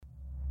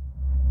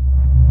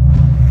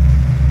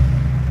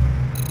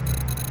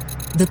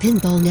The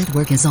Pinball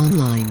Network is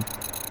online.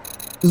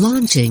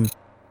 Launching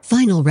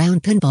Final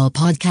Round Pinball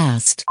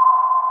Podcast.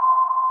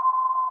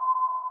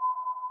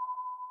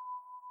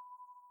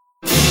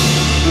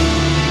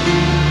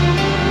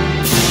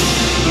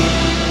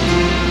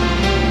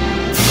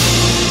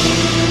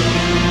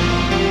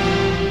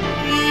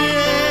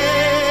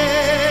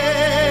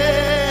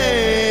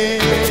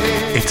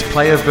 It's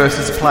player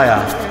versus player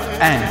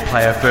and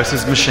player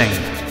versus machine.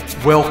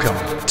 Welcome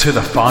to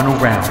the final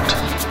round.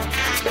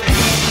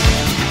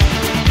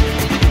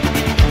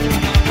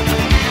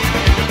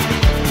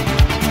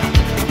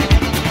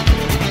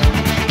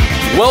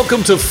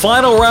 Welcome to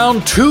Final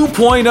Round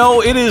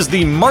 2.0. It is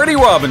the Marty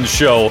Robbins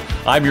Show.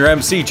 I'm your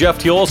MC, Jeff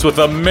Teolis, with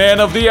the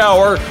man of the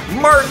hour,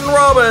 Martin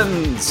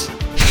Robbins.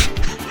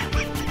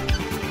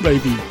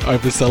 Maybe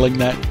overselling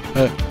that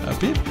a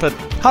bit, but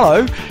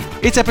hello.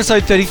 It's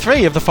episode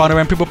 33 of the Final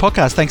Round Pinball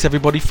Podcast. Thanks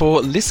everybody for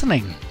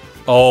listening.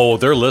 Oh,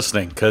 they're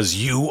listening because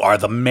you are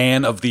the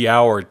man of the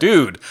hour.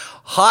 Dude,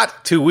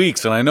 hot 2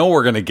 weeks, and I know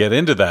we're going to get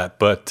into that,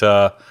 but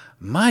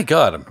my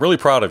God, I'm really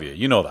proud of you.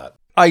 You know that.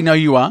 I know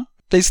you are.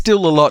 There's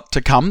still a lot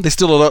to come. There's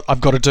still a lot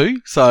I've got to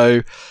do.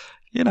 So,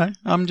 you know,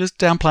 I'm just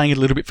downplaying it a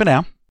little bit for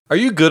now. Are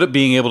you good at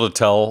being able to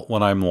tell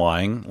when I'm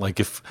lying? Like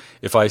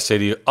if I say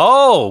to you,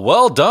 oh,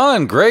 well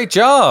done, great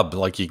job.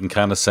 Like you can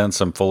kind of sense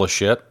I'm full of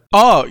shit.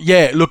 Oh,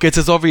 yeah. Look, it's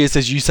as obvious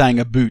as you saying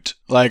a boot.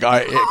 Like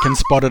I can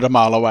spot it a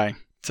mile away.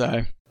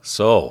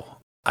 So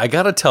I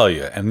got to tell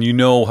you, and you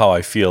know how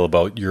I feel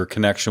about your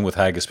connection with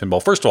Haggis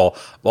Pinball. First of all,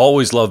 I've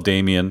always loved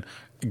Damien.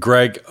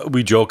 Greg,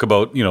 we joke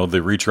about, you know,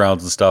 the reach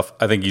rounds and stuff.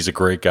 I think he's a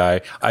great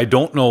guy. I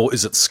don't know,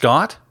 is it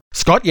Scott?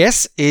 Scott,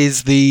 yes,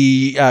 is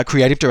the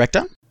creative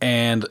director.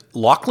 And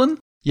Lachlan?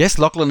 Yes,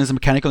 Lachlan is a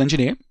mechanical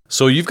engineer.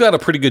 So you've got a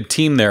pretty good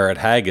team there at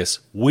Haggis.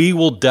 We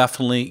will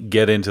definitely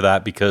get into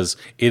that because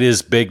it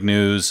is big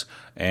news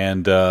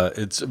and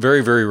it's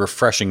very, very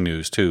refreshing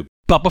news too.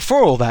 But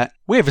before all that,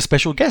 we have a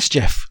special guest,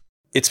 Jeff.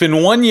 It's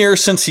been 1 year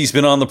since he's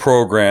been on the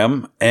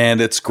program, and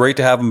it's great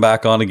to have him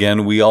back on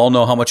again. We all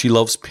know how much he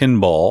loves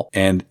pinball,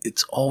 and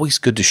it's always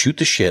good to shoot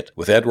the shit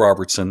with Ed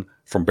Robertson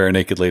from Bare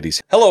Naked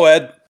Ladies. Hello,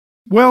 Ed.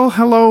 Well,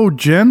 hello,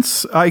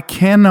 gents. I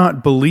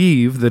cannot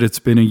believe that it's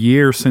been a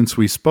year since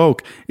we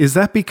spoke. Is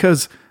that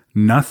because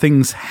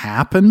nothing's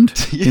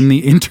happened in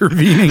the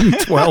intervening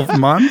 12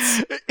 months?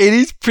 It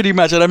is pretty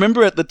much. And I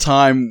remember at the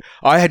time,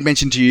 I had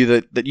mentioned to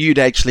you that you'd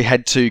actually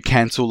had to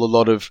cancel a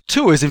lot of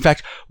tours. In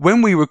fact,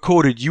 when we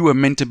recorded, you were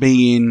meant to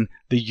be in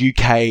the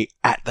UK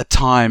at the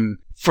time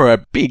for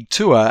a big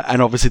tour,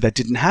 and obviously that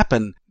didn't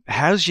happen.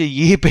 How's your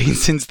year been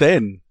since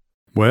then?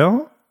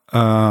 Well,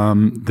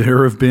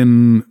 there have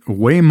been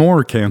way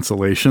more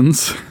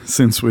cancellations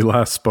since we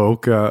last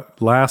spoke.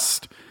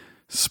 Last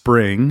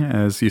spring,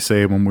 as you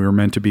say, when we were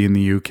meant to be in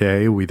the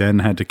UK, we then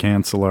had to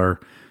cancel our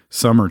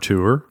summer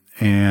tour,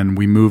 and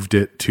we moved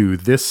it to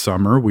this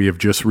summer. We have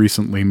just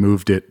recently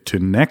moved it to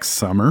next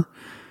summer.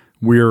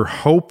 We're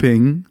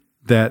hoping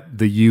that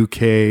the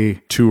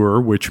UK tour,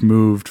 which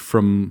moved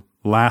from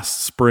last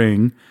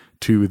spring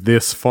to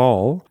this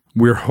fall,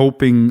 we're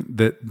hoping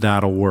that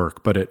that'll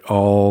work, but it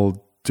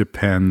all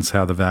depends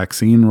how the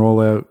vaccine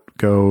rollout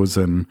goes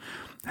and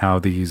how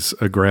these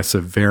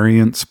aggressive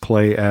variants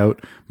play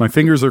out. My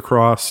fingers are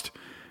crossed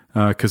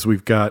because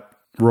we've got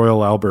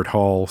Royal Albert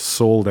Hall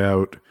sold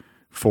out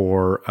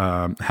for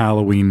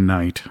Halloween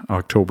night,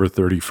 October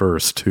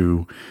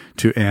 31st,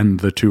 to end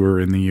the tour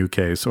in the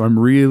UK. So I'm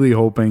really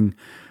hoping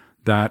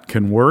that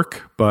can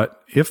work.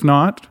 But if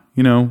not,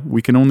 you know,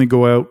 we can only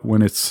go out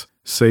when it's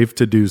safe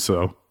to do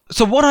so.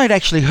 So what I'd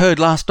actually heard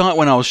last night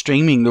when I was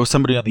streaming, there was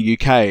somebody on the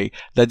UK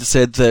that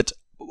said that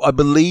I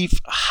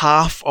believe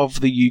half of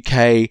the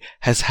UK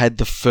has had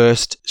the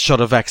first shot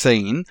of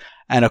vaccine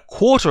and a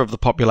quarter of the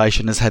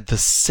population has had the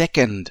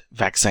second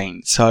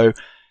vaccine. So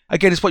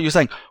again, it's what you're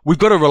saying. We've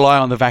got to rely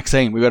on the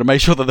vaccine. We've got to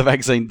make sure that the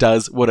vaccine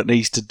does what it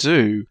needs to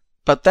do.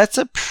 But that's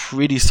a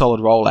pretty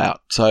solid rollout.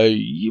 So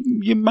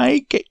you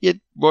may get your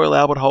Royal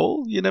Albert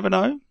Hall. You never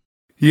know.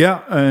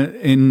 Yeah,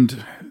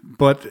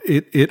 but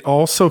it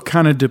also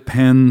kind of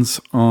depends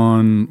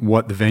on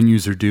what the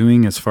venues are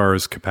doing as far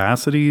as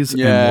capacities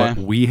and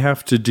what we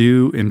have to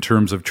do in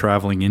terms of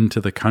traveling into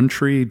the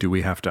country. Do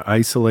we have to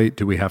isolate?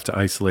 Do we have to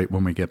isolate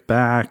when we get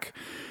back?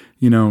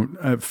 You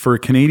know, for a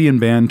Canadian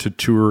band to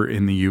tour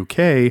in the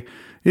UK,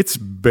 it's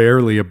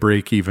barely a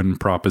break-even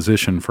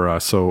proposition for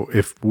us. So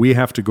if we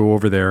have to go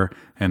over there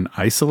and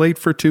isolate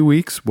for 2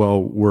 weeks,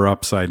 well, we're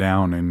upside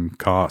down in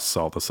costs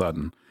all of a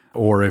sudden.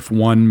 Or if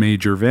one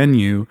major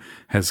venue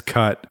has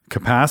cut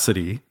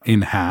capacity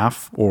in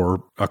half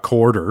or a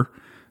quarter,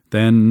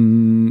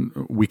 then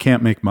we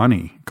can't make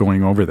money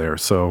going over there.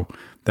 So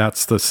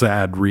that's the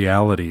sad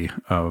reality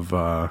of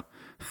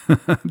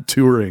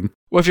touring.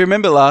 Well, if you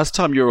remember last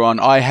time you were on,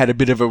 I had a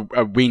bit of a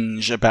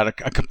whinge about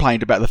a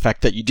complaint about the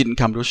fact that you didn't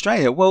come to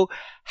Australia. Well,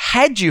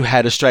 had you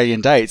had Australian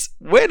dates,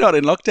 we're not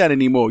in lockdown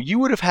anymore. You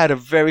would have had a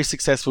very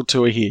successful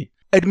tour here.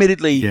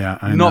 Admittedly,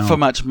 not for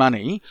much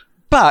money,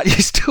 but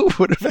you still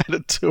would have had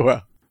a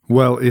tour.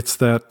 Well, it's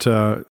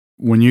that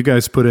when you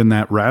guys put in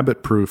that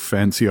rabbit-proof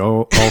fence, you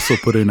also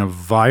put in a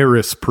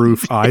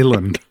virus-proof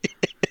island.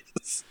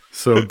 Yes.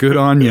 So good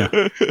on you.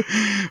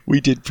 We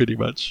did pretty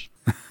much.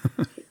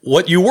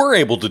 What you were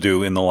able to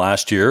do in the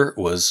last year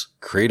was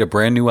create a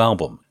brand new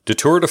album, De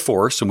Tour de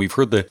Force, and we've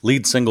heard the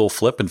lead single,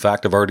 Flip. In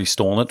fact, I've already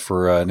stolen it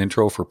for an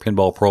intro for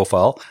Pinball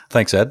Profile.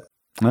 Thanks, Ed.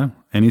 Oh,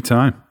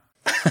 anytime.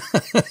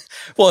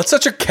 Well, it's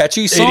such a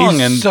catchy song.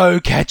 It is so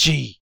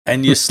catchy.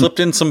 And you slipped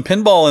in some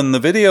pinball in the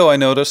video, I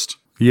noticed.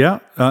 Yeah,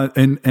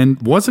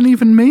 and wasn't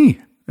even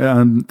me.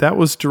 That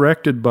was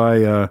directed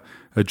by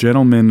a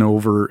gentleman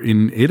over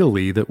in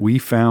Italy that we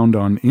found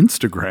on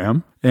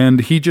Instagram.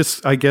 And he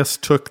just, I guess,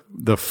 took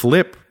the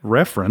Flip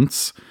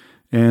reference,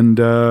 and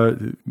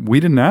we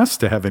didn't ask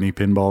to have any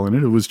pinball in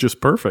it. It was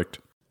just perfect.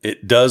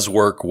 It does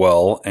work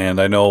well, and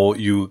I know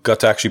you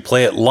got to actually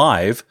play it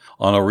live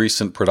on a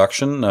recent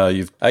production.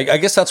 I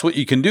guess that's what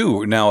you can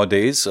do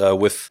nowadays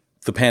with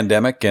the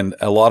pandemic, and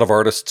a lot of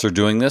artists are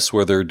doing this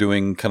where they're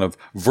doing kind of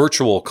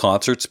virtual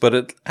concerts, but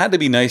it had to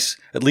be nice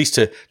at least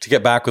to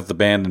get back with the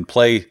band and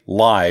play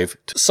live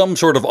to some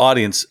sort of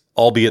audience,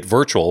 albeit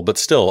virtual, but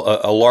still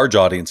a large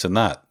audience in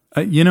that.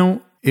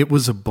 It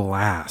was a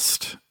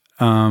blast.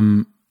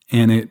 And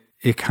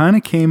it kind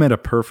of came at a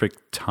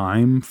perfect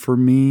time for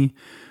me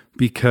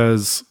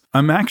because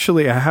I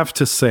have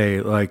to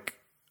say, like,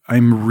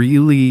 I'm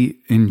really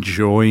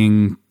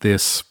enjoying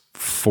this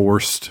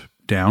forced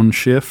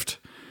downshift.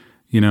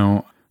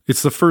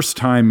 It's the first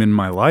time in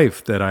my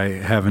life that I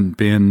haven't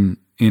been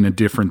in a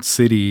different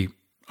city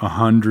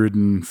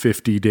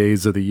 150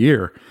 days of the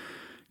year,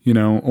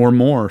 or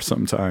more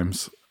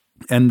sometimes.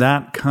 And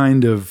that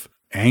kind of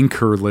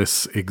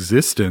anchorless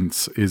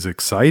existence is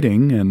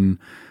exciting, and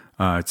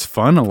it's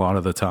fun a lot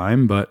of the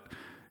time, but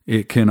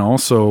it can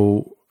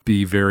also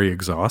be very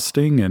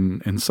exhausting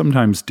and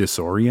sometimes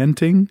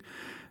disorienting.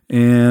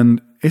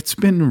 And it's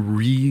been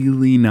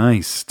really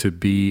nice to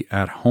be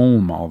at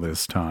home all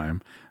this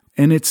time.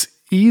 And it's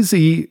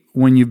easy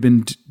when you've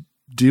been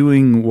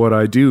doing what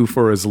I do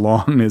for as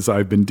long as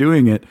I've been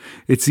doing it.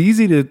 It's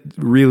easy to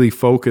really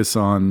focus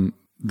on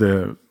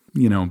the,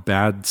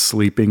 bad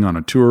sleeping on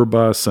a tour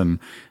bus and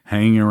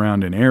hanging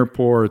around in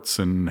airports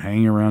and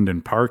hanging around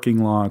in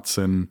parking lots.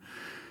 And,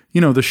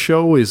 the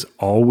show is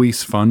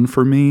always fun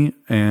for me.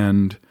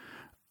 And,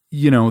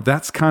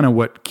 that's kind of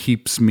what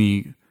keeps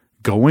me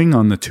going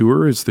on the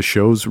tour is the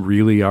shows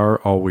really are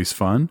always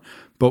fun.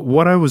 But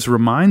what I was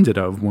reminded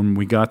of when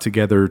we got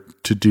together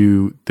to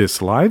do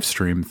this live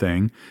stream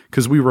thing,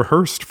 because we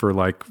rehearsed for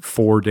like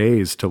 4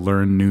 days to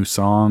learn new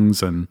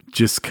songs and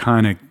just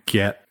kind of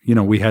get,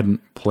 we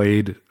hadn't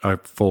played a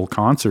full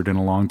concert in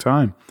a long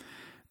time.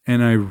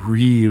 And I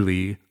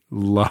really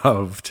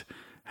loved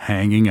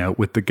hanging out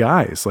with the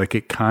guys. Like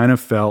it kind of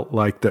felt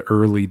like the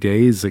early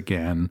days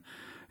again.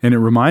 And it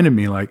reminded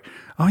me like,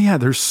 oh yeah,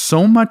 there's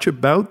so much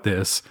about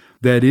this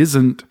that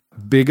isn't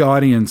big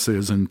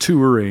audiences and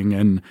touring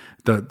and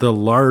the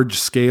large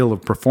scale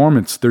of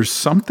performance. There's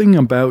something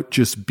about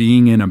just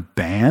being in a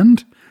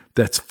band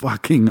that's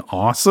fucking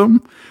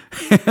awesome.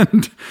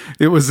 And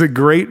it was a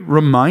great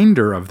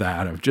reminder of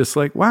that, of just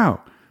like,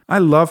 wow, I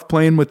love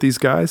playing with these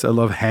guys. I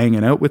love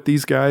hanging out with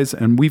these guys.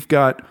 And we've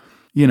got,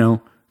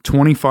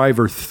 25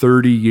 or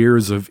 30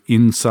 years of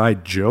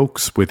inside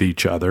jokes with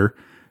each other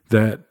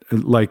that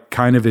like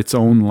kind of its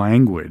own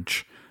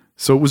language.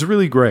 So it was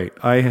really great.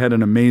 I had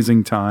an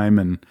amazing time,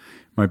 and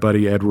my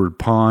buddy Edward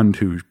Pond,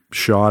 who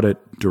shot it,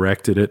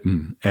 directed it,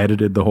 and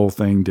edited the whole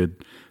thing,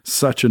 did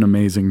such an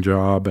amazing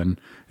job. And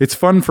it's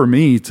fun for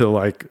me to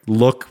like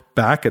look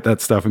back at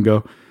that stuff and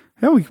go,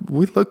 yeah,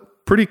 we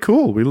look pretty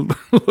cool. We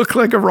look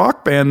like a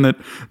rock band that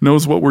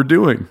knows what we're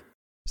doing.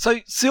 So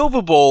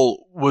Silver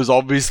Ball was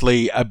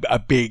obviously a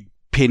big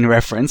Pin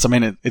reference. I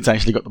mean, it's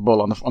actually got the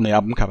ball on the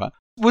album cover.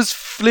 Was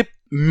Flip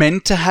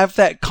meant to have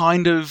that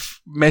kind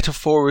of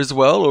metaphor as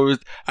well? Or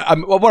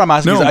what I'm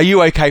asking is, are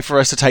you okay for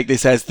us to take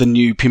this as the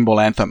new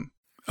Pinball anthem?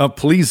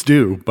 Please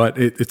do, but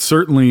it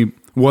certainly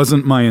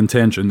wasn't my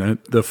intention.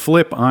 The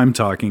Flip I'm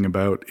talking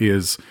about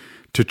is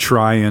to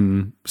try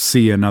and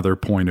see another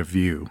point of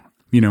view.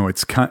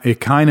 It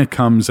kind of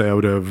comes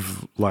out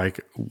of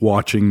like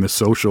watching The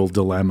Social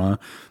Dilemma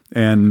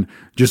and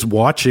just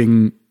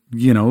watching,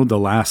 the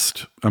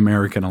last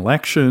American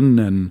election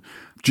and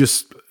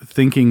just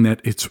thinking that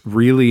it's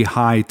really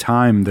high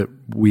time that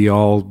we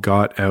all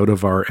got out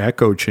of our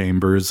echo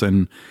chambers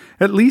and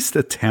at least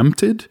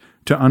attempted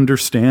to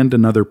understand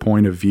another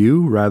point of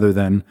view rather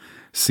than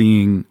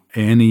seeing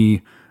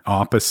any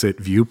opposite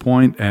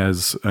viewpoint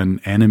as an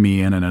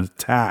enemy and an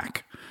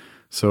attack.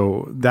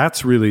 So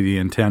that's really the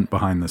intent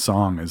behind the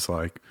song, is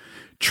like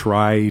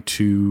try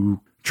to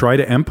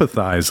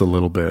empathize a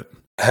little bit.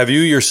 Have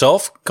you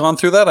yourself gone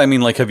through that? I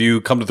mean, like, have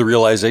you come to the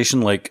realization,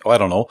 like, I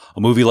don't know,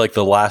 a movie like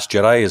The Last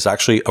Jedi is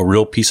actually a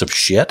real piece of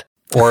shit?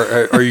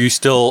 Or are you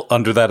still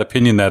under that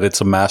opinion that it's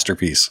a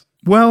masterpiece?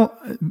 Well,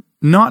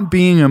 not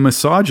being a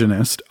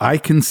misogynist, I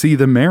can see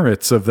the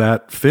merits of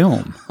that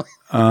film.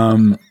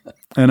 And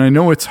I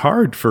know it's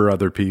hard for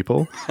other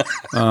people.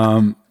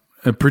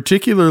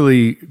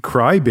 particularly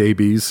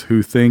crybabies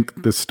who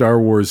think the Star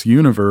Wars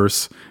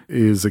universe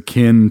is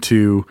akin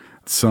to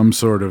some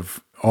sort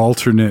of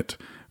alternate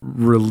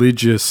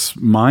religious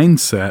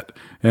mindset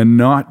and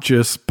not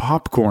just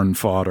popcorn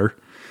fodder.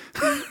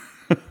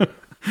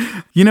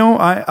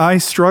 I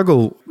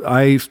struggle.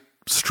 I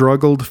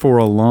struggled for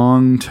a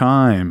long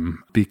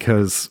time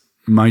because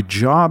my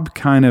job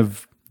kind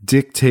of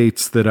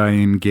dictates that I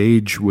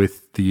engage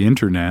with the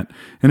internet.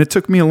 And it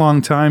took me a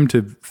long time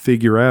to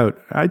figure out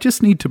I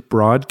just need to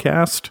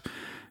broadcast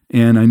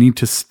and I need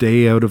to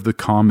stay out of the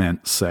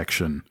comment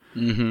section.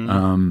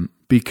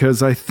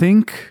 Because I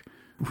think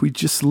we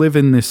just live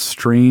in this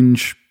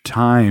strange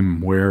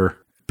time where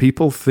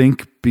people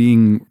think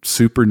being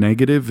super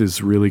negative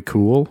is really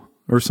cool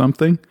or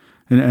something.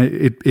 And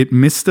it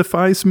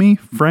mystifies me,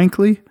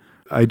 frankly.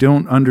 I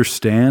don't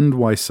understand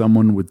why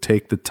someone would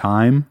take the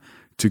time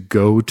to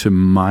go to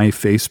my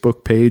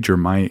Facebook page or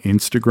my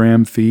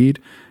Instagram feed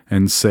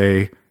and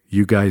say,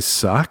 you guys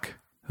suck.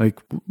 Like,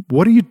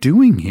 what are you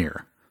doing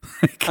here?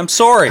 I'm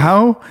sorry.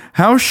 How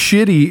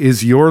shitty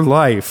is your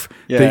life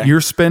that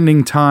you're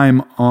spending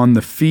time on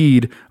the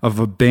feed of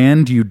a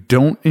band you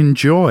don't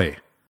enjoy?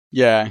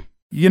 Yeah.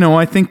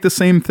 I think the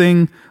same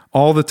thing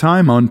all the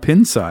time on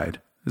Pinside.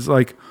 It's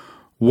like,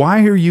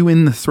 why are you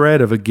in the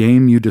thread of a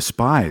game you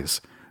despise?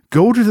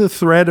 Go to the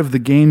thread of the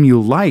game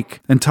you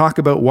like and talk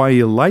about why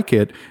you like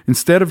it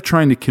instead of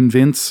trying to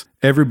convince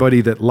everybody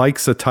that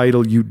likes a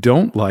title you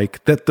don't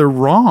like that they're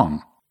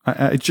wrong.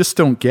 I just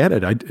don't get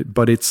it.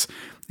 But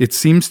it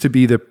seems to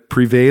be the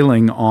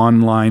prevailing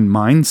online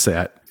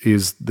mindset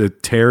is the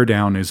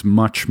teardown is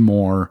much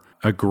more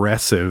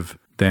aggressive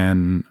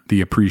than the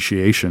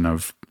appreciation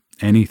of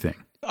anything.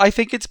 I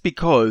think it's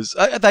because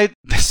there's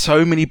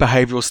so many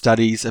behavioral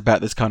studies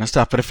about this kind of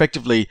stuff, but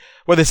effectively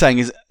what they're saying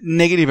is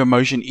negative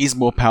emotion is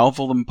more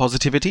powerful than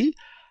positivity,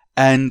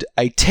 and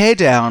a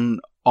teardown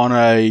on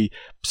a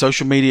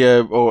social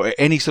media or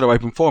any sort of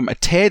open forum, a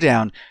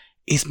teardown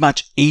is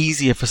much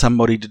easier for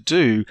somebody to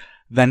do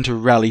than to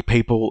rally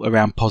people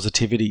around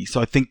positivity.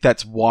 So I think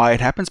that's why it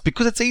happens,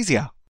 because it's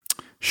easier.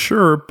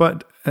 Sure,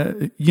 but,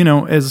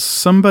 as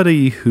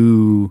somebody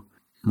who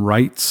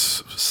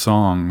writes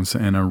songs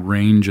and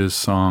arranges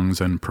songs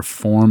and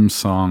performs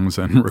songs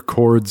and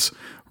records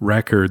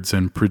records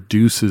and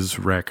produces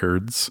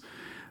records,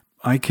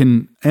 I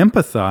can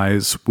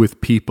empathize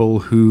with people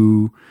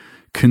who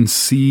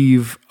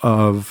conceive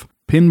of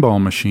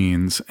pinball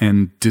machines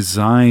and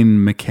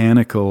design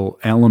mechanical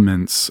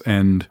elements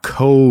and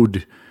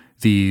code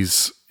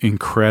these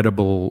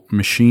incredible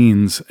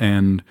machines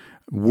and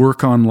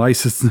work on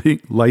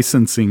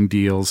licensing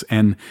deals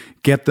and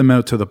get them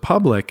out to the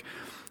public.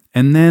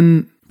 And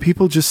then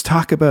people just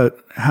talk about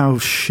how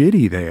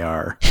shitty they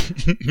are.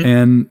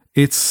 And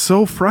it's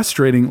so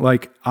frustrating.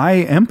 Like,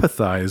 I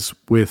empathize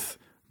with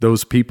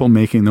those people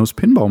making those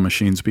pinball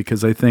machines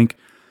because I think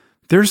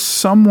there's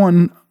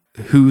someone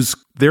whose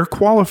their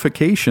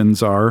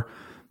qualifications are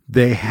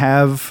they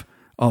have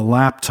a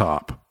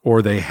laptop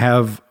or they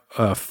have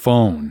a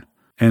phone.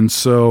 And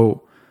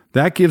so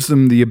that gives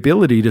them the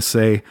ability to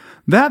say,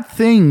 that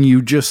thing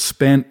you just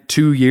spent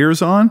 2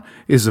 years on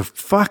is a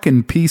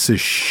fucking piece of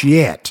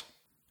shit.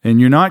 And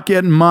you're not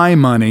getting my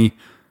money,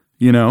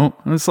 And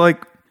it's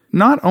like,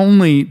 not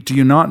only do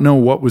you not know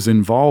what was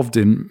involved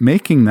in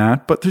making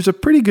that, but there's a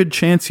pretty good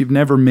chance you've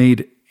never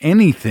made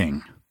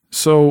anything.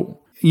 So,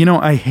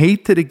 I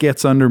hate that it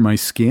gets under my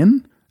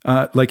skin.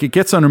 It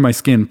gets under my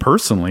skin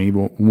personally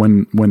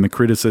when the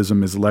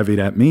criticism is levied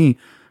at me,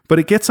 but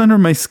it gets under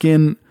my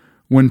skin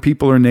when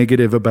people are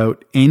negative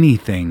about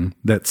anything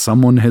that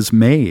someone has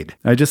made.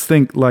 I just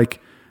think,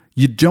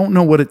 you don't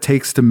know what it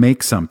takes to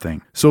make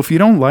something. So if you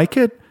don't like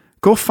it,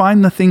 go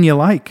find the thing you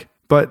like.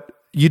 But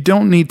you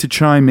don't need to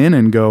chime in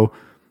and go,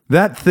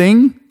 that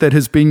thing that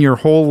has been your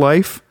whole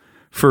life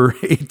for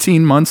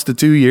 18 months to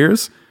 2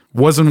 years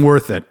wasn't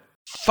worth it.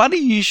 Funny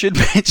you should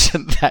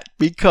mention that,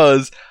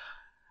 because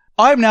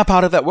I'm now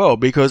part of that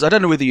world, because I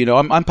don't know whether you know,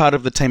 I'm part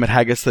of the team at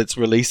Haggis that's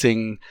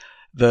releasing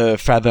the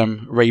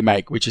Fathom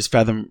remake, which is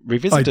Fathom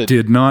Revisited. I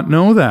did not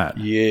know that.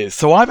 Yeah,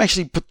 so I've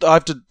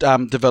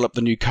developed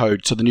the new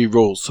code, so the new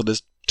rules. So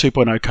there's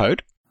 2.0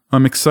 code.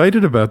 I'm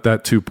excited about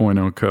that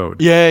 2.0 code.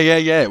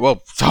 Yeah.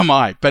 Well, so am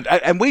I. But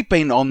and we've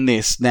been on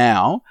this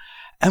now,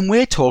 and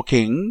we're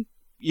talking,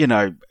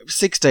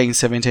 16,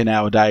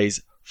 17-hour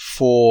days,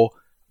 4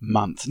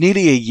 months,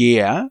 nearly a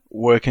year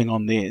working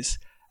on this.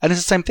 And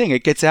it's the same thing.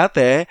 It gets out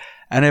there,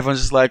 and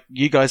everyone's just like,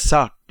 you guys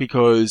suck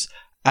because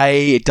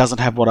A, it doesn't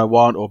have what I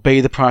want, or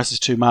B, the price is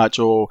too much,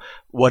 or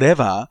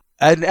whatever.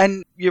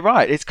 And you're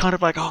right. It's kind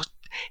of like, oh,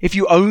 if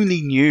you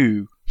only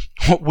knew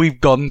what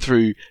we've gone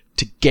through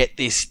to get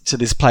this to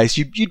this place,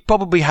 you'd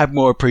probably have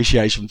more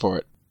appreciation for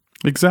it.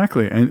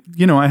 Exactly. And,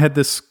 I had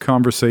this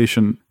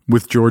conversation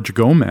with George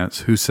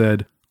Gomez, who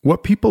said,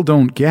 what people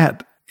don't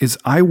get is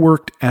I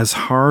worked as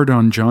hard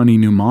on Johnny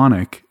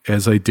Mnemonic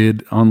as I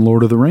did on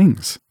Lord of the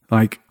Rings.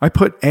 I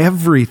put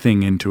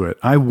everything into it.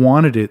 I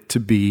wanted it to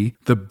be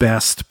the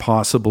best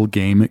possible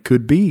game it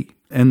could be.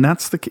 And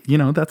that's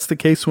the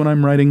case when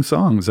I'm writing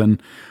songs.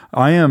 And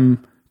I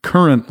am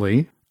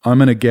currently, I'm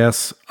going to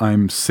guess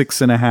I'm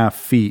 6.5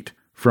 feet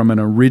from an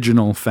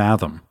original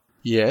Fathom.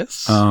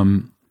 Yes.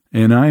 And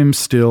I'm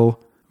still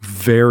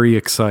very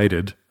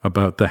excited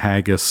about the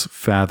Haggis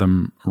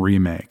Fathom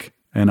remake.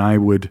 And I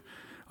would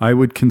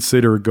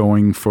consider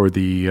going for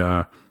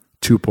the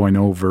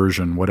 2.0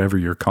 version, whatever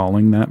you're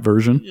calling that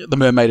version. The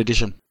Mermaid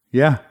Edition.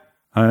 Yeah.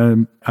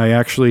 I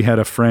actually had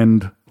a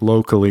friend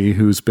locally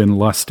who's been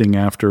lusting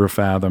after a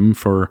Fathom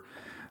for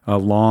a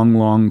long,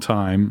 long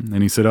time.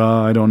 And he said,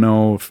 I don't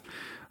know if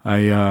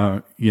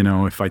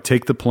if I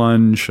take the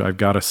plunge, I've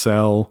got to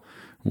sell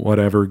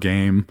whatever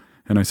game.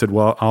 And I said,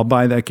 well, I'll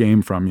buy that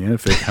game from you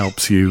if it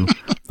helps you,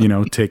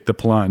 take the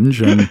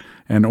plunge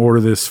and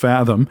order this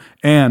Fathom.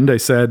 And I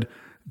said,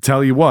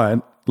 tell you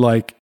what,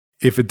 like,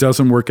 if it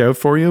doesn't work out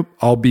for you,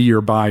 I'll be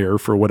your buyer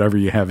for whatever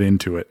you have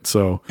into it.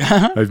 So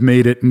I've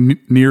made it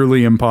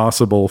nearly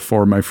impossible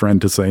for my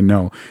friend to say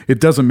no. It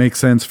doesn't make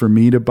sense for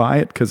me to buy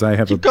it because I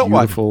have a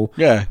beautiful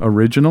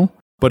original.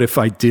 But if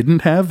I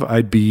didn't have,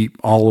 I'd be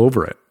all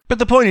over it. But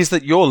the point is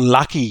that you're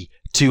lucky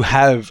to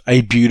have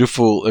a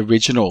beautiful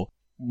original.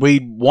 We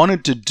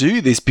wanted to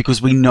do this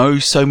because we know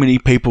so many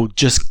people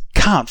just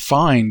can't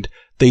find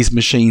these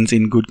machines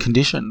in good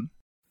condition.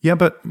 Yeah,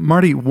 but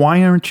Marty,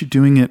 why aren't you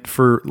doing it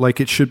for,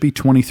 like, it should be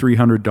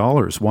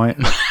 $2,300? Why?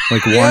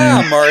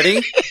 Yeah,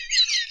 Marty.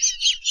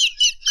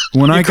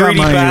 When I got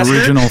my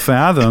original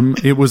Fathom,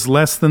 it was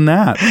less than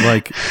that.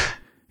 Like,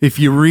 if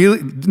you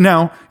really,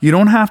 now you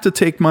don't have to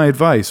take my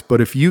advice,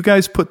 but if you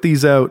guys put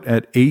these out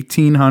at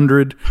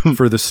 $1,800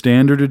 for the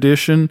standard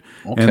edition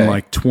and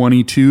like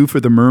 $2,200 for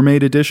the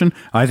Mermaid edition,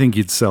 I think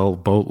you'd sell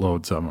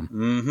boatloads of them.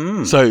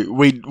 Mm-hmm. So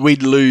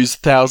we'd lose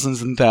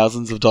thousands and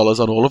thousands of dollars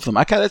on all of them.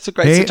 Okay, that's a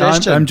great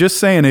suggestion. I'm just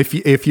saying,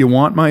 if you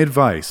want my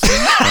advice,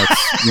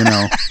 that's,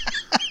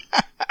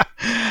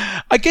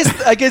 I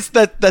guess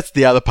that's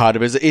the other part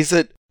of it. Is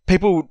that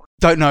people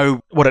don't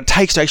know what it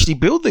takes to actually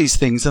build these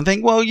things and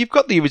think, well, you've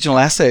got the original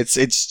assets,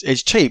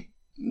 it's cheap.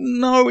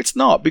 No, it's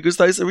not, because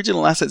those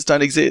original assets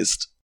don't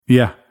exist.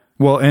 Yeah.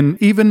 Well, and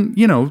even,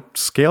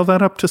 scale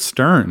that up to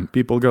Stern.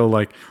 People go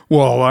like,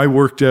 well, I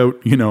worked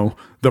out,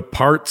 the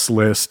parts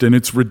list, and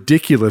it's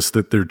ridiculous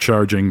that they're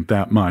charging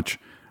that much.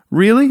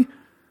 Really?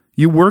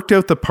 You worked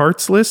out the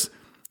parts list?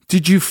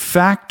 Did you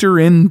factor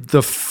in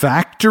the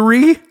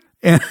factory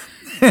and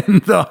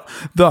the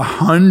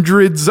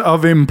hundreds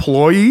of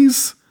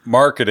employees?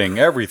 Marketing,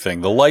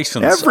 everything, the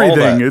license, everything.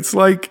 All that. It's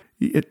like,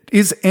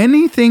 is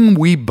anything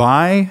we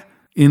buy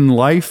in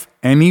life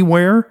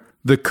anywhere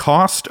the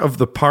cost of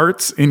the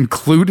parts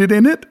included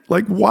in it?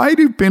 Like, why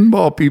do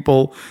pinball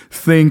people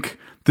think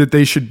that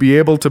they should be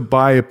able to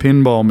buy a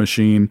pinball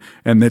machine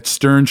and that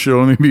Stern should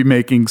only be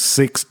making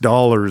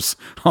 $6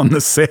 on the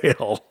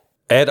sale?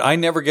 Ed, I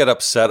never get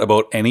upset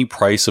about any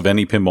price of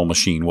any pinball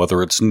machine,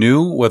 whether it's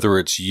new, whether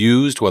it's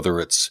used, whether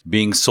it's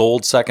being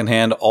sold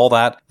secondhand, all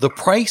that. The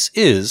price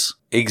is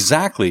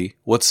exactly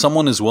what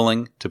someone is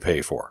willing to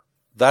pay for.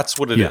 That's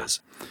what it is.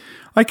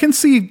 I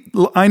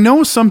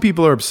know some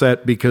people are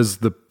upset because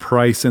the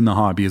price in the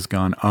hobby has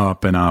gone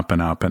up and up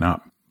and up and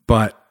up,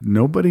 but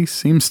nobody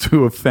seems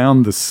to have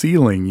found the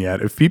ceiling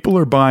yet. If people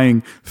are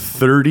buying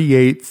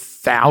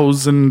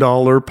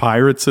 $38,000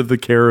 Pirates of the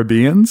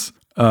Caribbeans,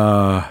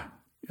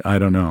 I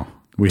don't know.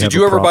 Did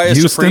you ever buy a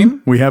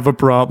Supreme? We have a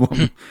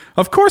problem.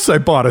 Of course I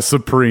bought a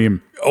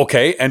Supreme.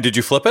 Okay, and did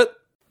you flip it?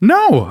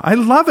 No, I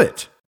love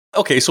it.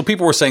 Okay, so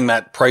people were saying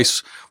that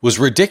price was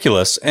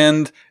ridiculous.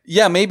 And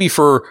yeah, maybe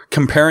for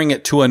comparing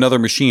it to another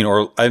machine,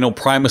 or I know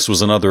Primus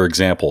was another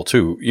example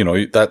too.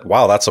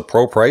 That's a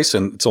pro price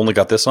and it's only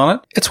got this on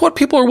it. It's what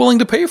people are willing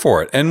to pay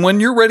for it. And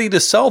when you're ready to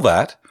sell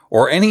that,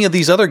 or any of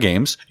these other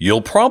games,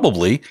 you'll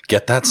probably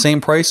get that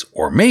same price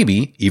or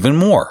maybe even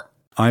more.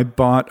 I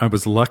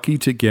was lucky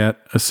to get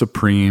a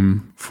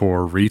Supreme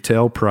for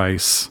retail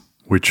price,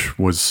 which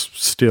was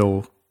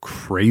still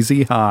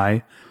crazy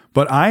high.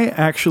 But I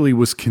actually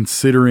was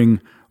considering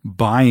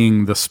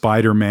buying the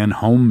Spider-Man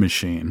home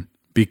machine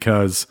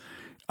because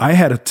I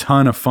had a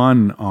ton of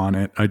fun on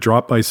it. I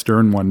dropped by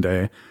Stern one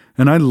day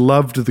and I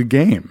loved the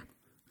game.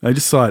 I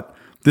just thought,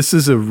 this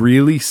is a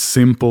really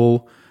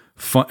simple,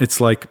 fun.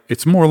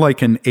 It's more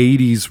like an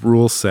 80s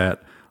rule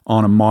set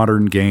on a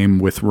modern game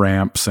with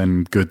ramps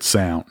and good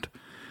sound.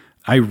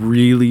 I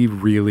really,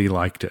 really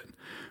liked it,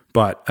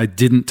 but I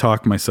didn't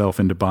talk myself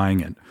into buying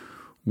it.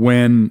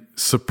 When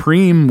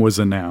Supreme was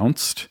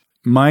announced,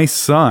 my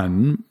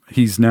son,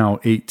 he's now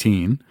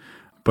 18,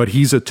 but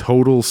he's a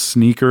total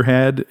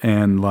sneakerhead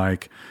and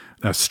like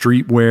a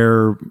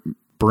streetwear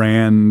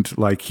brand.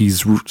 Like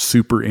he's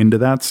super into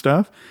that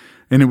stuff.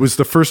 And it was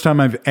the first time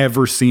I've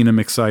ever seen him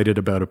excited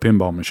about a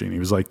pinball machine. He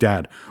was like,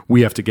 Dad,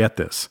 we have to get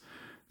this.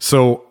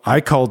 So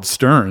I called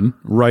Stern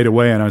right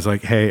away and I was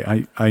like,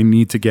 hey, I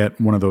need to get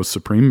one of those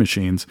Supreme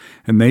machines.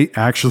 And they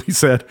actually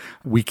said,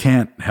 we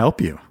can't help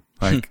you.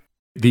 Like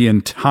the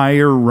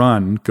entire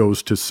run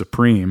goes to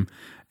Supreme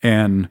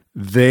and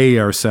they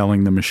are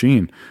selling the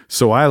machine.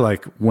 So I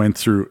went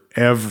through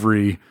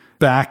every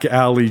back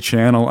alley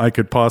channel I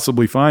could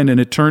possibly find. And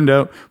it turned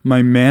out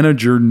my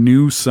manager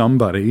knew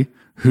somebody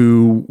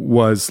who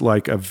was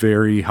like a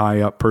very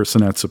high up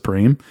person at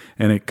Supreme,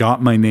 and it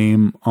got my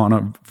name on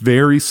a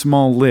very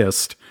small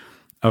list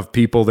of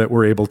people that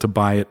were able to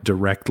buy it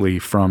directly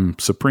from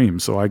Supreme.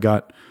 So I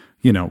got,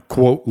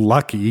 quote,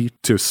 lucky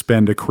to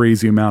spend a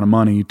crazy amount of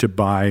money to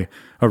buy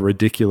a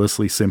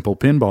ridiculously simple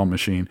pinball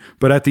machine.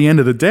 But at the end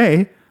of the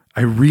day,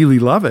 I really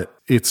love it.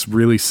 It's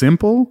really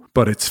simple,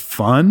 but it's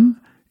fun.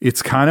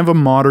 It's kind of a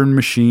modern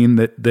machine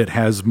that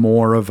has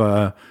more of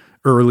a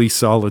early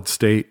solid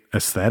state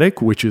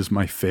aesthetic, which is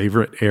my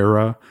favorite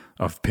era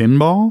of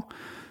pinball.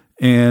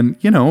 And,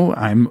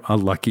 I'm a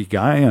lucky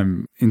guy.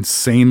 I'm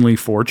insanely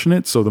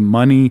fortunate. So the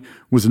money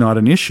was not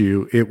an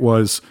issue. It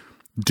was,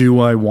 do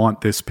I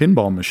want this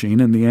pinball machine?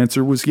 And the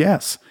answer was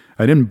yes.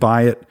 I didn't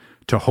buy it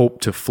to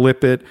hope to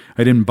flip it.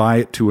 I didn't buy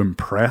it to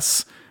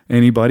impress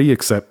anybody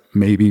except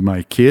maybe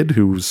my kid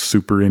who's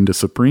super into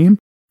Supreme.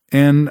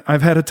 And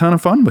I've had a ton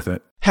of fun with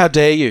it. How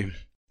dare you?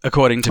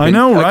 According to I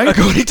know, right?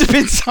 According to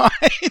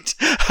Pinside.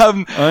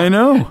 I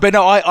know. But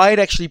no, I had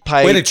actually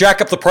paid. Way to jack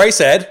up the price,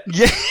 Ed.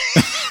 Yeah.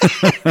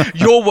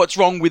 You're what's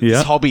wrong with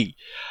this hobby.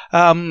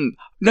 No,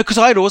 because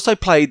I had also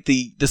played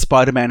the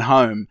Spider-Man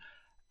Home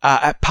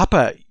at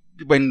Papa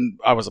when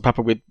I was at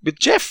Papa with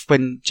Jeff,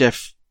 when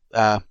Jeff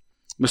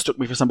mistook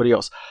me for somebody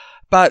else.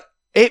 But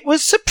it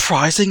was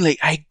surprisingly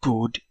a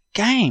good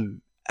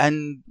game.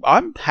 And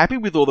I'm happy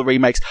with all the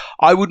remakes.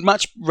 I would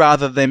much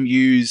rather them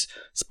use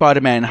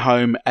Spider-Man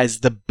Home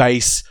as the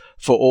base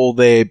for all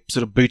their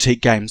sort of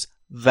boutique games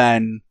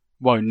than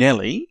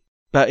Nelly.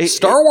 But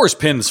Star Wars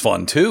Pin's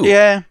fun too.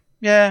 Yeah.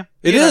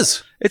 It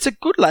is. It's a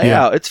good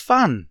layout. Yeah. It's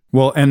fun.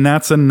 Well, and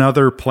that's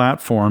another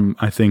platform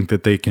I think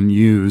that they can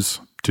use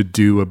to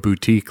do a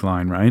boutique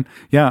line, right?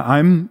 Yeah,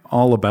 I'm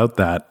all about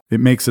that. It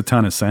makes a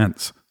ton of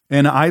sense.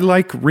 And I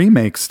like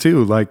remakes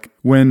too. Like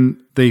when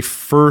they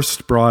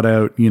first brought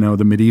out,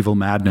 the Medieval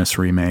Madness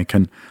remake,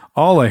 and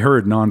all I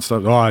heard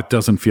nonstop, it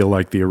doesn't feel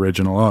like the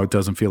original. It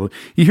doesn't feel.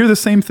 You hear the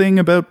same thing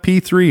about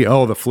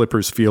P3. The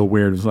flippers feel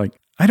weird. It's like,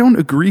 I don't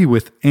agree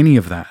with any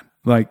of that.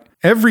 Like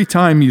every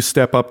time you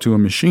step up to a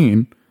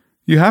machine,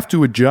 you have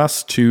to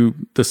adjust to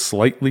the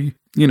slightly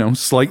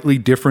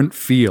different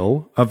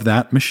feel of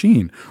that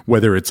machine.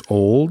 Whether it's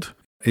old,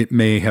 it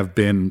may have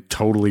been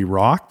totally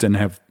rocked and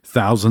have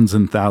thousands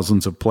and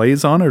thousands of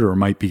plays on it, or it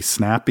might be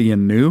snappy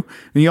and new.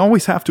 And you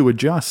always have to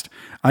adjust.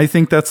 I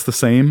think that's the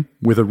same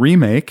with a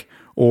remake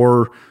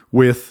or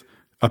with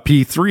a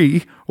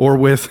P3 or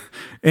with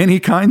any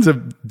kinds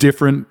of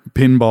different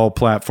pinball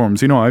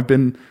platforms. I've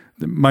been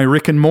my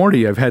Rick and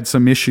Morty, I've had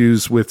some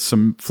issues with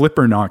some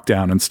flipper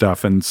knockdown and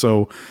stuff. And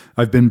so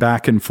I've been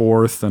back and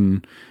forth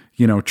and,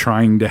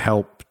 trying to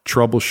help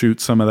troubleshoot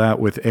some of that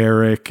with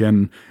Eric.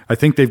 And I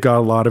think they've got a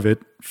lot of it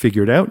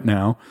figured out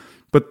now.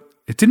 But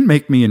it didn't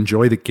make me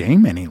enjoy the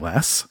game any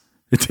less.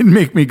 It didn't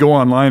make me go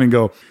online and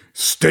go,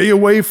 stay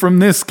away from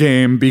this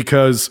game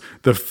because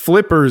the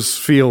flippers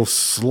feel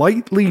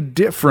slightly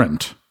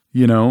different,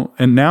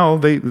 and now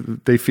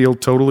they feel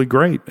totally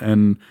great.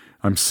 And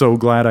I'm so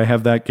glad I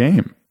have that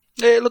game.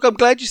 Yeah, look, I'm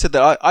glad you said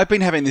that. I've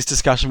been having this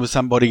discussion with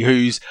somebody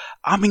who's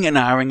umming and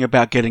ahhing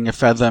about getting a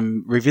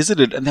Fathom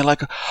revisited, and they're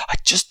like, I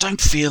just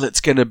don't feel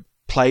it's going to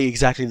play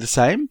exactly the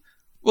same.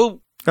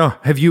 Well,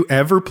 have you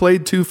ever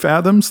played two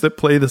Fathoms that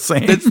play the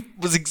same? That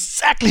was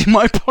exactly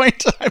my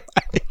point I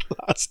made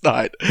last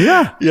night.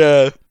 Yeah.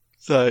 Yeah.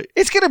 So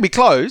it's going to be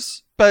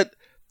close, but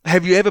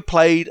have you ever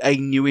played a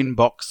new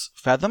in-box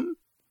Fathom?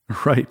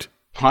 Right.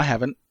 I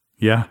haven't.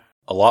 Yeah.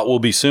 A lot will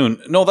be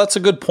soon. No, that's a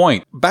good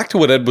point. Back to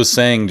what Ed was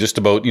saying just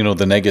about, the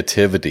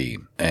negativity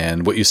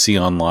and what you see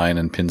online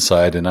and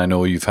Pinside, and I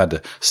know you've had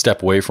to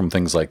step away from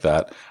things like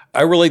that.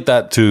 I relate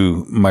that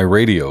to my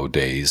radio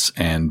days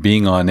and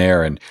being on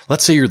air. And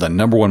let's say you're the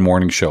number one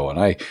morning show. And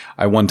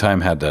I one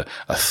time had a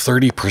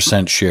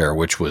 30% share,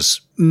 which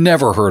was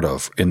never heard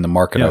of in the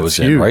market I was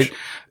in, right?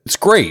 It's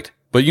great.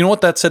 But you know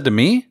what that said to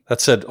me?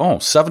 That said,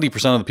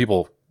 70% of the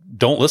people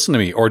don't listen to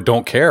me or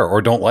don't care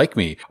or don't like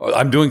me.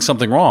 I'm doing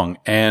something wrong.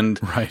 And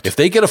if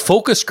they get a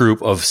focus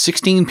group of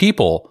 16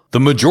 people, the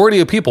majority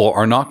of people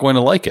are not going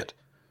to like it.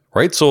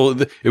 Right. So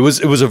it was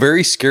a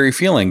very scary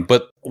feeling.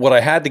 But what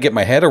I had to get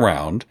my head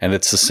around, and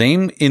it's the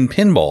same in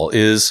pinball,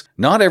 is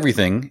not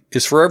everything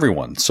is for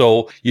everyone.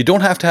 So you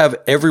don't have to have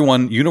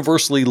everyone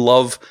universally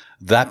love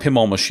that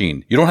pinball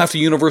machine. You don't have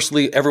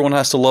to everyone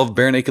has to love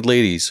Bare Naked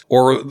Ladies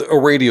or a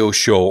radio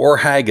show or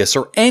Haggis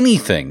or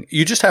anything.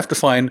 You just have to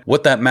find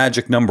what that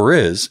magic number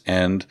is.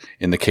 And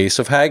in the case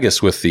of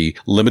Haggis with the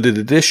limited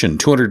edition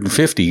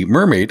 250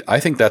 Mermaid, I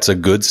think that's a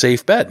good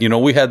safe bet.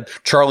 We had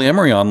Charlie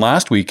Emery on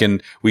last week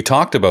and we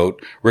talked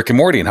about Rick and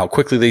Morty and how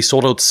quickly they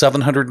sold out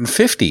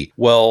 750.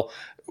 Well,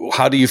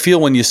 how do you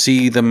feel when you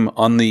see them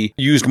on the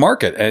used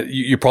market?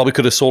 You probably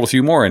could have sold a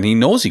few more, and he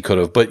knows he could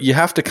have, but you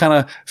have to kind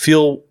of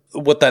feel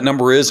what that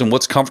number is and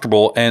what's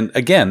comfortable. And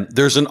again,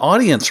 there's an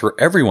audience for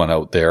everyone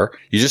out there.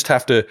 You just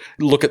have to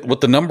look at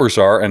what the numbers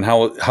are and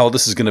how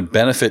this is going to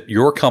benefit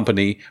your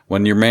company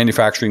when you're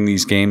manufacturing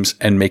these games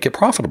and make it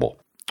profitable.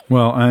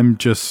 Well, I'm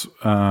just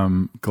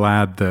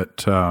glad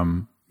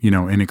that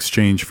in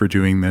exchange for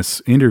doing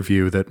this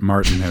interview that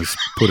Martin has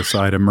put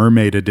aside a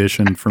mermaid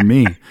edition for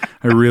me.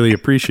 I really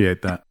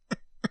appreciate that.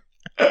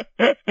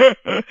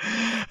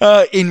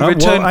 In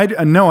return,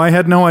 I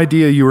had no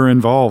idea you were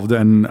involved,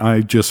 and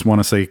I just want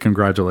to say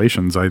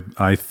congratulations.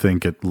 I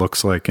think it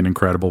looks like an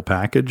incredible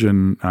package,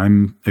 and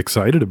I'm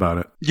excited about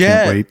it.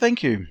 yeah, Can't wait.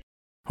 thank you.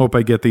 Hope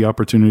I get the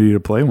opportunity to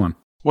play one.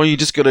 Well, you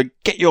just got to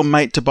get your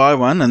mate to buy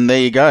one, and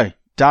there you go.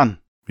 Done.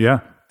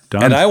 Yeah,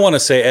 done. And I want to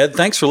say, Ed,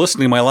 thanks for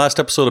listening to my last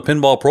episode of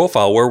Pinball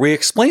Profile, where we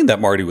explained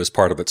that Marty was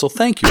part of it. So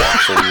thank you Ed,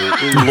 for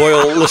your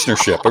loyal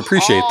listenership. I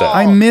appreciate that.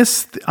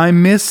 I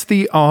miss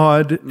the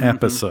odd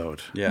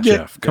episode. Yeah.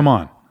 Jeff, come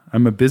on.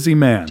 I'm a busy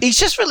man. He's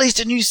just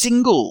released a new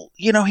single.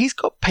 He's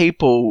got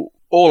people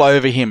all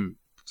over him.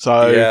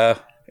 So,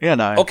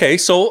 Yeah. Okay,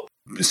 so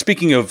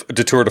speaking of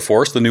Detour de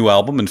Force, the new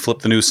album, and Flip,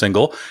 the new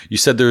single, you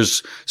said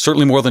there's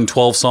certainly more than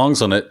 12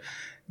 songs on it.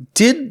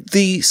 Did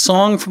the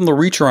song from the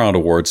Reach Around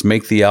Awards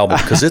make the album?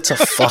 Because it's a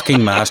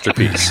fucking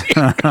masterpiece.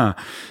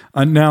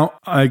 Now,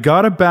 I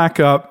got to back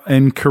up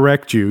and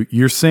correct you.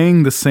 You're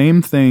saying the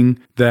same thing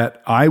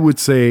that I would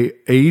say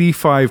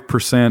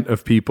 85%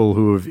 of people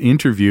who have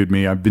interviewed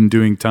me, I've been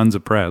doing tons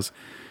of press,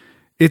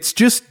 it's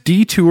just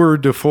Detour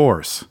de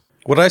Force.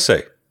 What'd I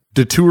say?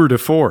 Detour de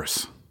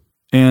Force.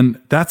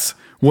 And that's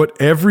what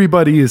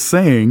everybody is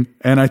saying.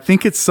 And I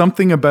think it's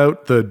something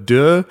about the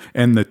de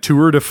and the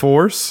tour de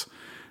force.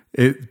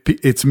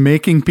 It's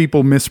making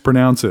people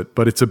mispronounce it,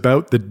 but it's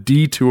about the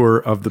detour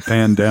of the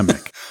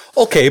pandemic.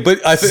 Okay,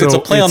 but I think it's a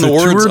play on the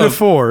words. It's a tour de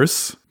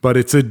force, but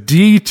it's a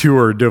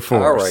detour de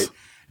force. All right.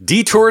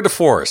 Detour de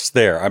Force.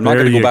 There. I'm not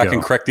going to go back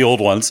and correct the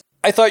old ones.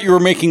 I thought you were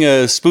making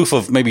a spoof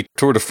of maybe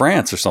Tour de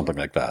France or something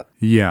like that.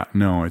 Yeah,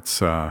 no,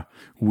 it's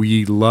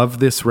we love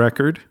this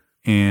record,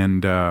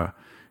 and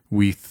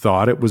we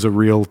thought it was a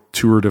real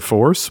tour de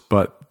force,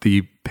 but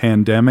the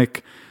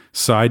pandemic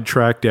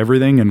sidetracked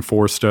everything and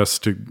forced us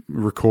to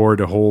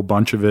record a whole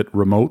bunch of it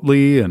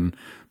remotely and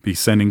be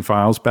sending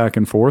files back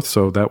and forth.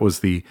 So that was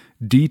the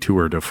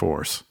detour de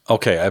force.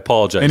 Okay, I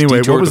apologize. Anyway,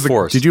 Detour what was de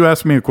Force. Did you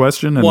ask me a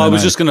question? Well, I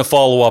was just going to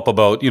follow up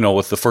about,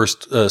 with the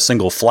first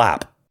single,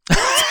 Flap.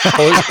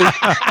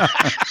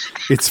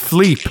 It's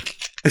Fleep.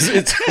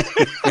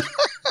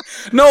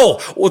 No,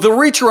 well, the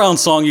reach around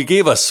song you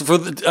gave us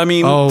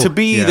to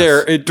be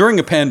there during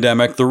a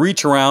pandemic, the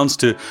reach arounds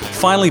to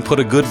finally put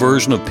a good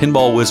version of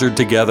Pinball Wizard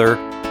together.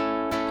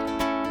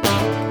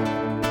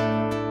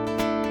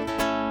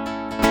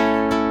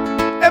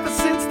 Ever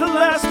since the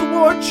last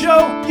award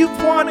show, you've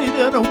wanted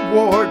an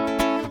award,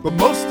 but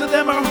most of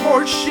them are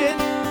horse shit.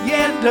 You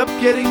end up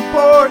getting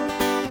bored.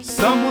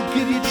 Some will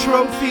give you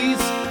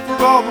trophies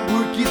for all the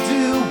work you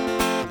do,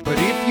 but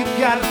if you've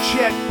got a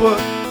checkbook,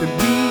 then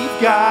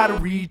we've got to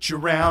reach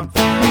around for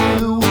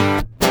you.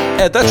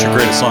 Ed, that's your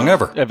greatest song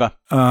ever.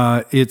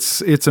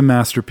 It's a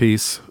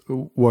masterpiece.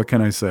 What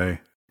can I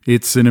say?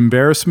 It's an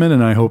embarrassment,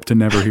 and I hope to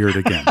never hear it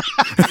again.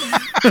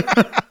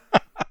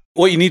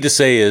 What you need to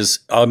say is,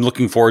 I'm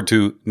looking forward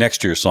to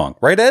next year's song.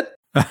 Right, Ed?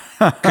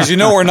 Because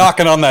we're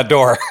knocking on that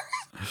door.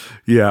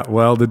 Yeah,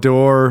 well, the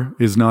door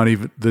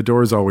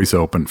is always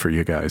open for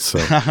you guys,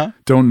 so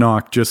don't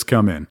knock, just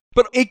come in.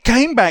 But it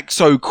came back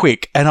so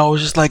quick, and I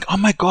was just like, oh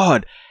my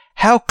God,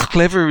 how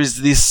clever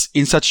is this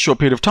in such a short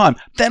period of time?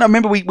 Then I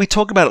remember we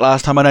talked about it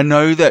last time, and I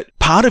know that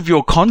part of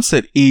your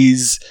concert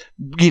is,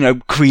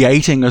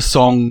 creating a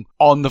song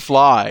on the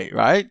fly,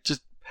 right?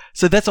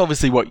 So that's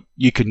obviously what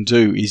you can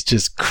do, is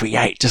just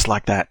create just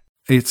like that.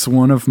 It's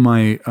one of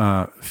my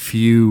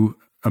few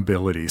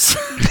abilities.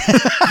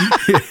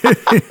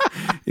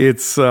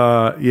 It's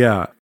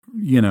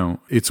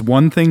it's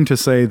one thing to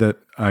say that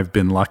I've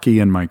been lucky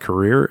in my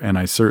career, and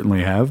I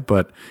certainly have,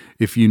 but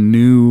if you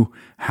knew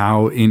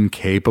how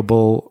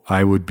incapable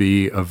I would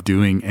be of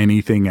doing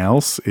anything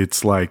else,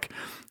 it's like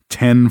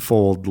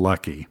tenfold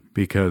lucky,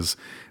 because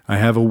I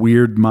have a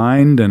weird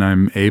mind and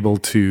I'm able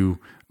to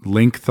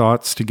link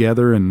thoughts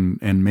together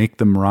and make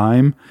them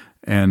rhyme,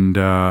 and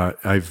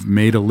I've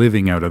made a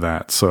living out of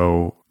that.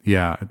 So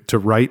yeah, to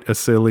write a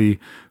silly,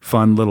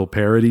 fun little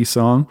parody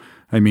song.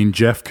 I mean,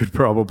 Jeff could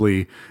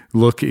probably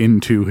look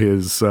into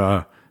his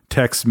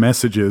text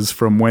messages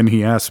from when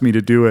he asked me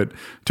to do it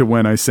to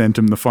when I sent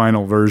him the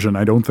final version.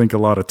 I don't think a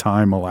lot of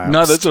time elapsed.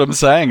 No, that's what I'm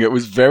saying. It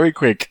was very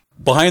quick.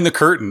 Behind the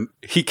curtain,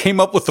 he came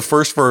up with the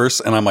first verse,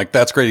 and I'm like,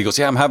 that's great. He goes,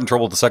 yeah, I'm having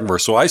trouble with the second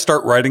verse. So I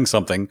start writing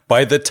something.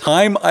 By the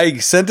time I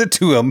sent it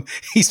to him,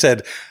 he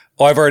said,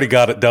 oh, I've already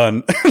got it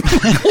done.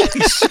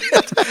 Holy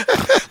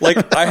shit.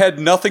 Like, I had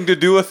nothing to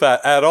do with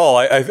that at all.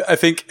 I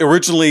think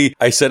originally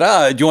I said,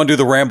 do you want to do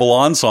the Ramble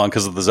On song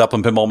because of the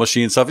Zeppelin Pinball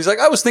Machine stuff? He's like,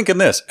 I was thinking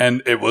this.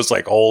 And it was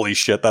like, holy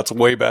shit, that's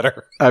way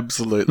better.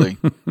 Absolutely.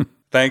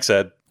 Thanks,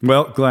 Ed.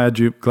 Well, glad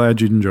you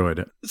enjoyed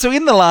it. So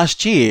in the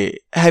last year,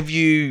 have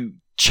you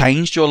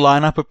changed your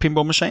lineup of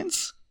pinball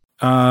machines?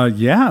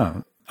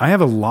 Yeah. I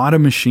have a lot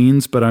of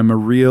machines, but I'm a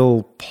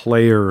real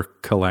player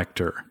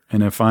collector.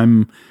 And if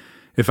I'm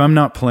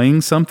not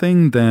playing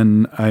something,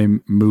 then I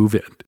move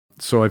it.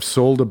 So I've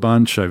sold a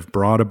bunch. I've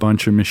brought a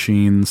bunch of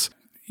machines.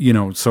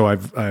 so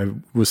I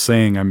was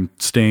saying I'm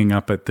staying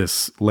up at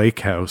this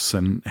lake house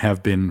and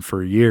have been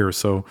for a year.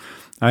 So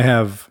I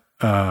have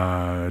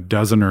a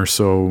dozen or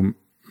so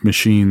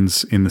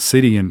machines in the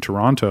city in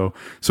Toronto.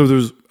 So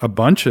there's a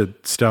bunch of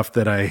stuff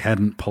that I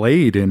hadn't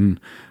played in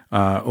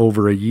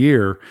over a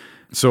year.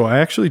 So I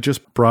actually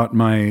just brought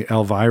my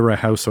Elvira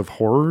House of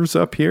Horrors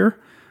up here,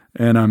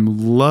 and I'm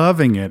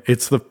loving it.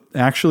 It's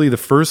actually the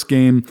first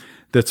game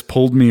that's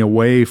pulled me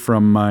away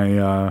from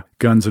my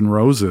Guns N'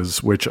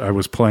 Roses, which I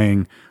was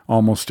playing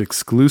almost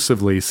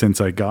exclusively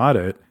since I got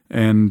it.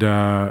 And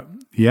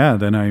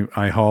then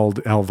I hauled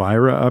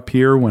Elvira up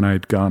here when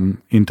I'd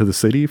gone into the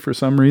city for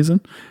some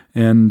reason.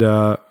 And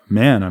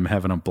man, I'm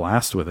having a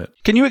blast with it.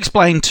 Can you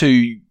explain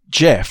to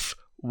Jeff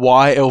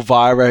why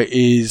Elvira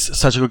is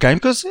such a good game?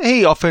 Because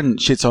he often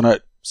shits on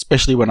it,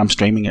 especially when I'm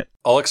streaming it.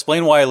 I'll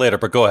explain why later,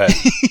 but go ahead.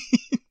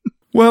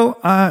 Well,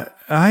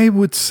 I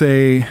would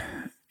say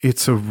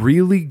it's a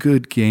really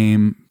good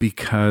game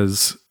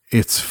because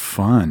it's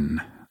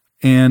fun.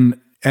 And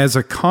as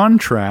a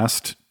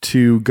contrast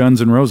to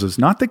Guns N' Roses,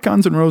 not that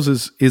Guns N'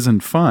 Roses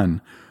isn't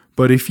fun,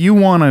 but if you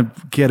want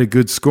to get a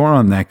good score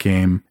on that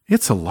game,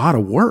 it's a lot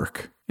of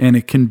work. And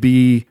it can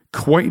be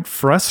quite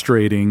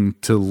frustrating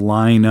to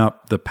line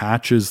up the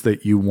patches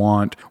that you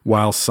want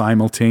while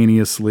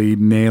simultaneously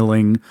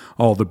nailing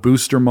all the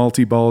booster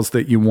multi-balls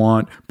that you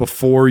want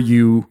before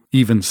you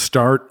even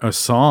start a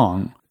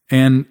song.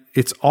 And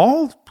it's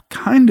all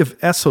kind of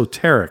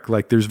esoteric.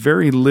 Like there's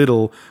very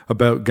little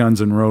about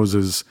Guns N'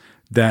 Roses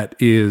that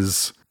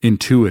is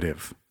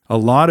intuitive. A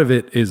lot of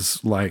it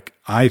is like,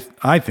 I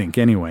think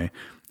anyway,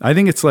 I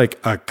think it's like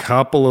a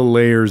couple of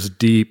layers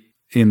deep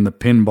in the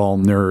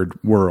pinball nerd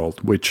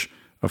world, which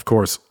of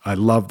course I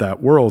love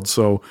that world.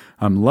 So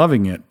I'm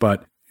loving it.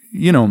 But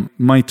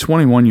my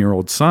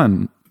 21-year-old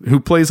son who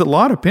plays a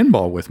lot of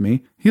pinball with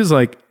me, he was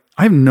like,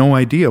 I have no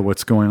idea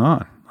what's going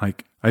on.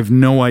 Like, I have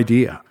no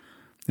idea.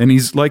 And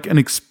he's like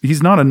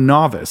he's not a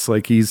novice.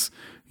 Like he's,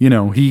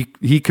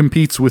 he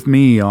competes with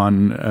me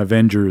on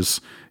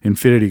Avengers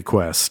Infinity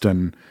Quest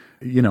and,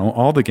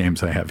 all the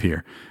games I have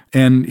here.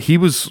 And he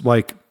was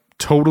like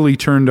totally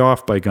turned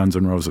off by Guns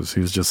N' Roses.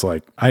 He was just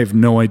like, I have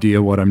no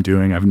idea what I'm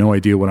doing. I have no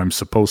idea what I'm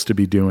supposed to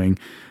be doing.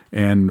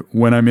 And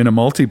when I'm in a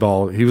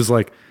multi-ball, he was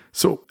like,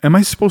 so am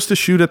I supposed to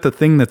shoot at the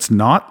thing that's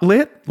not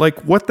lit? Like,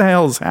 what the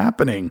hell is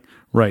happening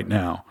right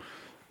now?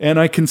 And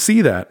I can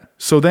see that.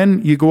 So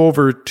then you go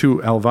over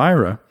to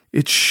Elvira.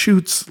 It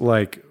shoots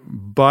like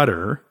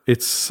butter.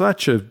 It's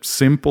such a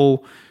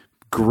simple,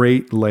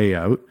 great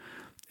layout.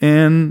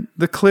 And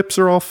the clips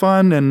are all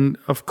fun. And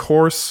of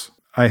course,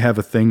 I have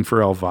a thing for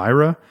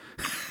Elvira.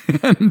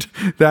 And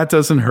that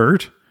doesn't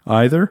hurt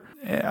either.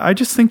 I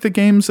just think the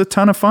game's a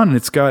ton of fun.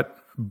 It's got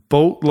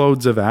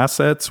boatloads of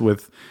assets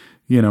with,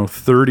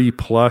 30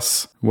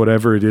 plus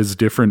whatever it is,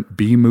 different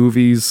B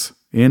movies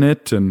in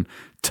it, and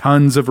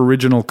tons of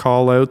original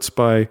call-outs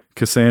by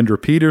Cassandra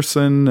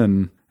Peterson.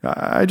 And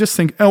I just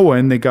think,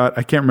 and they got,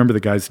 I can't remember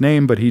the guy's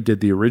name, but he did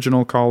the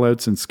original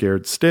call-outs in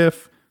Scared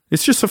Stiff.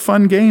 It's just a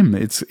fun game.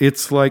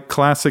 It's like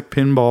classic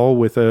pinball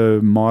with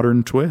a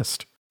modern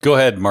twist. Go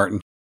ahead,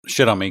 Martin.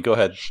 Shit on me. Go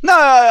ahead. No,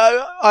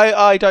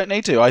 I don't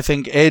need to. I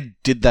think Ed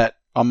did that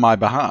on my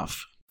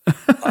behalf.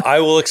 I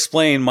will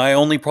explain my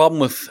only problem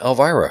with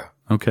Elvira.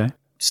 Okay.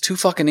 It's too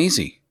fucking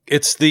easy.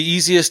 It's the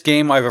easiest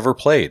game I've ever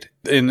played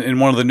in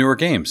one of the newer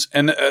games.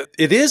 And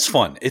it is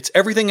fun. It's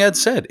everything Ed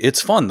said.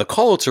 It's fun. The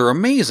callouts are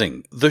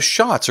amazing. The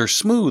shots are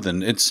smooth.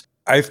 And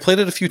I've played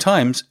it a few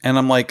times and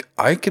I'm like,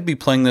 I could be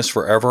playing this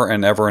forever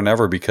and ever and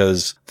ever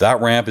because that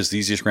ramp is the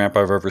easiest ramp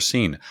I've ever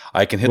seen.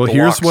 I can hit the locks.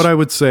 Well, here's what I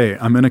would say.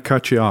 I'm going to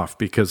cut you off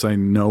because I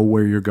know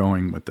where you're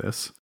going with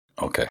this.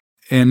 Okay.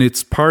 And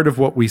it's part of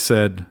what we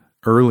said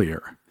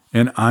earlier.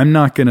 And I'm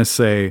not going to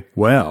say,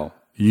 well,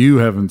 you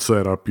haven't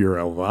set up your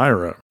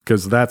Elvira,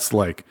 because that's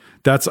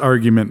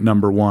argument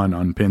number one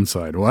on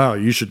Pinside. Wow,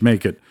 you should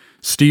make it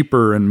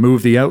steeper and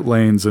move the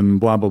outlanes and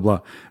blah, blah, blah.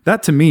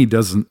 That to me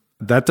doesn't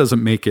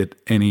make it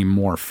any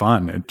more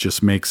fun. It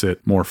just makes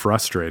it more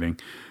frustrating.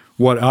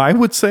 What I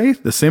would say,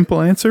 the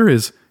simple answer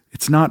is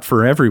it's not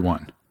for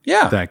everyone.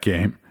 Yeah. That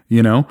game,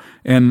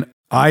 and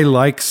I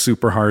like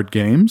super hard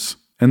games.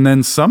 And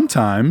then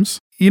sometimes,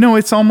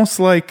 it's almost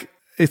like,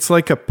 it's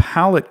like a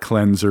palate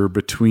cleanser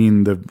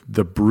between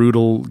the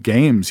brutal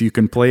games. You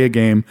can play a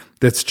game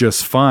that's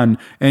just fun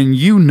and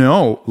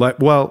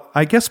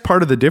I guess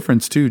part of the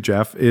difference too,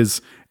 Jeff,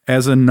 is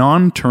as a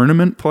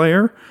non-tournament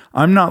player,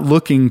 I'm not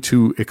looking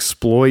to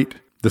exploit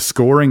the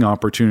scoring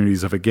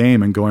opportunities of a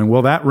game and going,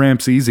 well, that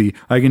ramp's easy.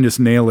 I can just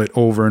nail it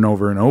over and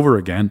over and over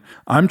again.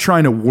 I'm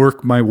trying to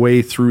work my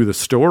way through the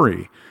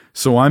story.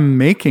 So I'm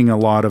making a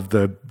lot of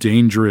the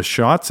dangerous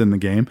shots in the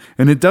game,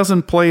 and it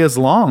doesn't play as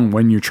long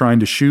when you're trying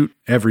to shoot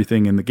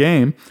everything in the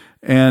game.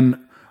 And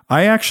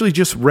I actually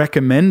just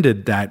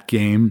recommended that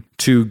game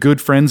to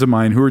good friends of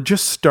mine who are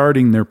just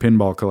starting their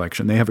pinball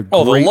collection. They have a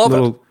great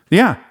little...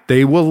 Yeah,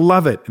 they will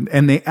love it.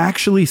 And they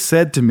actually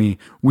said to me,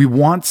 we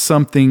want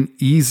something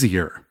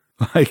easier.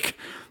 Like,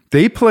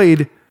 they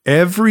played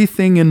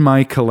everything in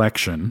my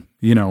collection,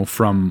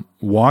 from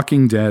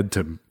Walking Dead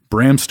to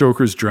Bram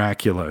Stoker's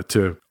Dracula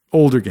to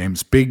older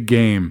games, Big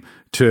Game,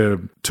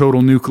 to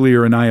Total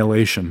Nuclear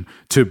Annihilation,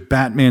 to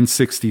Batman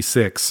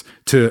 66,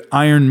 to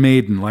Iron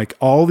Maiden. Like,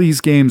 all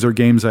these games are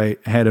games I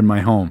had in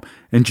my home.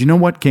 And do you know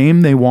what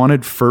game they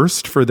wanted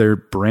first for their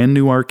brand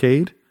new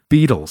arcade?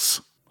 Beatles.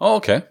 Oh,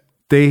 okay.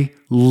 They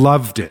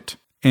loved it.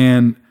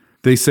 And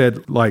they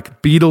said,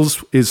 like,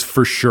 Beatles is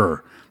for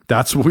sure.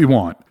 That's what we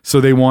want.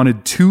 So they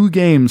wanted 2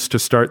 games to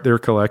start their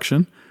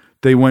collection.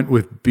 They went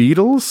with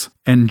Beatles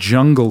and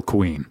Jungle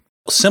Queen.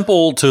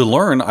 Simple to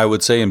learn, I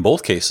would say, in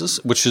both cases,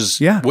 which is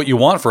what you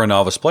want for a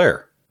novice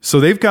player. So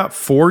they've got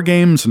 4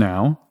 games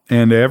now,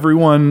 and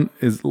everyone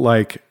is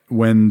like,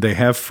 when they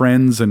have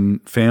friends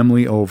and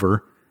family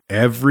over,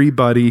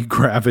 everybody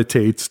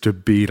gravitates to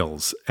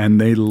Beatles, and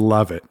they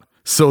love it.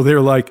 So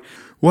they're like,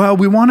 well,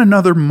 we want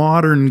another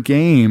modern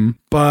game,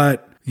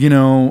 but, you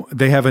know,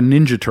 they have a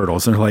Ninja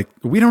Turtles, and they're like,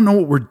 we don't know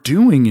what we're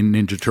doing in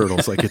Ninja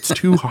Turtles. Like, it's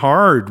too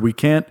hard. We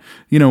can't,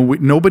 you know,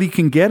 nobody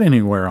can get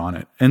anywhere on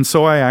it. And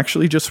so I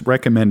actually just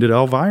recommended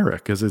Elvira,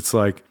 because it's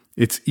like,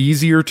 it's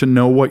easier to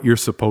know what you're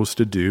supposed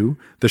to do.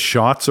 The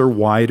shots are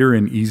wider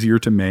and easier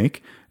to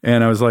make.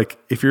 And I was like,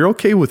 if you're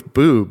okay with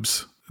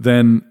boobs,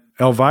 then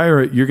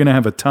Elvira, you're going to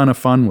have a ton of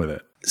fun with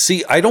it.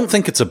 See, I don't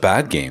think it's a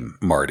bad game,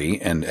 Marty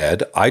and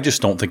Ed. I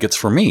just don't think it's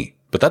for me.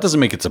 But that doesn't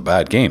make it a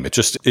bad game.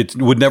 It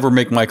would never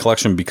make my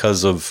collection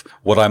because of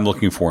what I'm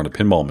looking for in a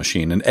pinball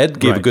machine. And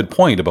Ed gave a good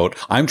point about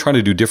I'm trying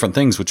to do different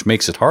things, which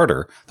makes it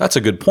harder. That's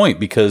a good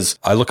point, because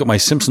I look at my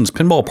Simpsons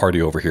pinball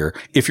party over here.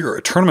 If you're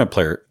a tournament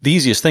player, the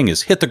easiest thing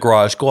is hit the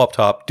garage, go up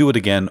top, do it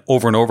again,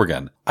 over and over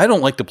again. I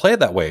don't like to play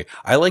it that way.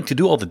 I like to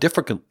do all the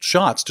different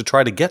shots to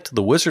try to get to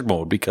the wizard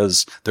mode,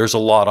 because there's a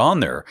lot on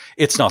there.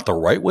 It's not the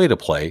right way to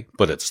play,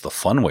 but it's the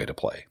fun way to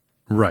play.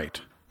 Right.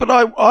 But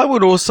I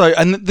would also,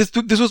 and this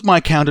was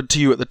my counter to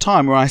you at the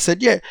time, where I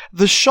said, yeah,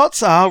 the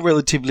shots are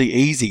relatively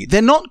easy.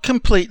 They're not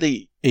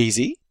completely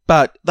easy,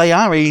 but they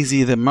are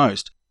easier than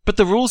most. But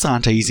the rules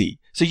aren't easy.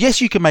 So yes,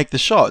 you can make the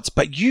shots,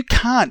 but you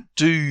can't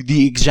do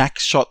the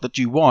exact shot that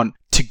you want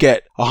to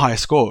get a higher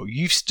score.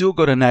 You've still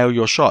got to nail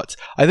your shots.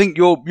 I think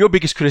your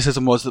biggest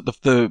criticism was that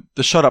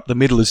the shot up the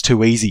middle is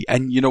too easy.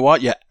 And you know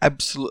what? You're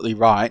absolutely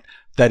right.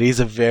 That is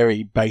a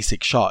very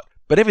basic shot.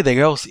 But everything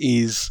else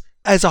is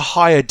as a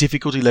higher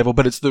difficulty level,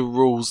 but it's the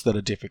rules that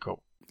are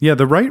difficult. Yeah,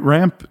 the right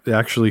ramp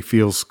actually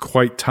feels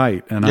quite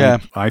tight, and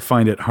I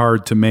find it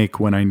hard to make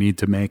when I need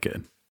to make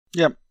it.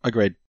 Yep,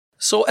 agreed.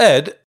 So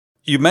Ed,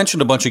 you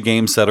mentioned a bunch of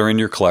games that are in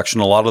your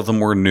collection. A lot of them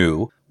were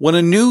new. When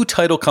a new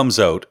title comes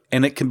out,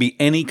 and it can be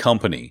any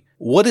company,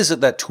 what is it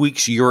that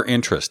tweaks your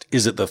interest?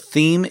 Is it the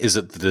theme? Is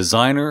it the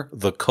designer,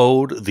 the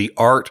code, the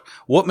art?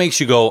 What makes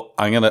you go,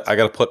 I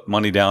gotta put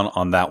money down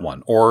on that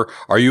one? Or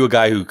are you a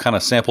guy who kind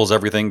of samples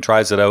everything,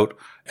 tries it out,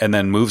 and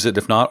then moves it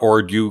if not?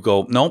 Or do you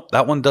go, nope,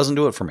 that one doesn't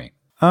do it for me?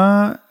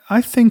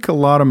 I think a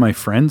lot of my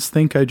friends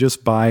think I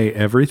just buy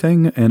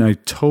everything, and I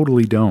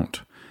totally don't.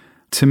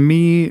 To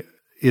me,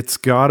 it's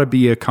got to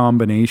be a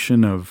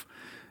combination of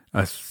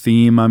a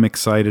theme I'm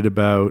excited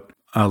about,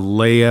 a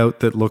layout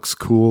that looks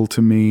cool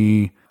to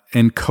me,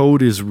 and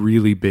code is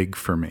really big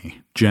for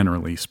me,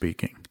 generally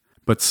speaking.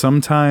 But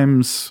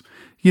sometimes,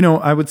 you know,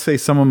 I would say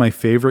some of my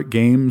favorite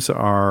games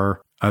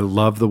are, I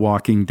love The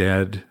Walking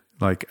Dead.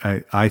 Like,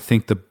 I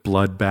think the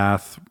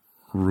Bloodbath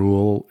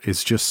rule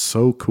is just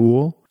so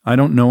cool. I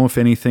don't know if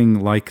anything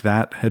like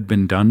that had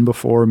been done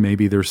before.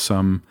 Maybe there's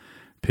some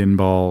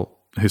pinball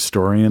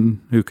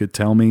historian who could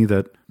tell me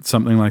that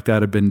something like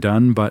that had been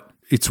done, but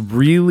it's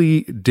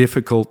really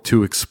difficult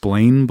to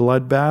explain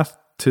Bloodbath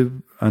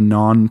to a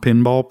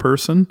non-pinball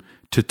person,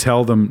 to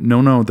tell them,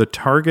 no, the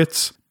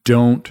targets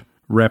don't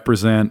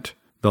represent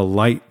the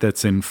light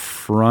that's in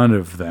front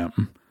of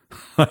them.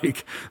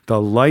 Like,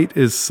 the light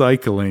is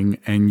cycling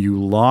and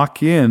you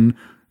lock in,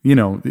 you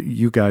know,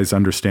 you guys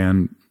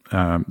understand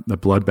the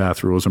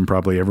Bloodbath rules, and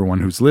probably everyone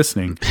who's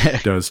listening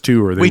does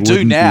too, or they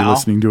wouldn't be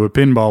listening to a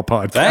pinball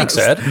podcast. Thanks,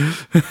 Ed.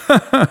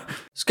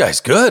 This guy's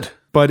good.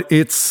 But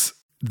it's,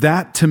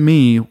 that to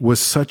me was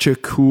such a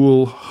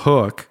cool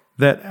hook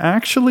that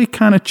actually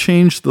kind of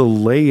changed the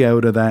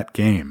layout of that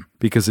game,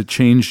 because it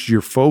changed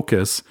your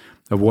focus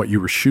of what you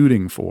were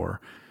shooting for.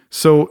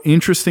 So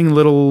interesting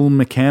little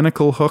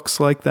mechanical hooks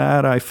like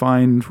that I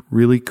find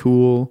really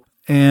cool.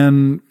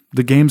 And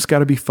the game's got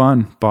to be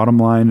fun. Bottom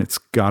line, it's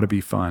got to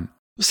be fun.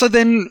 So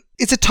then,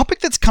 it's a topic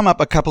that's come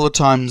up a couple of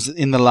times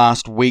in the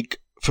last week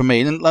for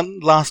me. And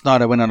last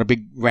night I went on a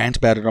big rant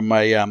about it on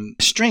my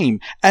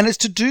stream. And it's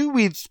to do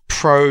with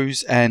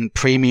pros and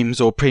premiums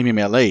or premium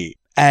LE.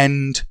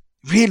 And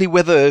really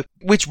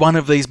which one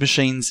of these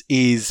machines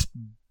is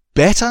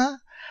better,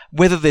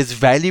 whether there's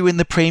value in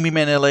the premium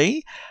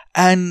NLE.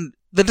 And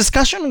the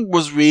discussion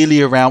was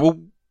really around,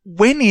 well,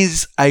 when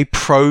is a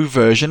pro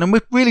version, and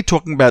we're really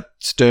talking about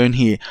Stern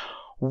here,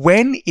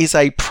 when is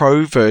a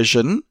pro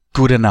version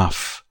good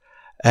enough?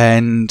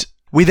 And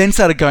we then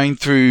started going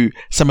through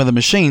some of the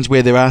machines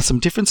where there are some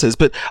differences.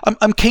 But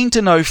I'm keen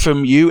to know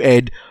from you,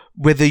 Ed,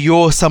 whether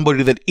you're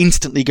somebody that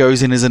instantly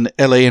goes in as an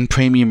LE and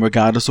premium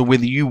regardless, or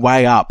whether you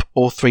weigh up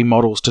all three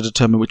models to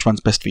determine which one's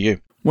best for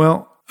you.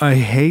 Well, I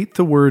hate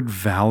the word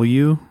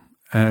value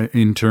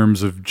in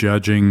terms of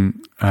judging,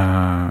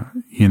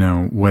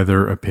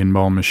 whether a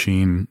pinball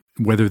machine,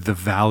 whether the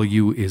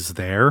value is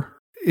there.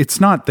 It's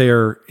not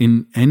there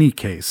in any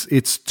case.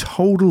 It's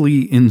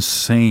totally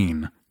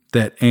insane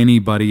that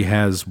anybody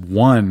has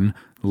one,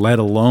 let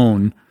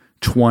alone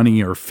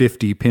 20 or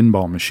 50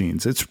 pinball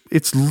machines.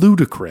 It's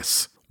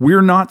ludicrous.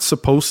 We're not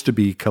supposed to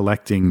be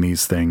collecting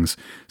these things.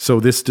 So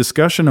this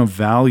discussion of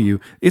value,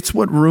 it's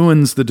what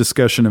ruins the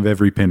discussion of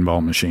every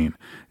pinball machine,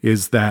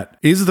 is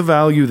the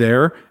value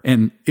there?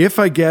 And if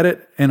I get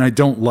it and I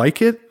don't like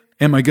it,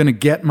 am I going to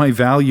get my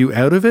value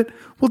out of it?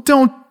 Well,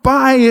 don't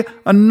buy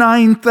a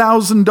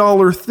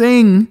 $9,000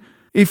 thing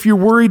if you're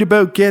worried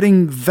about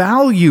getting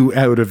value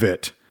out of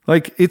it.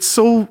 Like,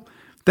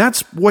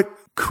 that's what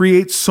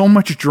creates so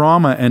much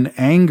drama and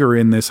anger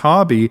in this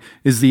hobby,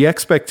 is the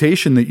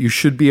expectation that you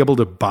should be able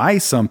to buy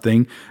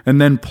something and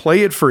then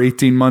play it for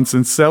 18 months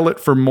and sell it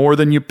for more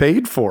than you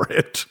paid for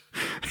it.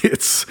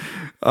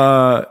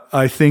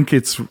 I think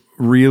it's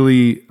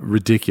really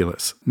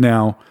ridiculous.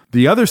 Now,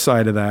 the other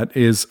side of that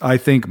is I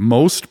think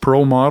most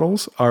pro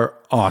models are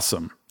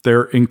awesome.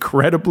 They're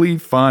incredibly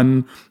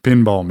fun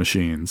pinball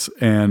machines.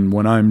 And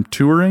when I'm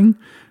touring,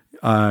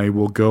 I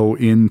will go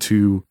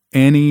into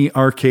any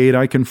arcade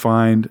I can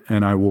find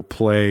and I will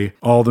play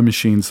all the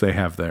machines they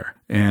have there.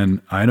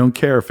 And I don't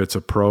care if it's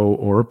a pro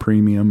or a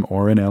premium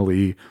or an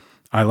LE.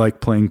 I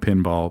like playing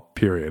pinball,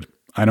 period.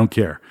 I don't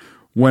care.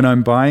 When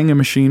I'm buying a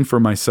machine for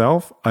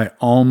myself, I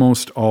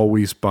almost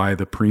always buy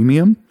the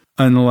premium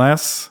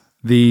unless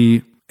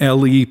the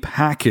LE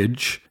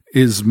package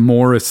is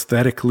more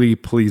aesthetically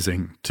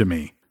pleasing to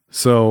me.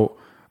 So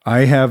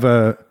I have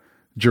a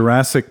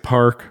Jurassic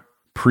Park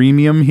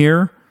premium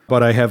here,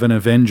 but I have an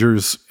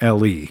Avengers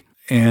LE.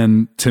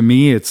 And to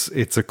me, it's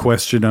a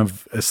question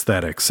of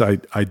aesthetics.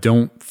 I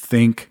don't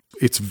think,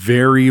 it's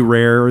very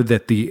rare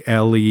that the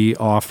LE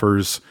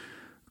offers,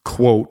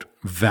 quote,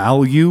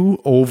 value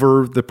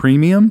over the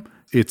premium.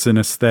 It's an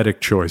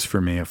aesthetic choice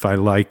for me. If I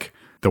like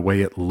the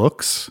way it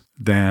looks,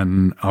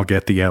 then I'll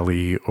get the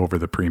LE over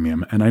the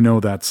premium. And I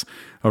know that's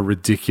a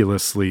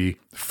ridiculously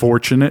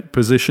fortunate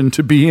position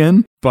to be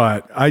in,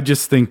 but I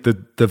just think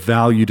that the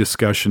value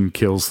discussion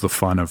kills the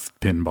fun of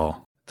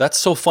pinball. That's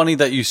so funny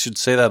that you should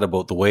say that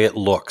about the way it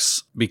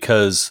looks,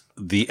 because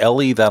the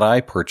LE that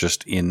I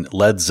purchased in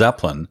Led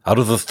Zeppelin, out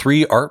of the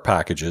 3 art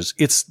packages,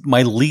 it's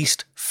my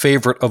least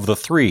favorite of the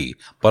 3,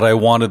 but I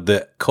wanted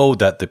the code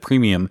that the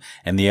premium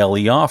and the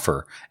LE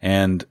offer.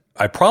 And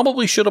I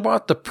probably should have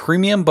bought the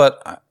premium,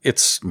 but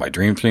it's my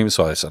dream premium.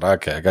 So I said,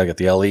 okay, I got to get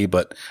the LE.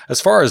 But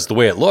as far as the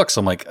way it looks,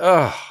 I'm like,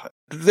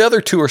 the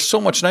other 2 are so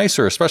much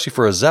nicer, especially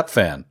for a Zepp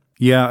fan.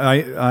 Yeah,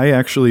 I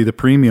actually, the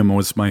premium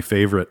was my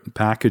favorite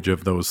package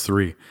of those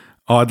 3.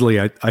 Oddly,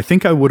 I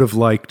think I would have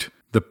liked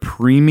the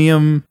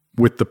premium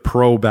with the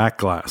pro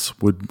backglass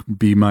would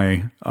be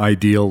my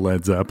ideal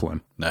Led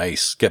Zeppelin.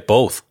 Nice. Get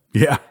both.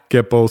 Yeah,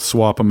 get both,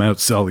 swap them out,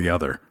 sell the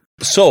other.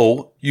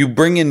 So you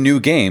bring in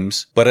new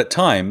games, but at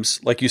times,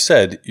 like you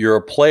said, you're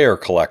a player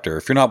collector.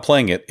 If you're not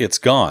playing it, it's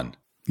gone.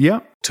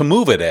 Yeah. To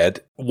move it, Ed,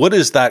 what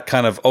is that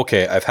kind of,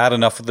 okay, I've had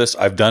enough of this.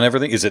 I've done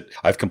everything. Is it,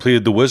 I've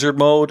completed the wizard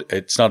mode.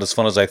 It's not as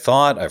fun as I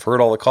thought. I've heard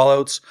all the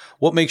callouts.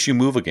 What makes you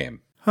move a game?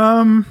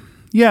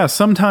 Yeah,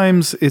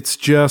 sometimes it's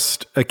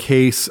just a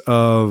case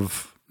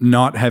of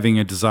not having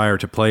a desire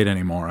to play it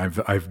anymore.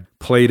 I've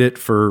played it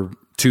for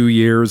 2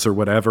 years or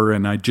whatever,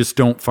 and I just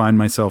don't find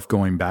myself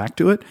going back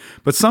to it.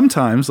 But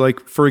sometimes,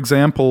 like, for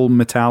example,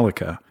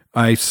 Metallica.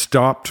 I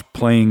stopped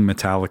playing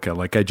Metallica.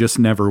 Like, I just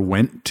never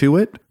went to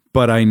it.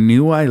 But I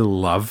knew I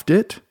loved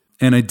it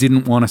and I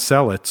didn't want to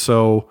sell it.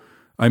 So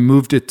I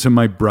moved it to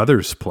my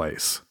brother's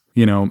place.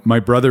 You know,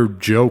 my brother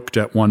joked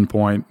at one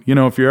point,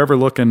 if you're ever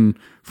looking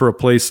for a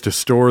place to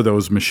store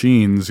those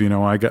machines,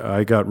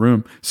 I got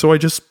room. So I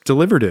just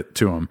delivered it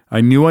to him.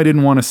 I knew I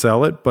didn't want to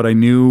sell it, but I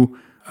knew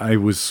I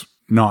was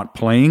not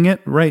playing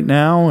it right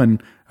now.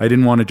 And I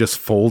didn't want to just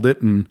fold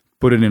it and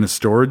put it in a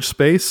storage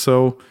space.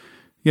 So,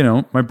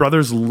 my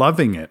brother's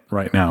loving it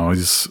right now.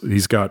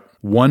 He's got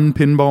one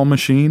pinball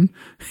machine.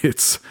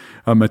 It's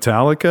a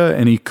Metallica,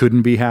 and he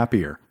couldn't be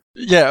happier.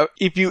 Yeah,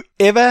 if you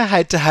ever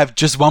had to have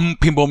just one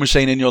pinball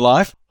machine in your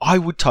life, I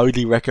would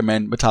totally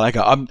recommend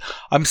Metallica.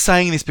 I'm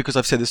saying this because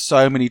I've said this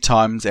so many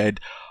times, Ed.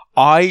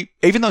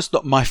 Even though it's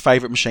not my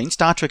favorite machine,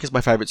 Star Trek is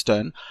my favorite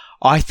Stern,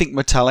 I think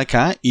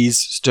Metallica is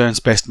Stern's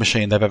best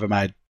machine they've ever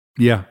made.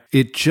 Yeah,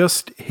 it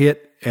just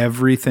hit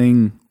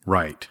everything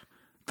right.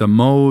 The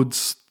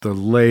modes, the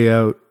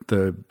layout,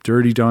 the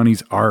Dirty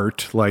Donnie's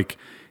art, like,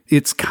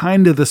 it's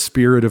kind of the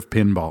spirit of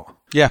pinball.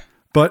 Yeah.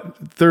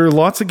 But there are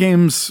lots of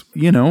games,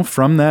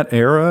 from that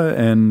era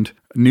and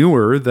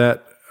newer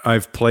that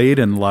I've played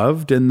and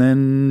loved and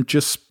then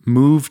just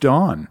moved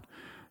on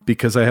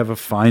because I have a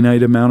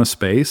finite amount of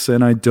space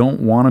and I don't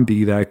want to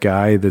be that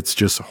guy that's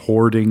just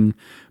hoarding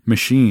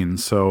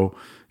machines. So,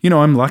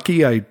 I'm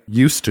lucky I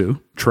used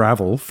to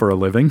travel for a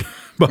living,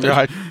 but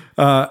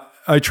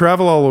I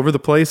travel all over the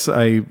place.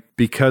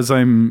 Because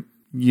I'm,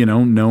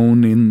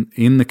 known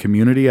in the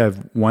community,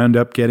 I've wound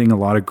up getting a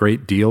lot of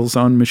great deals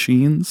on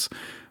machines.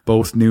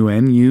 both new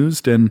and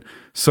used. And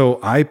so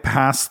I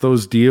pass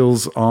those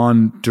deals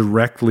on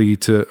directly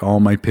to all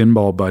my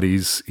pinball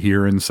buddies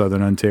here in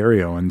Southern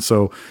Ontario. And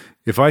so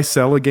if I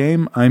sell a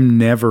game, I'm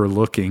never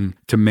looking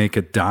to make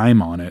a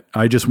dime on it.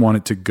 I just want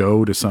it to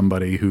go to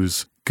somebody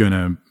who's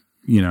gonna,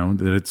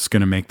 that it's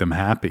gonna make them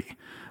happy.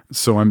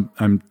 So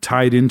I'm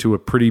tied into a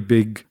pretty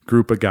big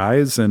group of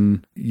guys,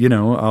 and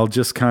I'll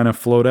just kind of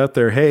float out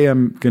there, hey,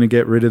 I'm gonna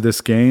get rid of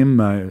this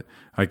game.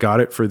 I got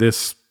it for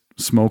this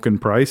smoking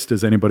price.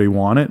 Does anybody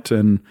want it?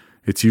 And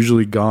it's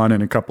usually gone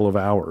in a couple of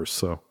hours.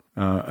 So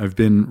I've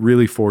been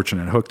really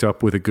fortunate, hooked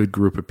up with a good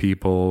group of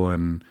people,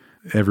 and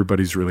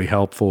everybody's really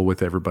helpful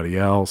with everybody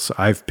else.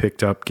 I've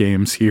picked up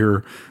games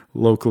here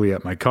locally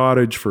at my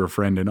cottage for a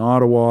friend in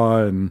Ottawa,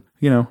 and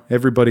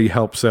everybody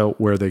helps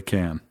out where they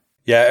can.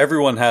 Yeah,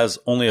 everyone has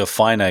only a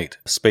finite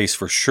space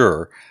for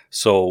sure.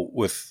 So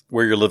with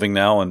where you're living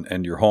now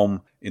and your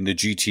home in the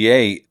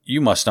GTA,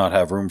 you must not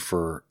have room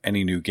for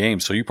any new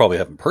games. So you probably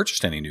haven't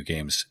purchased any new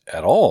games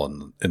at all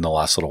in the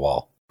last little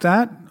while.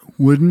 That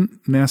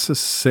wouldn't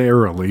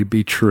necessarily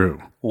be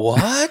true.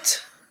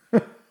 What?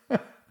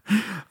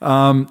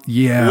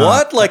 Yeah.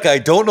 What? Like, I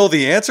don't know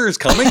the answer is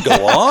coming?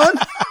 Go on.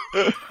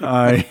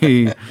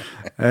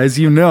 As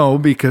you know,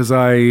 because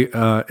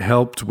I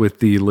helped with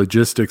the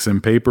logistics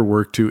and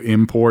paperwork to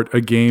import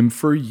a game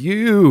for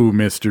you,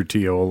 Mr.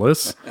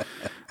 Teolis.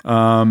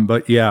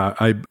 But yeah,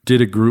 I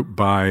did a group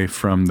buy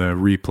from the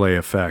Replay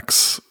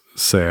Effects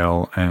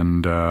sale,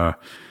 and I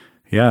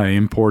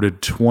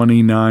imported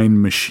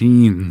 29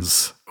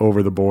 machines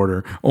over the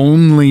border.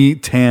 Only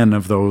 10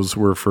 of those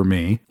were for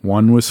me.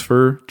 One was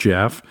for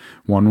Jeff,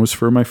 one was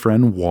for my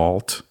friend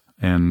Walt,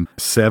 and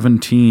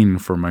 17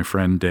 for my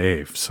friend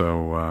Dave.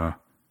 So,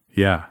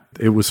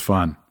 it was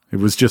fun. It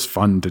was just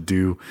fun to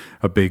do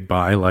a big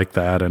buy like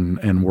that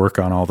and work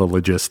on all the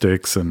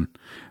logistics. And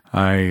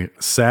I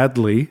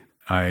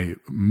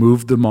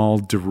moved them all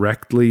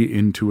directly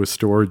into a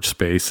storage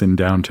space in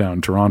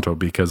downtown Toronto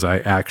because I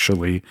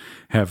actually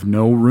have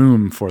no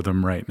room for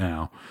them right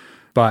now.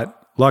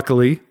 But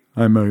luckily,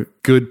 I'm a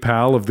good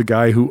pal of the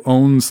guy who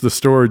owns the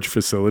storage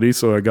facility,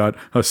 so I got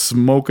a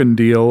smoking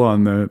deal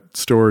on the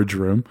storage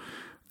room.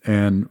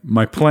 And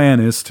my plan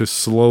is to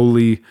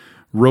slowly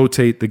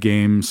rotate the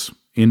games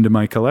into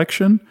my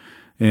collection.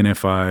 And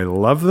if I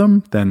love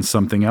them, then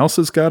something else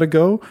has got to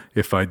go.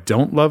 If I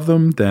don't love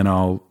them, then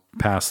I'll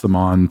pass them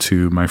on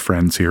to my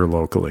friends here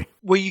locally.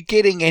 Were you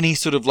getting any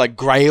sort of like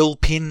grail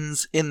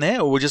pins in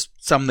there, or just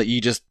some that you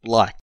just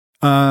liked?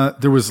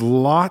 There was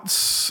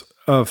lots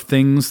of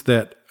things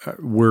that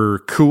were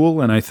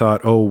cool, and I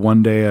thought,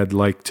 one day I'd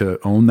like to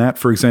own that.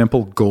 For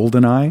example,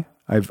 GoldenEye.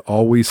 I've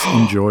always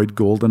enjoyed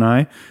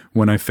GoldenEye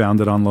when I found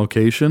it on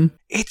location.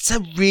 It's a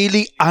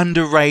really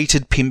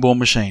underrated pinball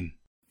machine.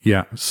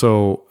 Yeah,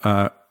 so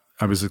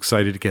I was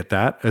excited to get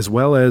that, as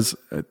well as,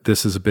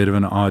 this is a bit of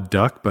an odd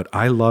duck, but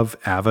I love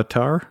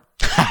Avatar,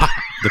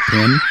 the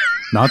pin,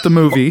 not the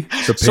movie,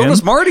 the pin. So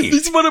does Marty.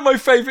 It's one of my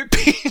favorite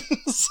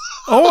pins.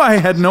 Oh, I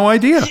had no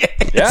idea.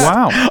 Yes.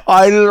 Yeah. Wow.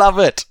 I love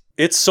it.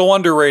 It's so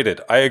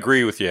underrated. I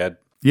agree with you, Ed.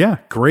 Yeah,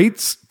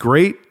 great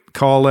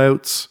call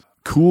outs,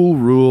 cool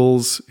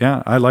rules.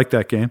 Yeah, I like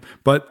that game.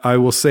 But I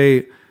will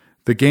say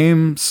the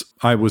games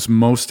I was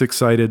most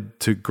excited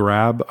to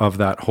grab of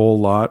that whole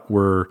lot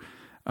were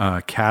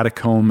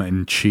Catacomb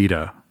and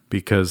Cheetah,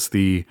 because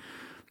the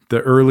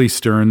early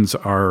Sterns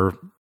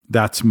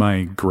that's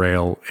my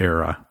grail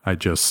era.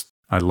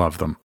 I love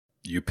them.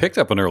 You picked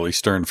up an early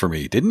Stern for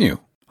me, didn't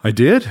you? I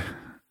did.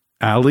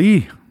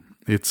 Ali.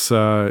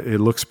 It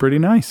looks pretty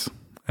nice.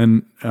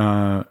 And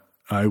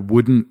I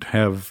wouldn't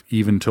have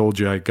even told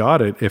you I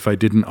got it if I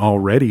didn't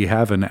already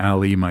have an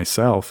Ali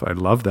myself. I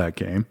love that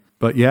game.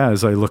 But yeah,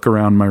 as I look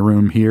around my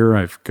room here,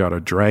 I've got a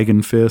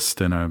Dragon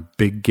Fist and a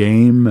big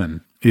game,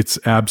 and it's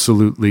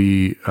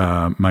absolutely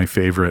my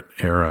favorite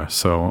era.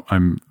 So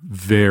I'm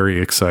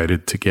very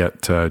excited to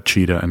get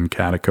Cheetah and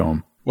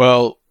Catacomb.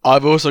 Well,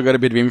 I've also got a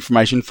bit of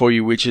information for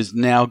you, which is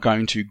now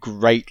going to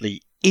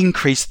greatly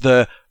increase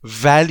the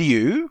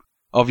value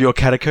of your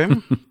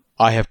Catacomb.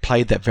 I have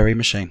played that very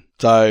machine.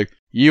 So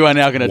you are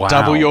now going to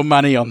double your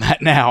money on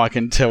that now, I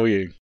can tell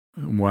you.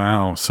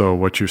 Wow. So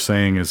what you're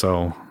saying is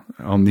I'll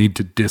need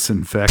to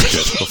disinfect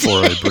it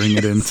before I bring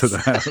it into the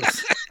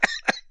house.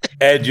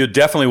 Ed, you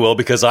definitely will,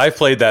 because I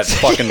played that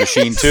fucking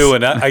machine too,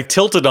 and I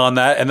tilted on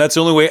that, and that's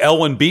the only way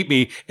Elwin beat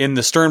me in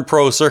the Stern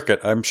Pro circuit.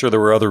 I'm sure there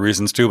were other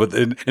reasons too, but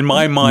in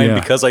my mind,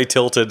 because I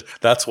tilted,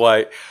 that's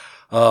why.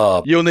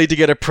 You'll need to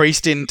get a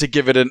priest in to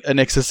give it an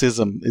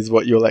exorcism, is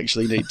what you'll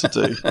actually need to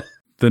do.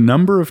 The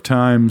number of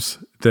times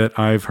that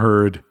I've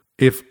heard,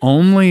 if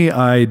only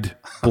I'd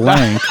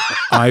blank,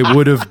 I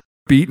would have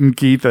beaten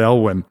Keith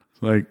Elwin.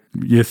 Like,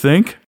 you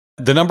think?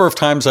 The number of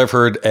times I've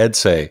heard Ed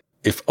say,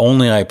 if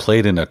only I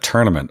played in a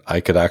tournament, I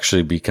could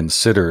actually be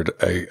considered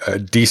a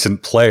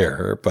decent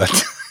player.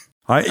 But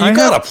you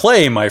gotta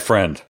play, my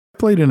friend. I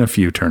played in a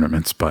few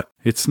tournaments, but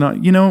it's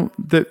not,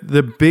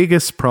 the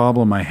biggest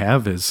problem I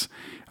have is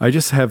I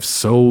just have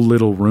so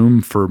little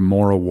room for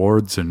more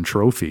awards and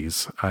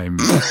trophies.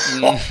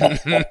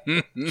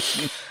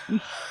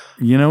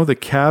 The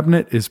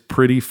cabinet is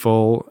pretty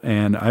full,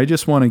 and I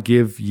just want to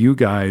give you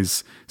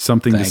guys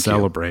something to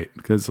celebrate.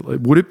 Because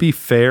would it be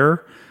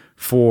fair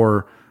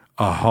for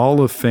a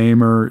Hall of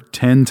Famer,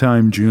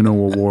 10-time Juno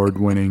Award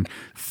winning,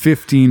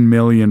 15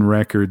 million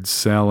records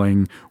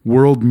selling,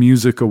 World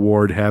Music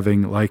Award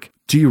having,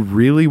 do you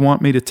really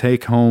want me to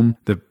take home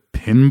the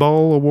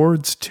Pinball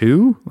Awards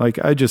too?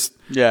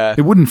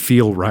 It wouldn't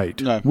feel right.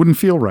 No. Wouldn't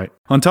feel right.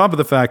 On top of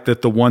the fact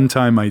that the one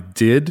time I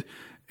did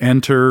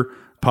enter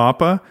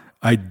Papa,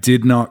 I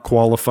did not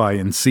qualify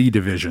in C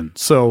division.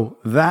 So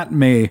that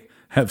may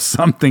have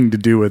something to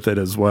do with it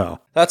as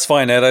well. That's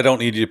fine, Ed. I don't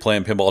need you to play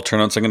in pinball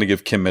tournaments. I'm going to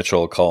give Kim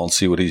Mitchell a call and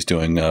see what he's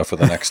doing for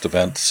the next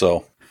event.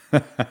 So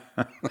I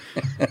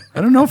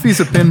don't know if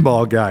he's a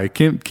pinball guy.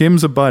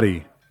 Kim's a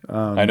buddy.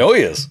 I know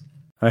he is.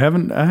 I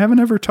haven't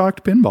ever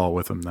talked pinball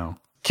with him though.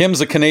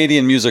 Kim's a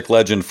Canadian music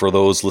legend for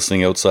those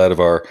listening outside of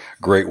our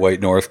great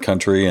white north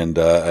country. And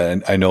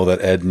I know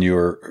that Ed and you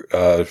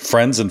are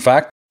friends. In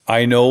fact,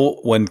 I know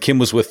when Kim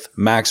was with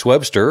Max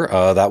Webster,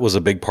 that was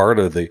a big part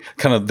of they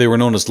were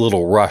known as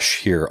Little Rush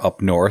here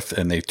up north,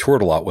 and they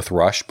toured a lot with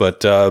Rush.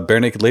 But Bare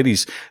Naked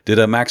Ladies did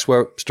a Max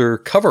Webster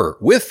cover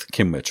with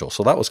Kim Mitchell.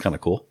 So that was kind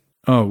of cool.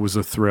 Oh, it was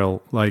a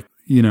thrill.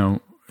 When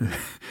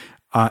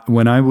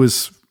I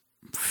was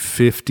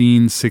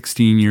 15,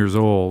 16 years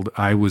old,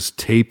 I was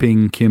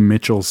taping Kim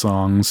Mitchell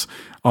songs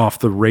off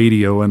the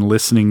radio and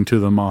listening to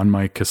them on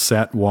my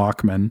cassette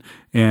Walkman.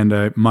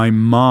 And my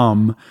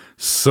mom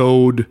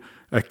sewed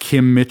a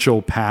Kim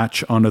Mitchell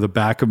patch onto the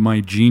back of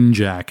my jean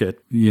jacket.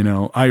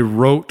 I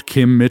wrote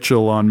Kim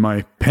Mitchell on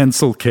my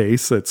pencil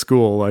case at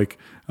school.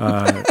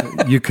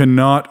 You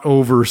cannot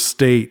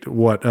overstate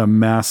what a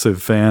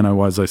massive fan I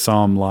was. I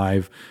saw him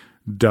live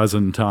a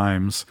dozen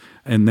times.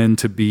 And then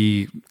to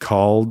be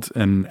called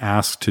and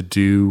asked to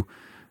do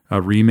a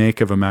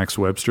remake of a Max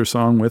Webster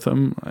song with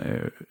him,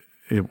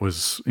 it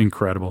was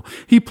incredible.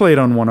 He played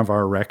on one of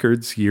our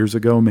records years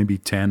ago, maybe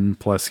 10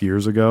 plus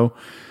years ago.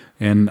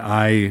 And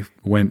I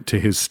went to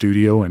his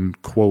studio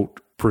and, quote,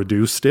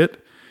 produced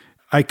it.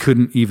 I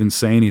couldn't even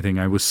say anything.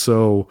 I was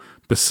so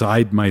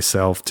beside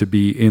myself to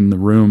be in the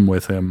room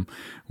with him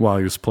while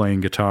he was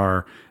playing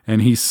guitar.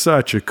 And he's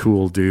such a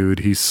cool dude.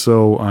 He's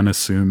so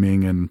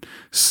unassuming and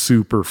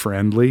super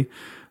friendly.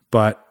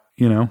 But,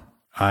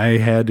 I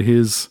had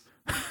his...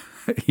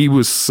 he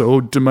was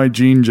sewed to my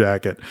jean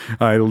jacket.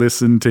 I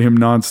listened to him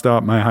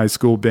nonstop. My high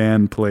school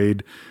band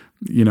played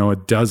a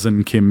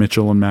dozen Kim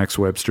Mitchell and Max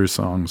Webster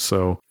songs.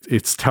 So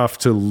it's tough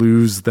to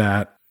lose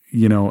that,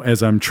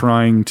 as I'm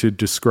trying to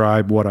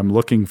describe what I'm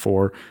looking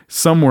for.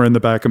 Somewhere in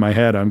the back of my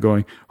head, I'm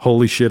going,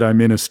 holy shit,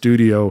 I'm in a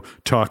studio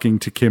talking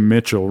to Kim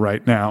Mitchell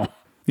right now.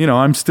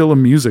 I'm still a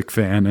music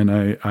fan, and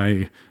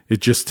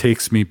it just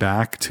takes me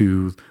back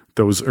to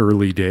those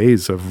early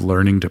days of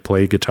learning to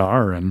play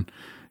guitar, and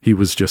he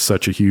was just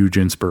such a huge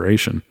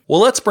inspiration.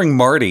 Well, let's bring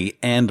Marty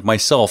and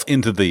myself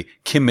into the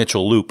Kim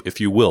Mitchell loop, if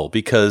you will,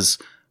 because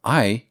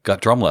I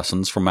got drum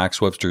lessons from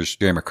Max Webster's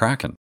Jerry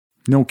McCracken.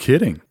 No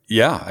kidding.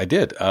 Yeah, I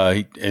did.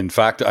 In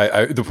fact,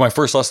 my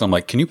first lesson, I'm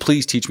like, can you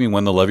please teach me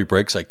when the levee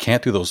breaks? I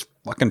can't do those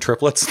fucking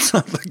triplets.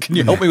 Can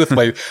you help me with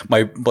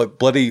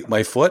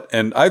my foot?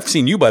 And I've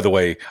seen you, by the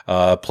way,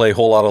 play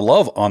Whole Lot of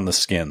Love on the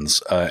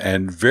Skins,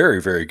 and very,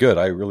 very good.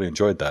 I really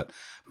enjoyed that.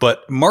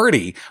 But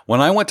Marty,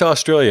 when I went to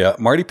Australia,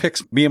 Marty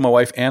picks me and my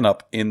wife Ann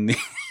up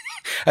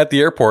at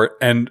the airport,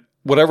 and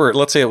whatever,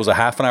 let's say it was a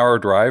half an hour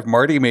drive,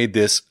 Marty made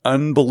this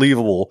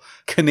unbelievable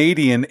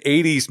Canadian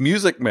 80s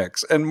music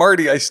mix. And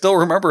Marty, I still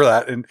remember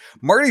that. And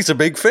Marty's a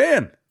big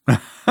fan.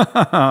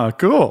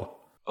 Cool.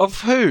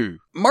 Of who?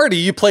 Marty,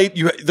 you played,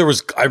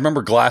 I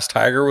remember Glass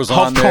Tiger was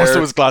on there. Of course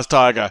it was Glass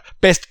Tiger.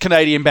 Best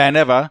Canadian band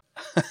ever.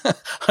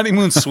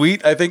 Honeymoon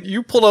Suite. I think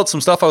you pulled out some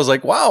stuff. I was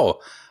like, wow.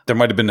 There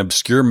might have been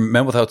obscure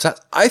Men Without Stats.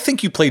 I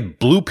think you played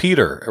Blue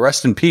Peter.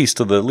 Rest in peace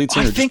to the lead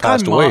singer who just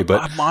passed away.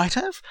 But I might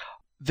have.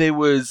 There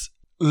was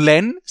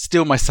Len,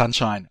 Still My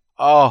Sunshine.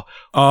 Oh,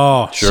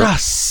 sure.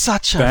 Just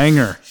such a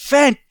banger.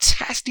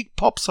 Fantastic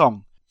pop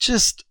song.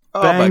 Just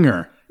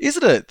banger.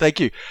 Isn't it?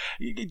 Thank you.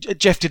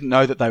 Jeff didn't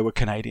know that they were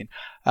Canadian.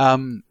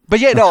 But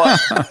yeah, no.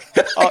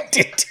 I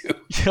did too.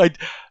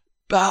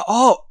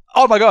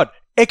 Oh my God.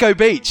 Echo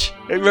Beach.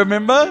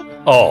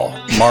 Remember? Oh,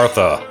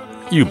 Martha.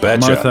 You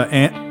betcha. Martha,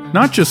 and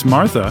not just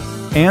Martha,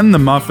 and the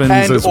muffins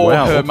and as all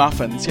well. her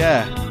muffins,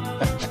 yeah.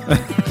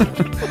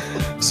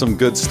 Some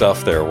good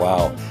stuff there.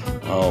 Wow.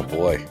 Oh,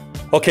 boy.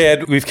 Okay,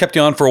 Ed, we've kept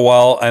you on for a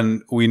while,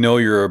 and we know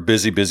you're a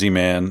busy, busy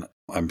man.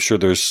 I'm sure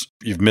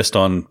you've missed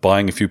on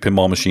buying a few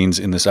pinball machines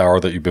in this hour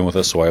that you've been with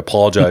us, so I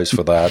apologize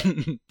for that.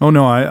 Oh,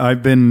 no,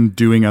 I've been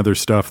doing other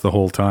stuff the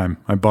whole time.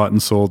 I bought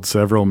and sold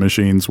several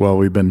machines while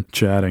we've been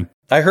chatting.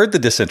 I heard the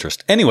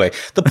disinterest. Anyway,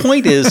 the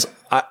point is,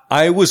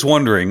 I was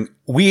wondering,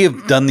 we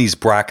have done these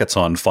brackets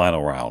on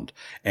Final Round,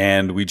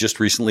 and we just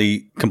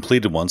recently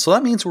completed one, so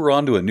that means we're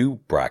on to a new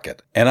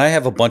bracket. And I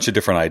have a bunch of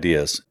different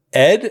ideas.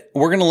 Ed,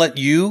 we're going to let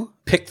you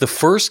pick the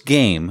first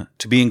game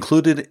to be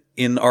included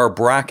in our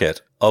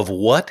bracket of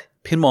what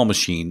pinball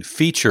machine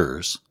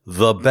features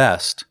the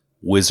best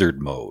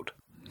wizard mode.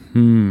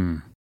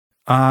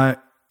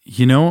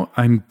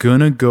 I'm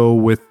gonna go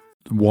with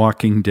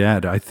Walking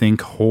Dead. I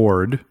think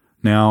Horde.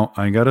 Now,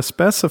 I gotta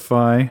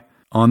specify,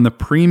 on the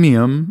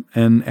premium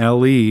and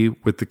LE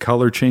with the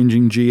color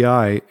changing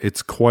GI,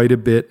 it's quite a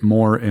bit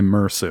more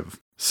immersive.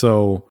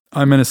 So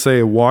I'm gonna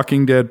say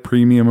Walking Dead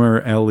Premium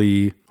or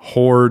LE,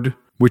 Horde,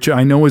 which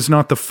I know is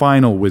not the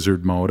final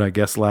wizard mode. I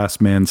guess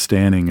Last Man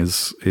Standing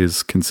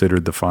is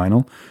considered the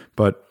final,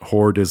 but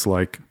Horde is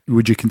like,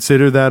 would you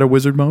consider that a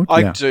wizard mode?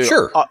 I do.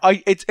 Sure.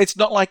 It's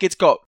not like it's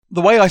got,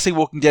 the way I see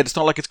Walking Dead, it's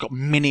not like it's got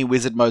many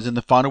wizard modes in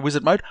the final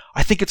wizard mode.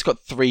 I think it's got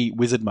 3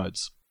 wizard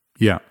modes.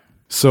 Yeah.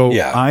 So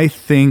I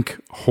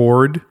think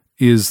Horde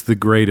is the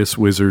greatest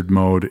wizard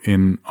mode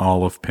in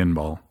all of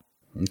pinball.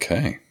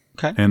 Okay.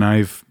 And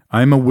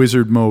I'm a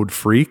wizard mode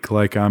freak.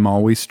 Like, I'm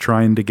always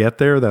trying to get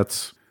there.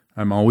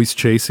 I'm always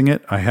chasing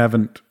it.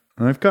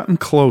 I've gotten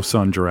close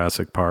on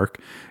Jurassic Park.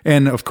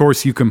 And of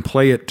course you can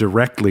play it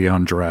directly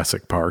on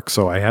Jurassic Park.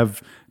 So I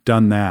have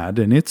done that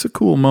and it's a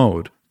cool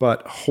mode.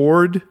 But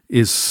Horde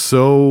is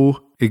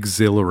so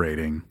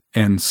exhilarating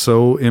and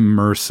so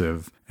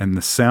immersive, and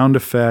the sound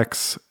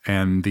effects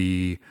and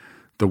the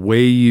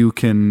way you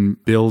can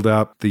build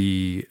up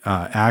the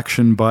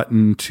action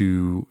button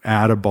to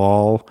add a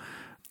ball.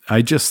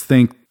 I just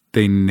think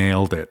they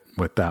nailed it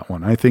with that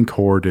one. I think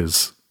Horde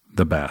is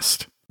the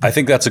best. I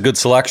think that's a good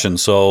selection.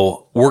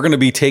 So we're going to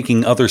be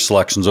taking other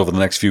selections over the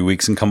next few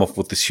weeks and come up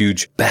with this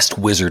huge best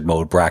wizard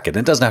mode bracket.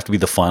 It doesn't have to be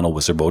the final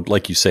wizard mode.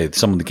 Like you say,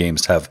 some of the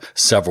games have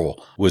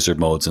several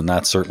wizard modes, and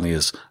that certainly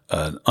is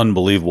an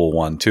unbelievable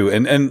one too.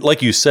 And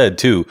like you said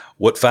too,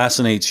 what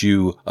fascinates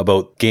you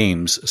about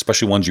games,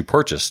 especially ones you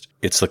purchased,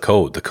 it's the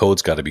code. The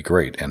code's got to be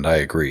great. And I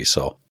agree.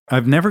 So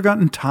I've never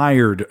gotten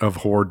tired of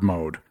Horde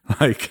mode.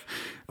 Like,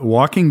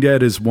 Walking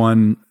Dead is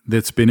one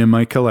that's been in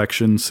my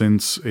collection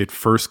since it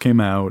first came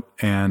out,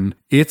 and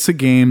it's a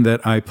game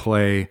that I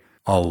play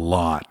a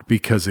lot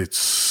because it's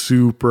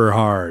super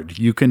hard.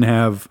 You can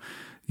have,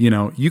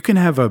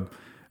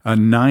 a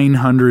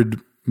 900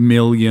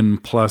 million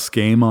plus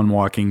game on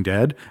Walking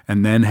Dead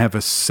and then have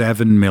a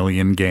 7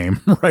 million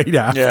game right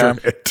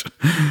after it.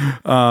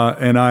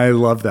 And I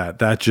love that.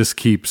 That just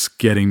keeps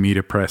getting me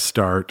to press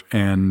start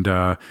and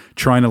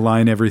trying to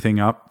line everything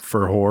up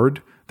for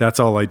Horde. That's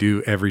all I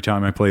do every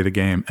time I play the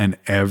game. And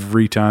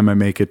every time I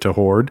make it to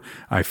Horde,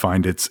 I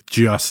find it's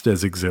just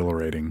as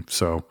exhilarating.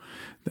 So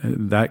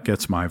that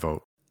gets my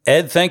vote.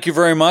 Ed, thank you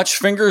very much.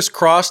 Fingers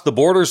crossed, the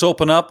borders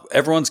open up.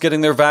 Everyone's getting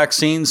their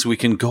vaccines. We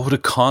can go to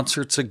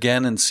concerts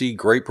again and see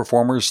great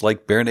performers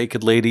like Bare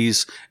Naked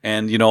Ladies.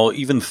 And,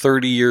 even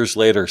 30 years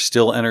later,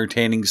 still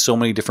entertaining so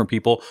many different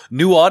people,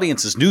 new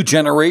audiences, new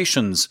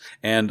generations.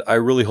 And I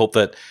really hope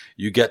that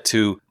you get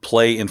to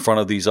play in front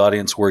of these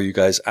audiences where you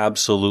guys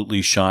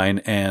absolutely shine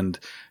and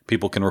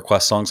people can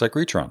request songs like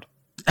Reach Around.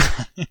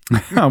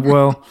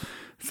 Well,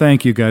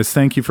 thank you, guys.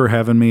 Thank you for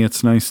having me.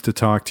 It's nice to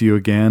talk to you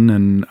again.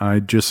 And I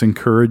just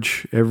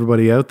encourage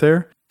everybody out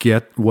there,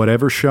 get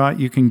whatever shot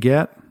you can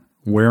get,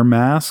 wear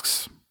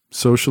masks,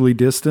 socially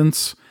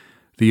distance.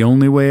 The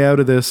only way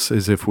out of this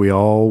is if we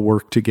all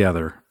work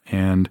together.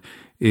 And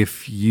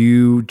if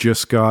you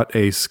just got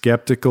a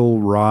skeptical,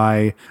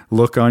 wry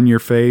look on your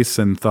face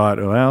and thought,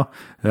 well,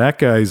 that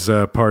guy's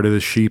part of the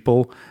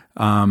sheeple,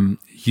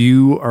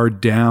 you are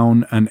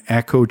down an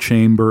echo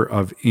chamber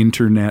of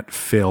internet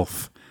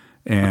filth.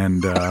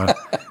 And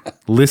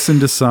listen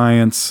to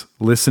science,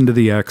 listen to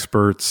the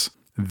experts.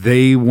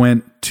 They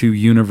went to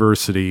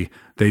university.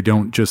 They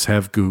don't just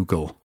have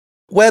Google.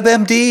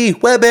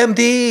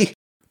 WebMD.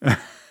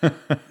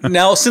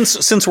 Now,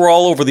 since we're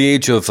all over the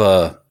age of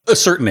a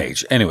certain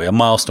age, anyway, a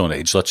milestone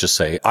age, let's just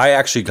say, I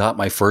actually got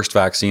my first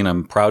vaccine.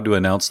 I'm proud to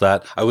announce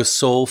that. I was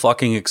so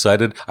fucking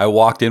excited. I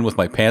walked in with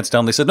my pants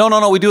down. They said,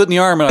 no, we do it in the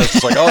arm. And I was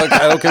just like, oh,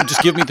 I don't care.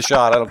 Just give me the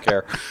shot. I don't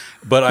care.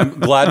 But I'm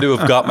glad to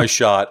have got my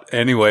shot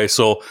anyway.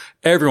 So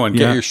everyone,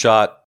 get your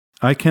shot.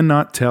 I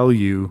cannot tell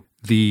you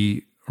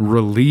the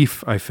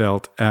relief I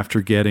felt after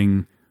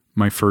getting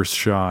my first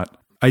shot.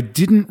 I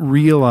didn't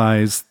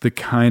realize the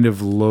kind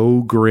of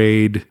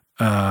low-grade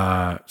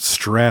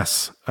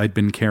stress I'd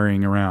been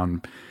carrying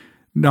around.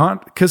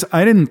 Not because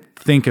I didn't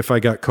think if I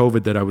got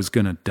COVID that I was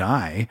going to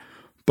die,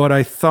 but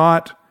I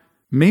thought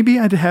maybe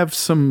I'd have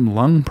some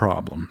lung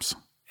problems.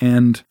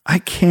 And I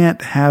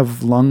can't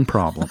have lung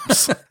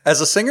problems.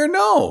 As a singer,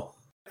 no.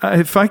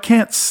 If I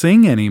can't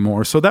sing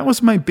anymore. So that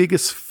was my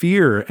biggest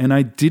fear. And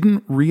I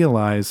didn't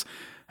realize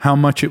how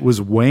much it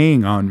was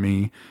weighing on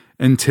me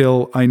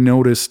until I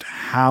noticed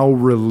how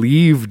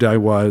relieved I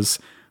was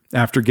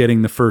after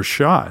getting the first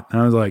shot.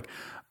 And I was like,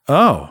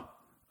 oh,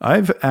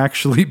 I've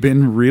actually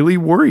been really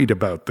worried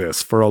about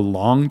this for a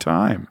long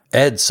time.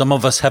 Ed, some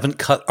of us haven't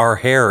cut our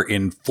hair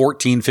in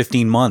 14,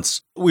 15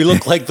 months. We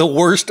look like the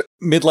worst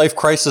midlife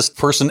crisis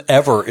person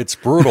ever. It's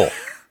brutal.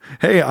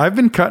 Hey, I've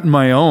been cutting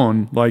my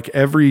own like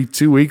every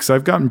 2 weeks.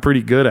 I've gotten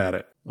pretty good at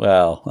it.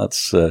 Well,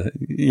 that's,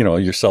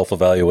 your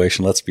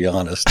self-evaluation, let's be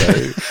honest.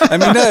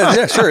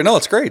 Yeah, sure. No,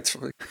 it's great.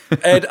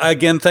 Ed,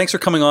 again, thanks for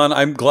coming on.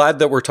 I'm glad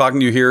that we're talking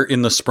to you here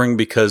in the spring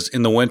because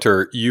in the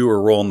winter, you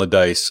are rolling the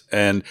dice.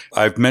 And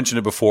I've mentioned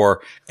it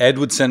before. Ed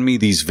would send me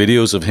these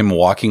videos of him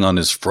walking on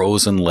his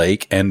frozen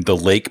lake and the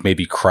lake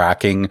maybe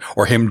cracking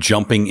or him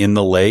jumping in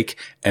the lake.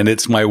 And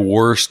it's my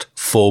worst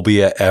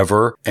phobia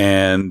ever.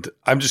 And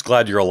I'm just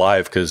glad you're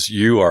alive because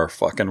you are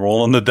fucking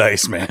rolling the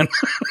dice, man.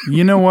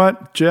 You know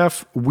what,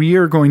 Jeff? We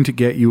are going to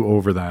get you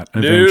over that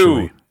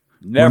eventually.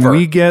 No, never. When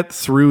we get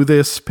through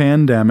this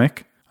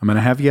pandemic, I'm going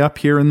to have you up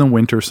here in the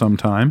winter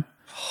sometime,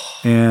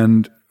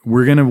 and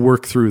we're going to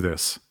work through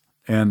this.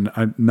 And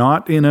I'm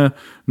not in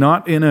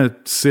a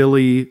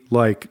silly,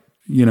 like,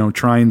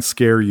 try and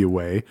scare you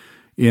way,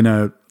 in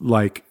a,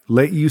 like,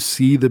 let you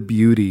see the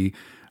beauty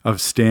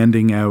of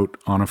standing out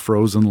on a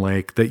frozen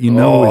lake that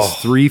is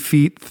 3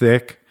 feet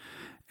thick,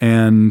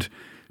 and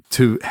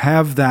to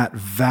have that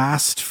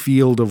vast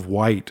field of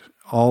white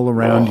all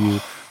around you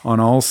on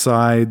all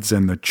sides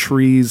and the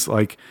trees,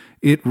 like,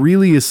 it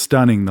really is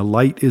stunning. The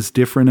light is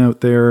different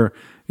out there.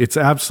 It's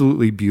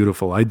absolutely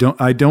beautiful. I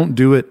don't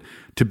do it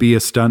to be a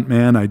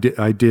stuntman.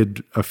 I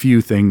did a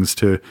few things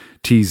to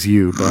tease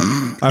you, but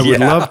I would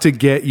love to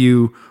get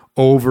you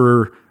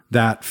over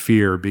that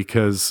fear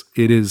because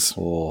it is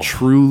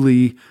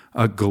truly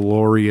a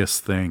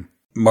glorious thing.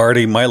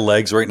 Marty, my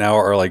legs right now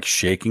are like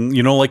shaking.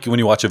 You know, like when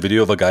you watch a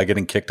video of a guy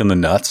getting kicked in the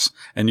nuts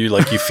and you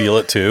feel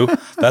it too.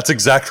 That's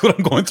exactly what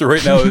I'm going through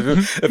right now.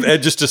 If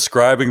Ed just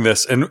describing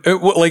this and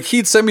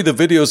he'd send me the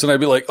videos and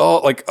I'd be like,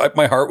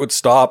 my heart would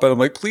stop. And I'm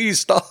like, please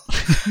stop.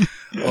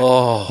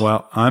 Oh,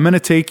 well, I'm going to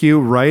take you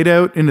right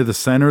out into the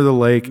center of the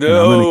lake and I'm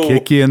going to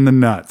kick you in the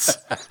nuts.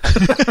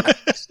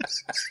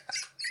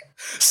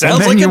 Sounds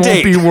and then like you a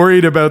date. won't be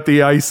worried about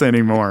the ice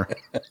anymore.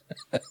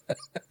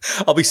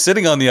 I'll be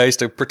sitting on the ice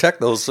to protect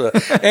those.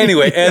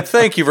 Anyway, Ed,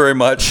 thank you very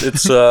much.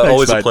 It's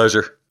always a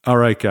pleasure. All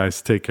right,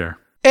 guys, take care.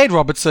 Ed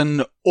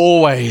Robertson,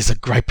 always a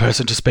great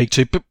person to speak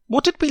to. But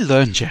what did we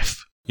learn,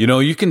 Jeff?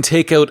 You can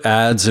take out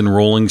ads in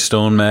Rolling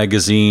Stone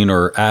magazine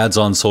or ads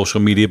on social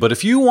media, but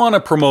if you want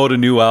to promote a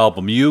new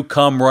album, you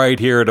come right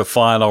here to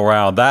Final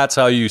Round. That's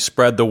how you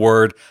spread the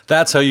word.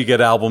 That's how you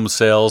get album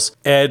sales.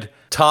 Ed,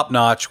 top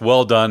notch.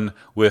 Well done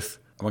with,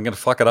 am I going to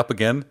fuck it up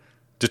again?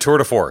 Detour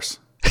de Force.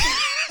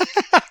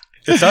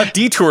 It's not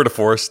Detour de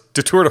Force,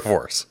 Detour de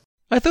Force.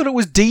 I thought it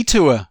was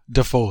Detour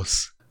de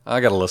Force. I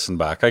got to listen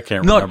back. I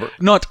can't remember.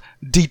 Not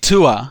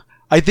Detour.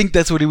 I think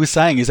that's what he was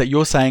saying, is that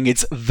you're saying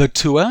it's the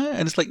tour,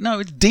 and it's like,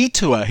 no, it's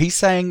detour. He's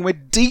saying we're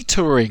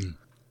detouring.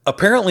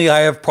 Apparently,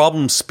 I have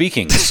problems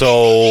speaking,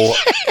 so...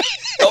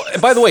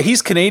 by the way,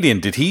 he's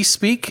Canadian. Did he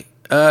speak,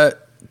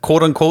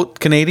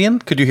 quote-unquote, Canadian?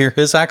 Could you hear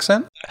his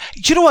accent?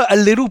 Do you know what? A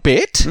little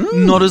bit.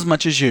 Not as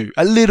much as you.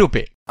 A little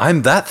bit.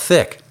 I'm that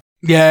thick.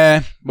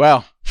 Yeah,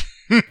 well...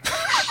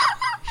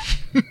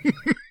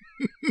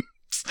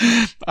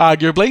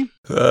 Arguably.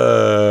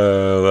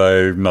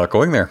 I'm not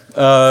going there.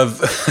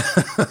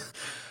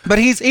 But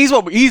he's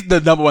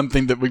the number one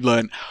thing that we've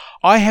learned.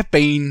 I have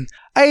been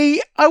I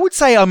would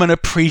say I'm an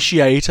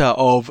appreciator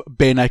of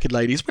Bare Naked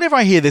Ladies. Whenever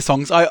I hear their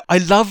songs, I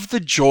love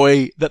the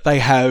joy that they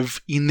have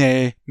in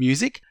their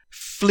music.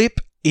 Flip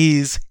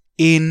is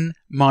in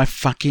my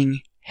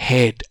fucking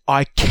head.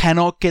 I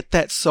cannot get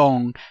that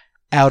song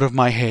out of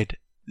my head.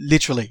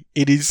 Literally,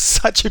 it is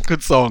such a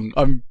good song.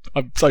 I'm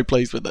so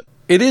pleased with it.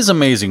 It is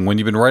amazing when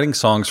you've been writing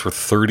songs for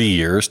 30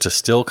 years to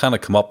still kind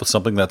of come up with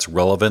something that's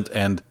relevant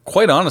and,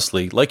 quite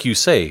honestly, like you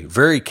say,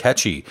 very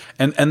catchy.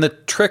 And the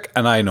trick,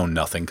 and I know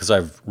nothing because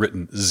I've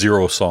written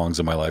 0 songs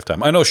in my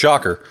lifetime. I know,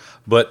 shocker,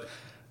 but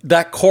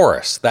that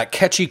chorus, that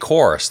catchy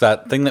chorus,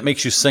 that thing that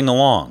makes you sing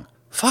along.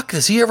 Fuck,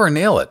 does he ever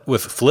nail it?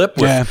 With Flip,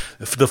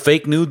 with the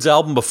Fake Nudes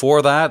album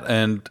before that,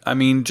 and I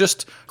mean,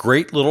 just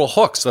great little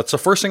hooks. That's the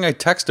first thing I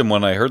text him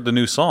when I heard the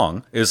new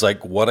song, is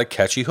like, what a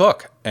catchy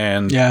hook.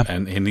 And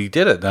he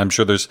did it. I'm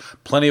sure there's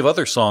plenty of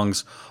other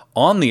songs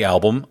on the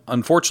album,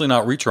 unfortunately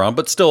not Reach Around,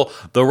 but still,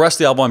 the rest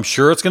of the album, I'm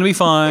sure it's going to be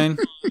fine.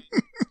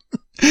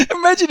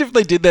 Imagine if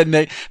they did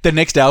that, the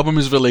next album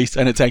is released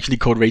and it's actually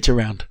called Reach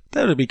Around.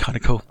 That would be kind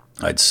of cool.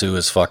 I'd sue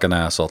his fucking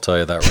ass, I'll tell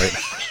you that right.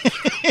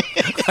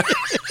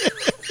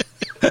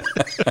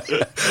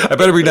 I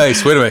better be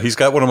nice. Wait a minute. He's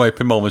got one of my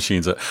pinball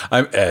machines.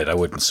 I'm Ed. I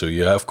wouldn't sue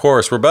you. Of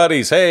course. We're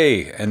buddies.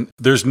 Hey. And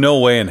there's no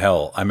way in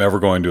hell I'm ever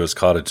going to his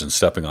cottage and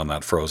stepping on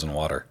that frozen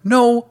water.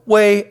 No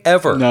way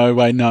ever. No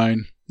way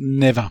known.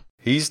 Never.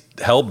 He's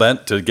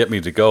hell-bent to get me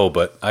to go,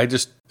 but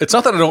it's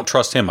not that I don't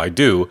trust him. I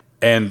do.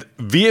 And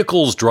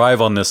vehicles drive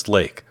on this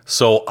lake.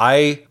 So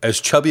I, as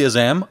chubby as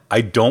I am,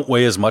 I don't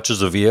weigh as much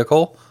as a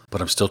vehicle. But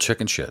I'm still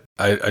chicken shit.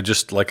 I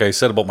just, like I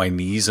said about my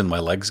knees and my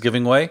legs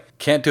giving way,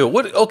 can't do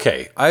it.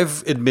 Okay,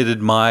 I've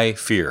admitted my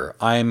fear.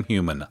 I'm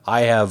human.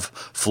 I have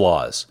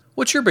flaws.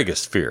 What's your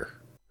biggest fear?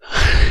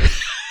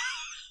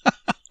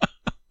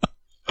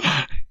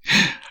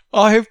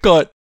 I have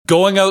got...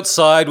 Going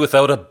outside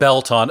without a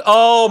belt on.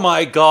 Oh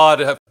my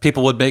God.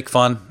 People would make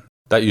fun.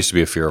 That used to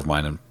be a fear of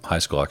mine in high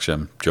school. Actually,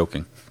 I'm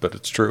joking, but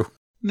it's true.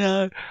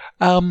 No.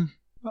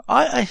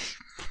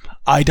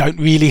 I don't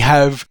really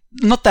have,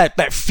 not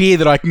that fear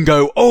that I can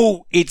go,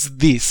 oh, it's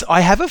this.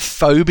 I have a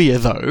phobia,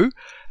 though,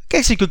 I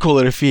guess you could call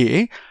it a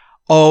fear,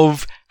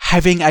 of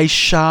having a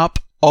sharp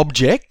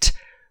object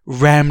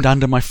rammed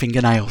under my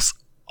fingernails.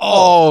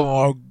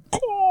 Oh, my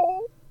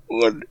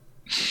God.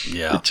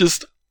 Yeah. It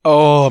just,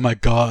 oh, my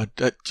God.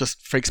 It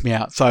just freaks me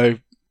out. So,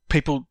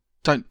 people,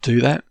 don't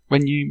do that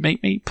when you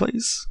meet me,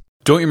 please.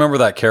 Don't you remember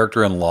that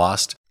character in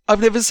Lost?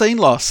 I've never seen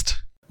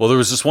Lost. Well, there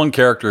was this one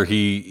character,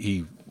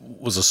 he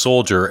was a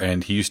soldier,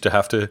 and he used to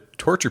have to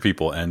torture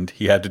people, and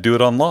he had to do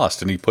it on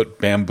Lost, and he put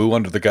bamboo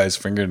under the guy's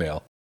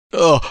fingernail.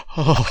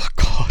 Oh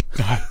God,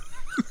 no.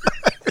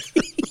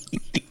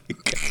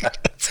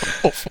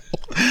 That's awful.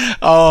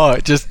 Oh,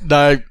 just,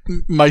 no,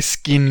 my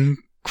skin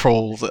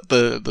crawls at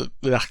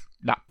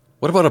nah.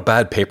 What about a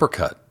bad paper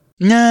cut?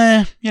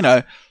 Nah, you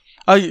know,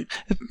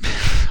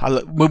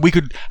 we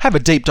could have a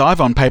deep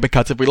dive on paper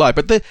cuts if we like,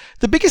 but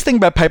the biggest thing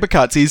about paper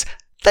cuts is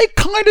they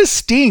kind of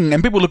sting,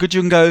 and people look at you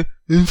and go,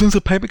 "This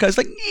a paper cut." It's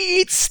like,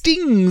 it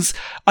stings.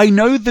 I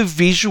know the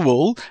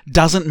visual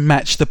doesn't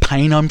match the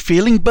pain I'm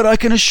feeling, but I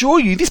can assure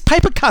you, this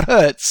paper cut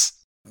hurts.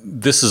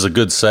 This is a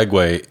good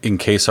segue in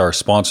case our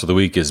sponsor of the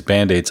week is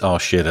Band-Aids. Oh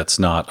shit, it's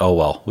not. Oh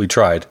well, we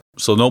tried.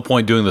 So no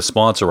point doing the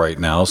sponsor right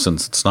now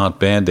since it's not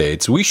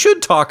Band-Aids. We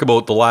should talk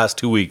about the last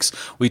 2 weeks.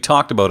 We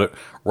talked about it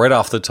right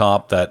off the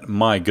top that,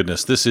 my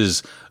goodness, this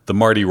is the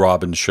Marty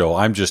Robbins show.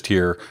 I'm just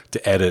here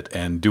to edit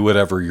and do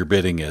whatever your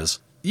bidding is.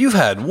 You've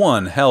had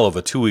one hell of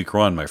a 2-week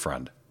run, my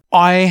friend.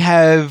 I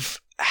have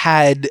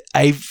had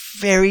a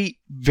very,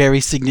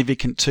 very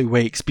significant 2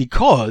 weeks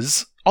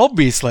because,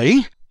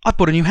 obviously, I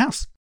bought a new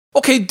house.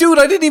 Okay, dude,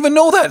 I didn't even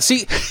know that.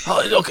 See,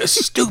 okay,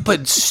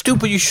 stupid.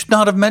 You should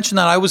not have mentioned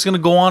that. I was going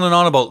to go on and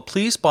on about,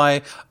 please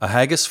buy a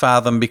Haggis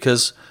Fathom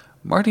because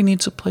Marty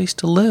needs a place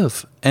to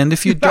live. And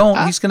if you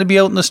don't, he's going to be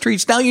out in the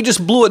streets. Now you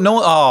just blew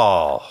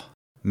it.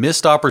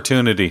 Missed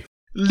opportunity.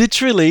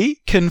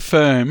 Literally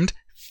confirmed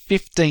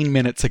 15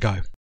 minutes ago.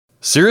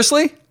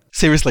 Seriously?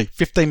 Seriously,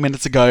 15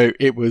 minutes ago,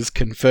 it was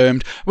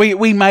confirmed.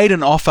 We made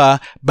an offer,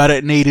 but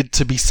it needed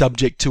to be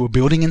subject to a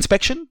building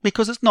inspection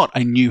because it's not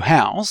a new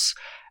house.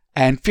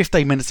 And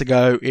 15 minutes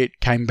ago, it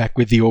came back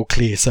with the all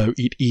clear, so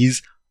it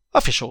is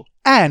official.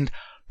 And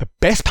the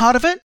best part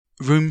of it,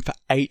 room for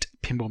 8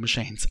 pinball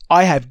machines.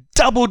 I have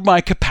doubled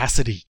my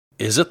capacity.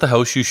 Is it the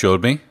house you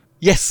showed me?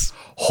 Yes.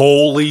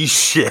 Holy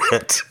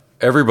shit.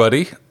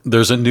 Everybody,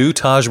 there's a new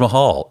Taj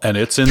Mahal, and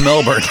it's in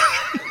Melbourne.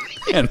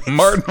 And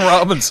Martin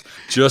Robbins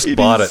just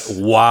bought it.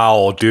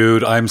 Wow,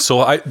 dude.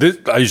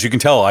 As you can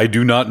tell, I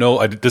do not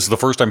know. This is the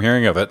first I'm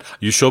hearing of it.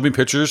 You showed me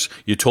pictures.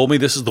 You told me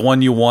this is the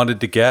one you wanted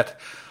to get.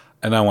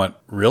 And I went,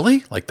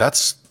 really? Like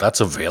that's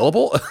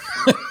available?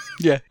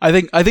 Yeah. I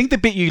think the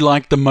bit you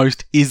like the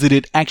most is that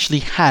it actually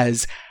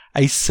has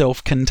a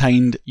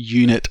self-contained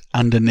unit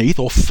underneath,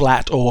 or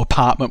flat, or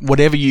apartment,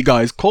 whatever you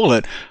guys call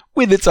it,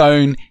 with its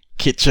own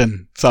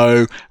kitchen.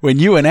 So when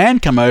you and Anne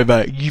come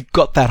over, you've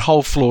got that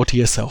whole floor to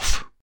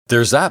yourself.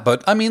 There's that,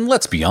 but I mean,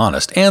 let's be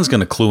honest. Anne's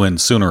going to clue in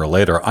sooner or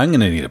later. I'm going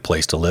to need a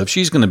place to live.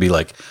 She's going to be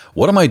like,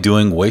 what am I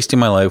doing wasting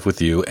my life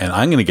with you? And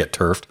I'm going to get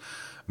turfed.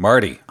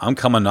 Marty, I'm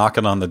coming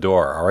knocking on the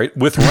door, all right?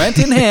 With rent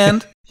in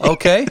hand,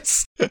 okay?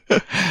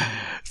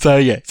 So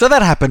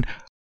that happened.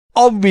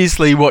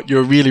 Obviously, what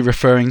you're really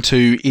referring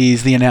to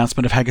is the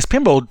announcement of Haggis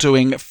Pinball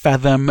doing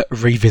Fathom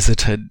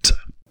Revisited.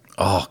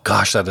 Oh,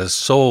 gosh, that is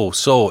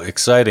so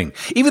exciting.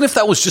 Even if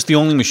that was just the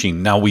only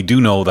machine. Now, we do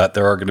know that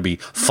there are going to be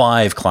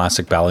 5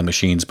 classic Bally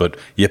machines, but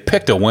you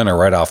picked a winner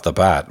right off the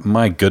bat.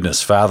 My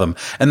goodness, Fathom.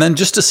 And then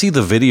just to see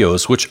the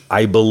videos, which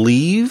I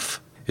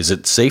believe, is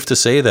it safe to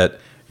say that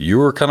you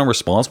were kind of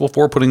responsible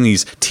for putting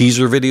these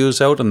teaser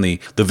videos out, and the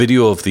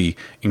video of the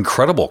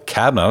incredible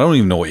cabinet. I don't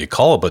even know what you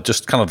call it, but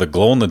just kind of the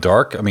glow in the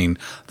dark. I mean,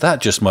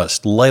 that just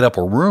must light up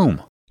a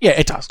room. Yeah,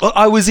 it does.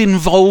 I was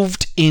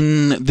involved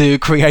in the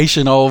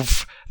creation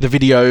of the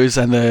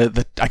videos and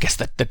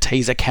the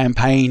teaser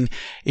campaign,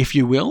 if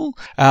you will.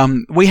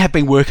 We have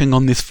been working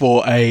on this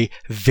for a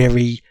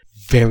very,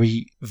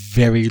 very,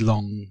 very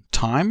long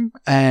time,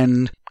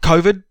 and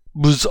COVID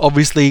was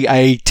obviously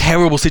a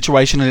terrible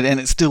situation, and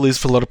it still is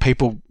for a lot of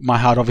people. My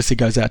heart obviously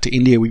goes out to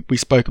India. We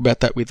spoke about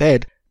that with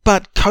Ed.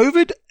 But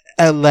COVID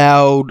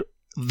allowed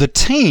the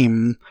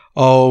team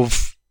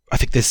of, I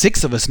think there's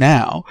 6 of us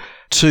now,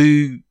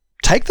 to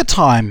take the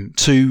time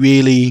to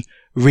really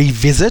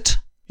revisit,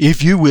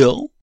 if you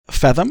will,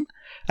 Fathom,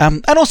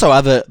 and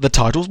also the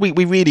titles.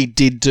 We really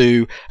did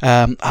do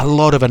a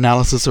lot of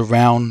analysis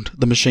around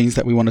the machines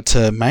that we wanted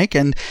to make,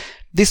 and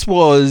this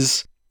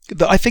was...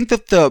 I think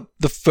that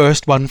the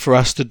first one for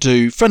us to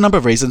do, for a number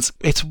of reasons,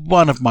 it's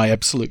one of my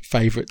absolute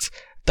favourites.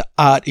 The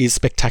art is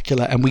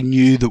spectacular, and we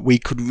knew that we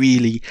could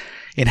really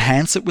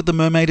enhance it with the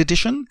Mermaid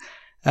Edition.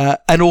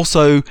 And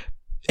also,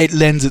 it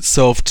lends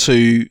itself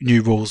to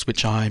new rules,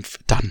 which I've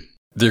done.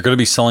 They're going to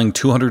be selling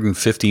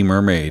 250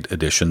 Mermaid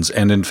Editions.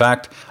 And in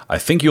fact, I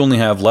think you only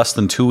have less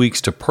than 2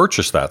 weeks to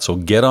purchase that. So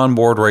get on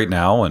board right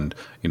now. And,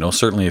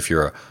 certainly if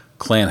you're a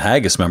Clan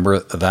Haggis member,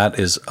 that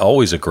is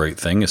always a great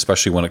thing,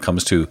 especially when it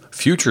comes to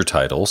future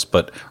titles.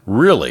 But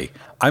really,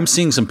 I'm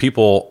seeing some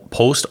people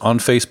post on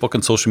Facebook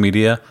and social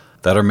media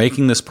that are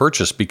making this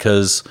purchase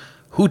because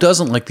who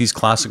doesn't like these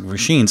classic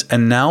machines?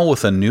 And now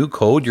with a new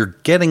code, you're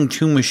getting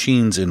 2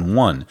 machines in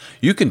one.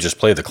 You can just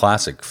play the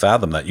classic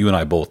Fathom that you and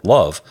I both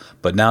love,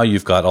 but now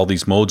you've got all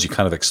these modes. You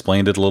kind of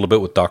explained it a little bit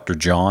with Dr.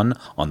 John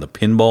on the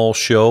Pinball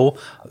show.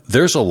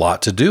 There's a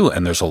lot to do,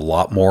 and there's a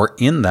lot more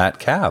in that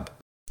cab.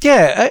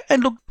 Yeah,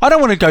 and look, I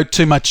don't want to go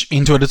too much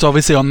into it. It's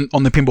obviously on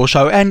the Pinball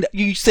show, and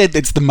you said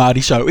it's the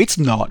Marty show. It's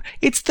not.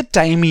 It's the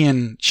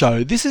Damien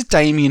show. This is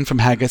Damien from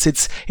Haggis.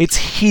 It's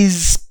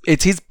his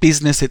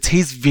business. It's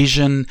his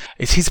vision.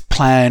 It's his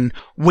plan.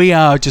 We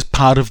are just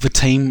part of the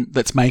team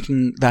that's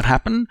making that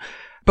happen.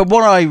 But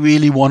what I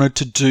really wanted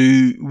to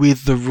do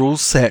with the rule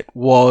set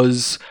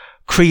was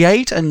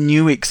create a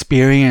new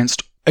experience,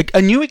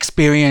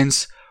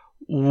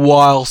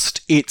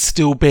 whilst it's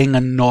still being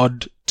a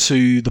nod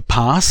to the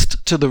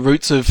past, to the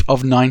roots of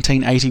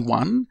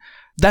 1981.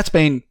 That's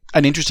been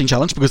an interesting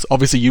challenge because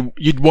obviously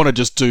you'd want to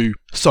just do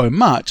so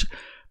much,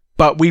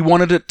 but we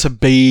wanted it to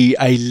be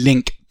a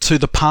link to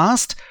the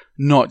past,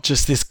 not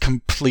just this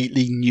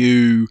completely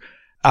new,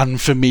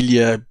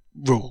 unfamiliar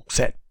rule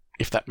set,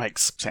 if that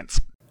makes sense.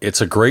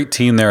 It's a great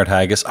team there at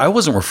Haggis. I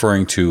wasn't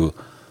referring to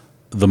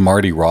the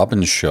Marty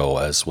Robbins show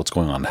as what's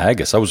going on in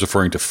Haggis. I was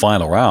referring to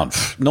Final Round.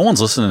 No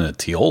one's listening to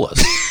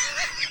Teolis.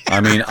 I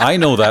mean, I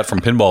know that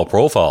from Pinball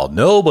Profile.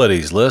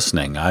 Nobody's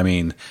listening. I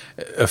mean,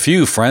 a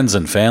few friends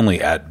and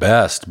family at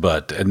best,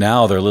 but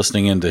now they're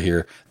listening in to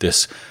hear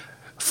this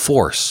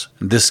force,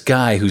 this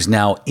guy who's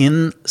now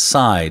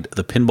inside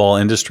the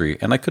pinball industry,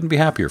 and I couldn't be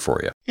happier for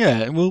you.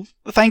 Yeah, well,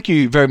 thank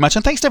you very much,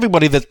 and thanks to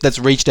everybody that's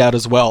reached out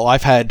as well.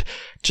 I've had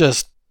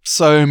just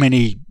so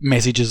many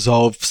messages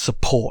of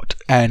support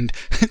and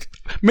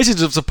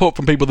messages of support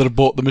from people that have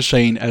bought the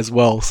machine as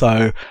well.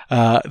 So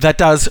that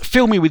does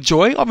fill me with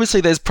joy.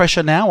 Obviously, there's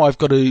pressure now. I've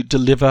got to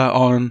deliver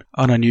on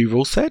a new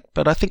rule set,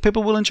 but I think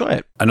people will enjoy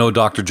it. I know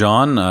Dr.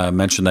 John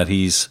mentioned that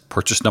he's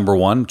purchased number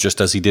 1,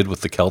 just as he did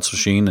with the Celts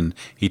machine, and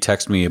he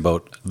texted me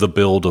about the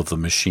build of the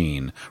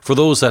machine. For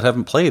those that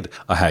haven't played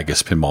a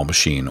Haggis pinball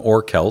machine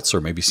or Celts,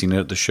 or maybe seen it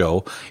at the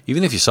show,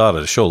 even if you saw it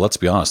at a show, let's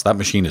be honest, that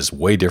machine is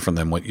way different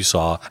than what you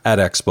saw at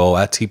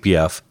Expo, at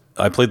TPF.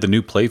 I played the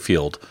new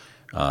playfield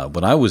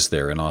when I was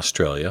there in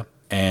Australia,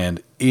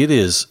 and it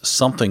is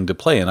something to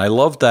play. And I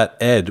love that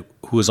Ed,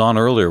 who was on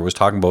earlier, was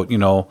talking about,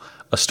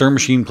 a Stern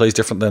machine plays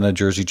different than a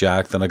Jersey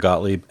Jack, than a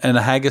Gottlieb. And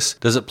a Haggis,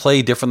 does it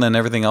play different than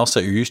everything else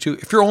that you're used to?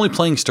 If you're only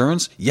playing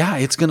Sterns, yeah,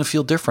 it's going to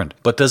feel different.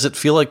 But does it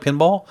feel like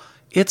pinball?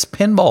 It's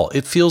pinball.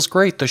 It feels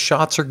great. The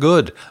shots are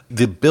good.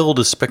 The build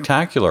is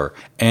spectacular.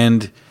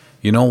 And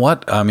you know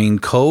what? I mean,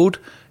 code,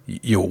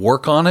 you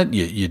work on it,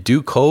 you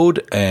do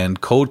code, and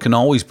code can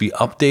always be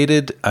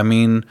updated. I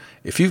mean,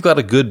 if you've got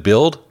a good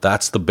build,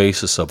 that's the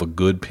basis of a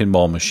good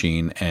pinball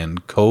machine,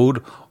 and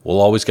code will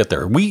always get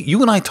there.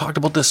 You and I talked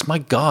about this, my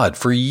God,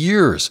 for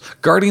years.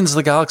 Guardians of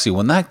the Galaxy,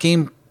 when that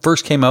game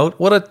first came out,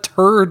 what a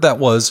turd that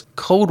was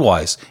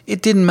code-wise.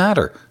 It didn't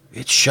matter.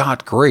 It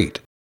shot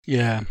great.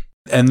 Yeah.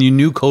 And you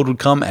knew code would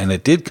come, and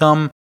it did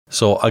come.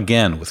 So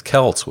again, with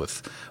Celts,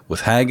 with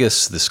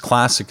Haggis, this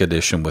classic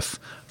edition, with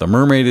the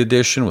Mermaid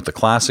edition, with the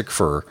classic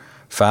for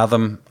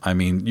Fathom, I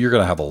mean, you're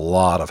going to have a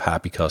lot of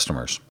happy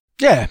customers.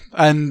 Yeah,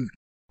 and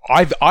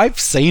I've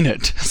seen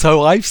it.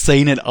 So I've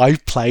seen it.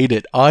 I've played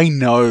it. I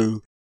know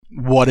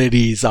what it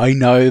is. I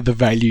know the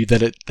value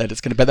that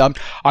it's going to be.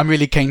 I'm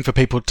really keen for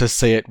people to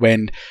see it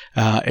when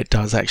it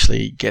does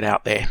actually get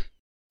out there.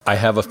 I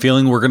have a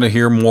feeling we're going to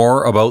hear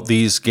more about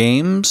these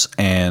games,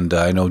 and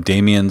I know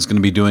Damien's going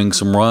to be doing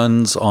some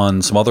runs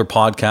on some other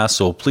podcasts,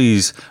 so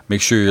please make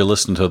sure you're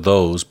listening to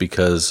those,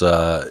 because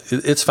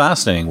it's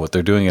fascinating what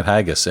they're doing at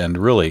Haggis. And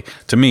really,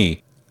 to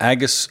me,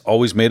 Haggis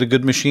always made a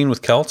good machine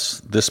with Celts.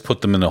 This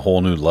put them in a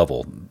whole new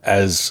level.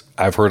 As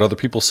I've heard other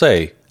people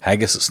say,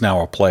 Haggis is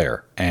now a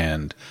player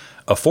and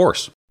a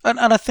force. And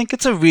I think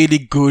it's a really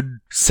good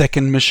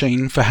second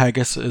machine for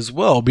Haggis as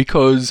well,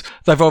 because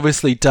they've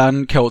obviously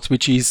done Celts,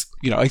 which is,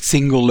 a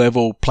single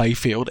level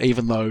playfield,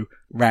 even though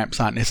ramps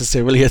aren't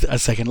necessarily a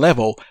second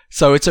level.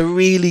 So it's a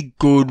really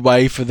good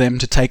way for them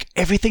to take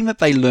everything that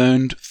they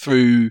learned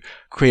through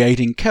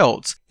creating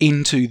Celts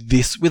into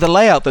this with a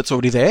layout that's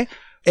already there.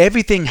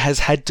 Everything has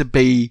had to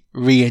be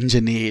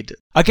re-engineered.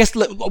 I guess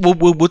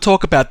we'll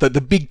talk about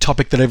the big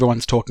topic that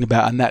everyone's talking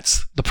about, and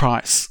that's the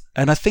price.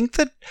 And I think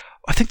that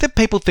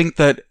people think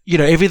that,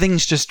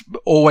 everything's just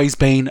always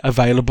been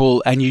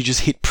available and you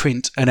just hit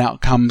print and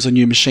out comes a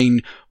new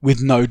machine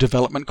with no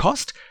development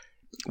cost.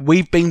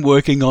 We've been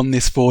working on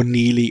this for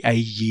nearly a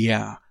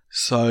year.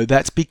 So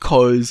that's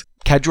because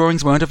CAD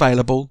drawings weren't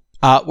available,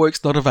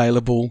 artwork's not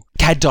available,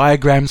 CAD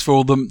diagrams for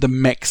all the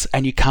mechs,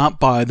 and you can't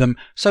buy them.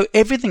 So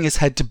everything has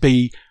had to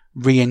be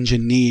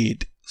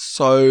re-engineered.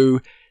 So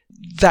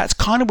that's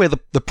kind of where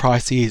the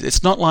price is.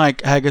 It's not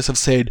like Haggis have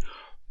said,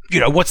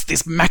 what's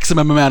this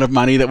maximum amount of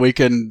money that we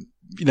can,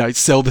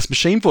 sell this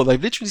machine for?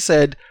 They've literally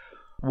said,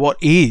 what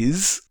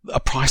is a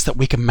price that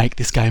we can make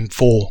this game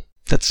for?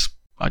 That's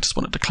I just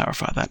wanted to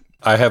clarify that.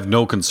 I have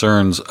no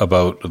concerns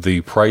about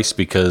the price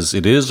because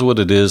it is what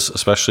it is,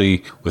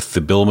 especially with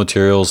the bill of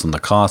materials and the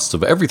costs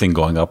of everything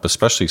going up,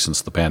 especially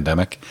since the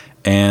pandemic.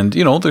 And,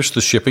 there's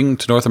the shipping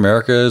to North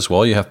America as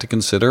well you have to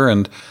consider.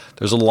 And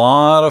there's a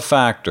lot of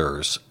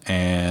factors.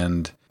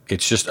 And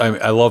it's just,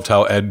 I loved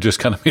how Ed just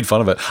kind of made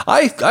fun of it.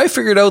 I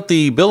figured out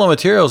the bill of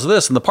materials of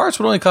this and the parts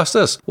would only cost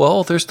this.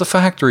 Well, there's the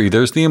factory,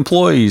 there's the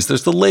employees,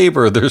 there's the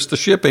labor, there's the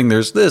shipping,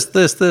 there's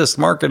this,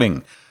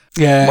 marketing.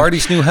 Yeah.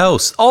 Marty's new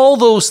house. All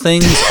those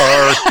things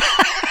are...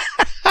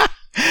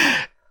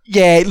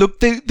 Yeah, look,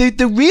 there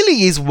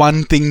really is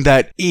one thing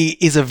that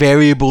is a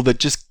variable that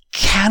just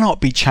cannot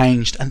be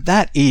changed, and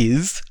that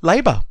is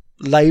labor.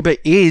 Labor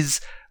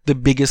is the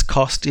biggest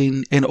cost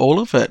in all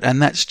of it,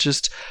 and that's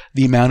just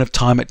the amount of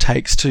time it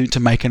takes to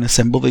make and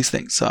assemble these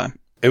things. So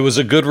it was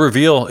a good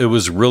reveal. It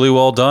was really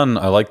well done.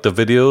 I liked the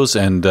videos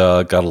and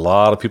got a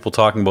lot of people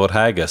talking about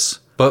haggis.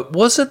 But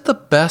was it the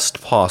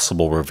best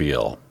possible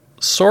reveal?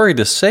 Sorry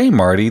to say,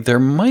 Marty, there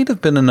might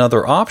have been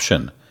another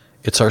option.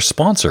 It's our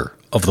sponsor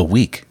of the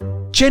week.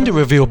 Gender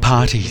reveal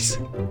parties.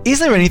 Is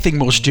there anything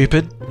more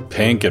stupid?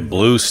 Pink and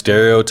blue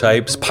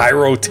stereotypes,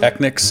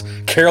 pyrotechnics,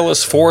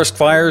 careless forest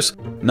fires,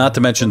 not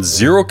to mention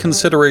zero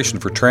consideration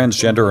for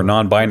transgender or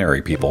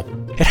non-binary people.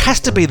 It has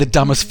to be the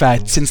dumbest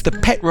fad since the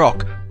pet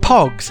rock,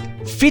 pogs,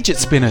 fidget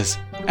spinners,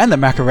 and the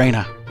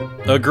Macarena.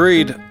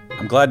 Agreed.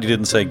 I'm glad you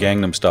didn't say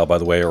Gangnam Style, by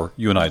the way, or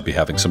you and I'd be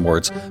having some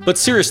words. But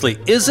seriously,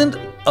 isn't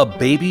a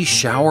baby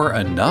shower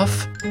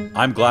enough?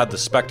 I'm glad the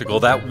spectacle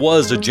that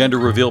was a gender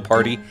reveal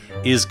party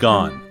is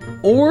gone.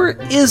 Or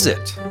is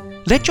it?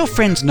 Let your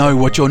friends know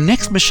what your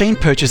next machine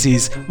purchase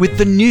is with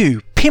the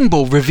new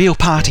Pinball reveal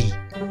party.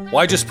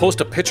 Why just post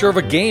a picture of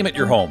a game at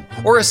your home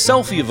or a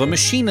selfie of a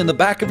machine in the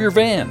back of your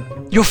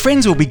van? Your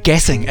friends will be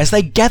guessing as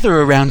they gather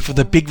around for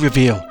the big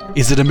reveal.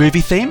 Is it a movie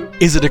theme?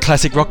 Is it a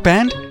classic rock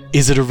band?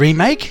 Is it a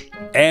remake?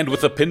 And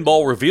with a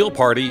Pinball reveal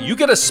party, you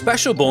get a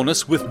special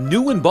bonus with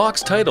new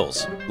in-box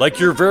titles, like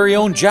your very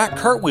own Jack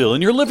Cartwheel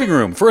in your living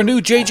room for a new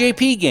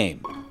JJP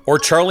game, or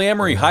Charlie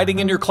Emery hiding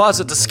in your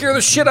closet to scare the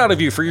shit out of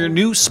you for your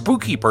new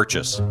spooky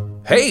purchase.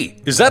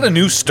 Hey, is that a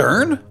new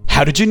Stern?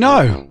 How did you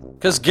know?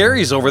 Because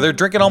Gary's over there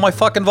drinking all my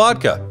fucking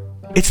vodka.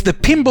 It's the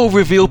Pinball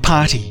reveal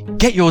party.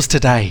 Get yours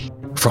today.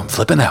 From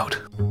Flippin' Out.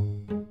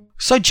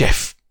 So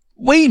Jeff,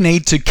 we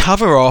need to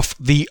cover off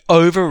the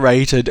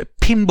overrated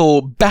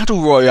Pinball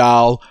Battle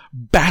Royale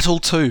Battle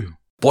 2.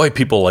 Boy,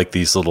 people like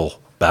these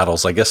little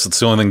battles. I guess it's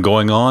the only thing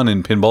going on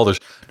in pinball. There's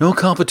no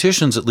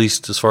competitions, at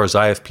least as far as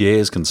IFPA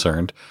is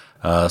concerned.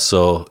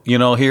 So,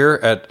 here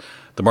at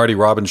the Marty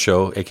Robbins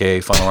Show,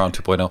 aka Final Round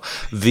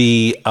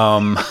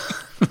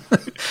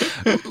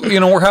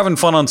 2.0, we're having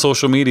fun on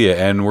social media,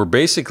 and we're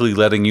basically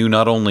letting you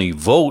not only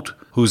vote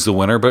who's the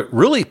winner, but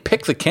really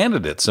pick the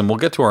candidates. And we'll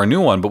get to our new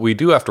one, but we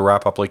do have to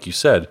wrap up, like you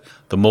said,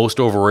 the most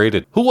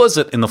overrated. Who was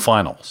it in the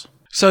finals?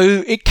 So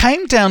it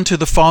came down to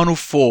the final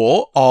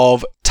four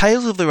of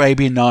Tales of the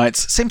Arabian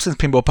Nights, Simpsons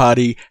Pinball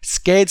Party,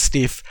 Scared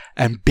Stiff,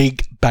 and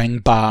Big Bang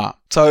Bar.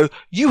 So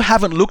you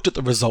haven't looked at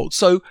the results,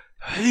 so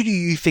who do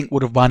you think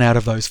would have won out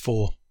of those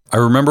four? I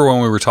remember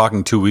when we were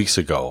talking 2 weeks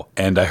ago,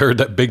 and I heard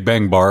that Big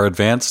Bang Bar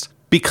advanced.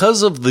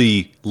 Because of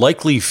the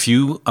likely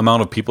few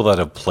amount of people that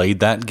have played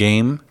that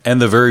game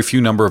and the very few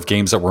number of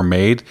games that were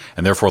made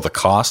and therefore the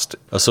cost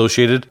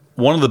associated,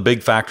 one of the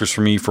big factors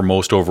for me for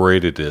most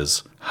overrated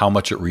is how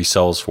much it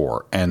resells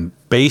for. And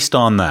based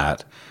on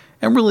that,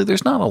 and really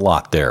there's not a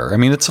lot there. I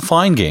mean, it's a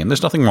fine game.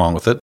 There's nothing wrong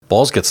with it.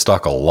 Balls get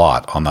stuck a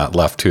lot on that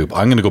left tube.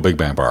 I'm going to go Big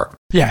Bang Bar.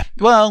 Yeah,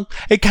 well,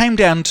 it came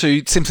down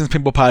to Simpsons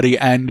Pinball Party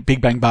and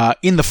Big Bang Bar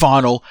in the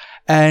final,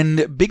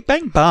 and Big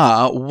Bang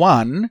Bar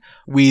won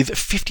with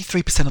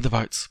 53% of the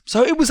votes.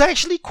 So it was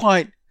actually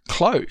quite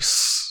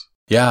close.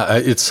 Yeah,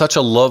 it's such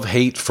a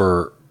love-hate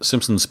for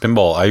Simpsons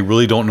Pinball. I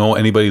really don't know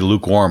anybody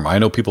lukewarm. I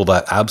know people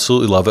that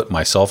absolutely love it,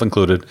 myself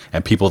included,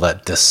 and people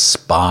that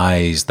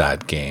despise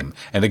that game.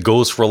 And it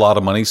goes for a lot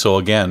of money. So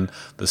again,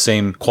 the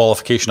same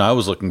qualification I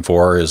was looking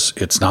for is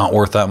it's not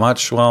worth that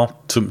much.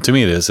 Well, to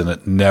me it is, and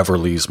it never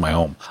leaves my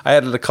home. I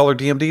added a color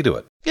DMD to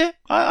it. Yeah,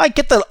 I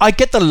get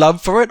the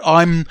love for it.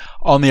 I'm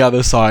on the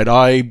other side.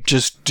 I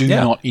just do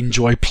not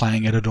enjoy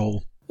playing it at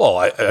all. Well,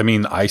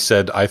 I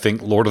said I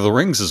think Lord of the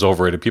Rings is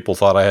overrated. People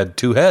thought I had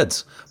two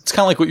heads. It's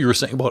kind of like what you were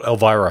saying about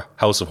Elvira,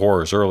 House of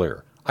Horrors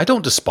earlier. I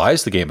don't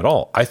despise the game at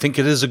all. I think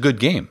it is a good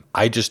game.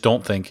 I just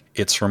don't think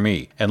it's for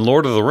me. And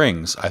Lord of the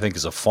Rings, I think,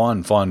 is a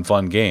fun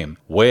game,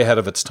 way ahead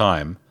of its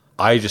time.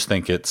 I just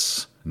think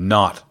it's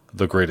not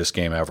the greatest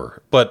game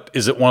ever. But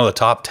is it one of the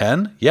top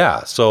 10?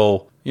 Yeah.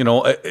 So,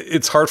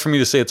 it's hard for me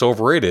to say it's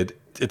overrated.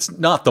 It's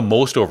not the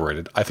most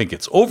overrated. I think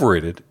it's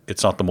overrated.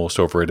 It's not the most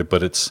overrated,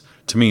 but it's,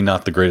 to me,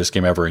 not the greatest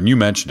game ever. And you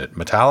mentioned it.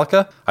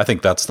 Metallica, I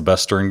think that's the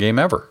best Stern game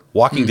ever.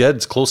 Walking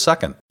Dead's close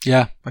second.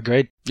 Yeah,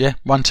 agreed. Yeah,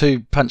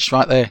 1-2 punched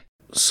right there.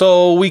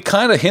 So we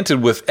kind of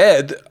hinted with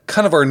Ed,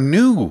 kind of our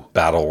new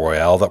Battle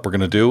Royale that we're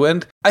going to do.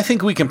 And I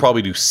think we can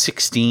probably do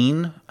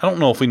 16. I don't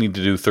know if we need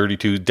to do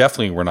 32.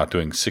 Definitely we're not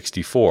doing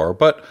 64.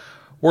 But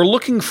we're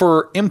looking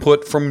for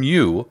input from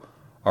you,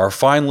 our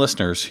fine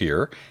listeners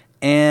here.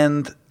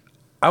 And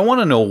I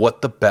want to know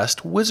what the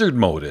best wizard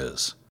mode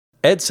is.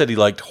 Ed said he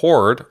liked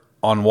Horde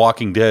on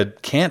Walking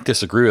Dead. Can't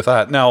disagree with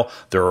that. Now,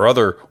 there are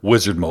other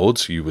wizard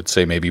modes. You would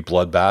say maybe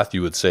Bloodbath.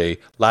 You would say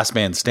Last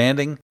Man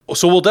Standing.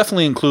 So we'll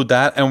definitely include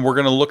that, and we're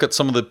going to look at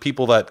some of the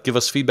people that give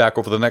us feedback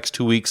over the next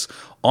 2 weeks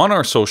on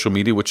our social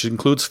media, which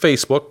includes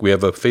Facebook. We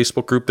have a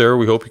Facebook group there.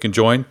 We hope you can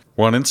join.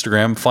 We're on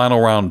Instagram, Final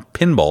Round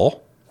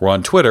Pinball. We're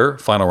on Twitter,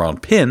 Final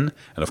Round Pin.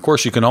 And of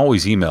course, you can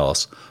always email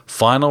us,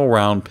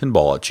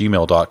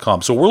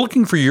 finalroundpinball@gmail.com. So we're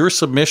looking for your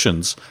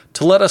submissions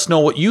to let us know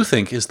what you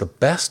think is the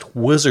best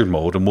wizard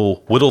mode, and we'll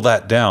whittle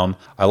that down.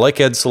 I like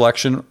Ed's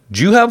selection.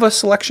 Do you have a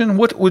selection?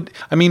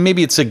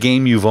 Maybe it's a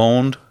game you've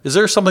owned. Is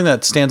there something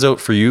that stands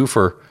out for you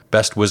for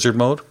best wizard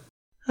mode?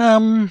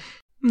 No.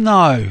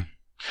 I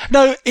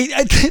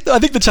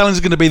think the challenge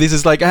is going to be this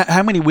is like,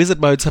 how many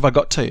wizard modes have I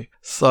got to?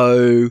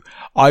 So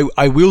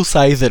I will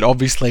say that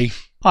obviously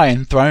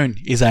Iron Throne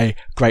is a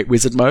great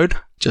wizard mode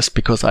just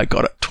because I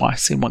got it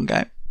twice in one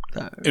game.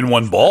 So. In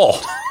one ball.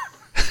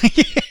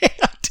 Yeah,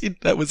 I did.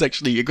 That was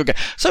actually a good game.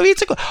 So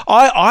it's a good.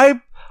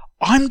 I'm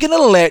going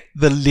to let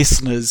the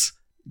listeners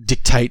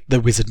dictate the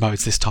wizard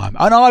modes this time,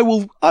 and I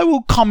will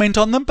comment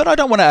on them, but I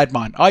don't want to add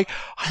mine. I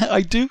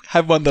do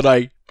have one that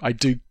I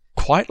do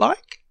quite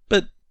like,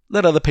 but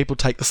let other people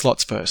take the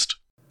slots first.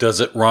 Does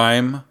it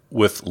rhyme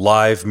with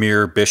Live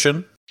Mirror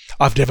Bishan?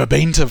 I've never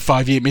been to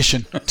 5 Year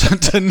Mission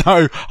to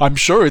know. I'm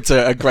sure it's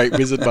a great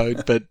wizard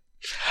mode, but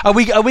are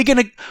we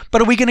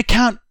gonna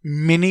count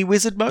mini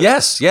wizard mode?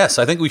 Yes,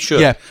 I think we should.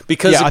 Yeah.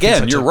 Because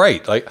again, you're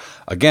right. Like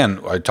again,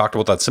 I talked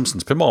about that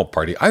Simpsons pinball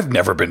party. I've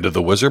never been to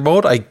the wizard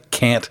mode. I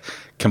can't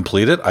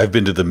complete it. I've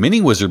been to the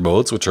mini wizard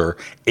modes, which are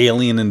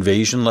Alien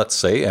Invasion, let's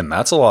say, and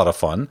that's a lot of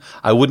fun.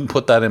 I wouldn't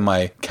put that in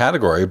my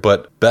category,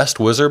 but best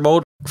wizard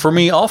mode for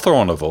me, I'll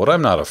throw in a vote.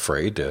 I'm not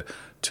afraid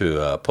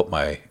to put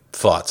my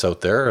thoughts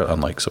out there,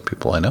 unlike some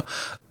people I know.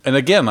 And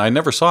again, I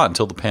never saw it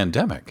until the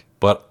pandemic,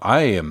 but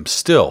I am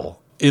still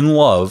in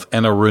love,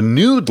 and a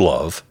renewed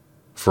love,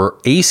 for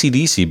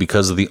AC/DC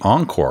because of the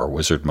Encore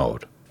wizard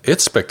mode.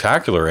 It's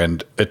spectacular,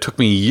 and it took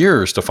me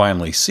years to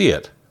finally see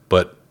it,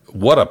 but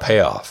what a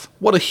payoff.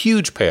 What a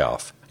huge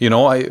payoff. You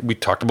know, we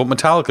talked about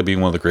Metallica being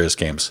one of the greatest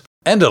games.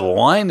 End of the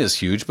line is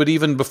huge, but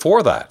even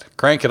before that,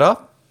 Crank It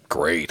Up,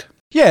 great.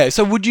 Yeah,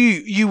 so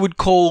you would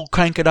call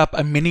Crank It Up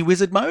a mini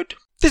wizard mode?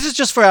 This is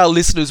just for our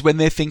listeners when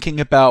they're thinking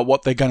about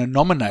what they're going to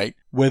nominate,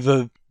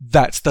 whether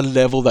that's the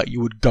level that you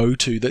would go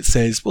to that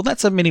says, well,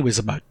 that's a mini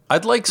wizard mode.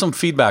 I'd like some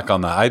feedback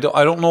on that. I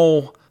don't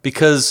know,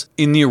 because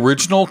in the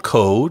original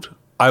code,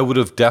 I would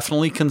have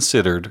definitely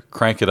considered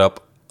Crank It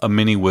Up a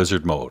mini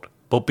wizard mode.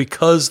 But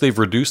because they've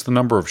reduced the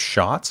number of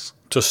shots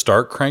to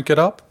start Crank It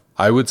Up,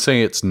 I would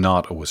say it's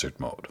not a wizard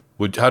mode.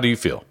 How do you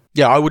feel?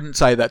 Yeah, I wouldn't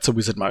say that's a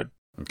wizard mode.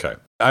 Okay.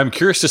 I'm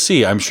curious to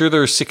see. I'm sure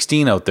there's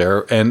 16 out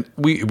there, and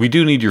we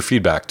do need your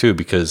feedback too,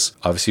 because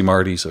obviously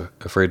Marty's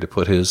afraid to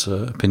put his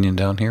opinion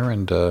down here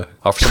and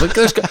offer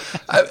something.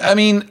 I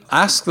mean,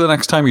 ask the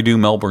next time you do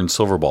Melbourne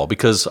Silverball,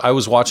 because I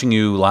was watching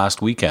you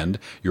last weekend.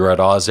 You were at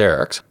Oz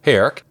Eric's,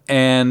 Eric,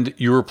 and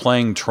you were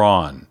playing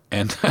Tron.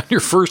 And your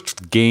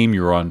first game,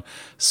 you were on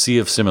Sea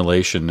of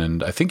Simulation,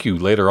 and I think you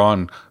later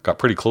on got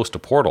pretty close to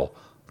Portal.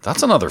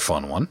 That's another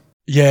fun one.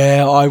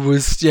 Yeah, I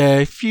was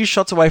a few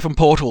shots away from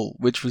Portal,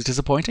 which was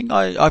disappointing.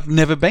 I've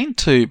never been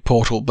to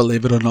Portal,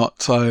 believe it or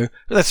not, so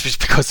that's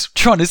just because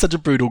Tron is such a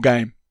brutal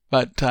game.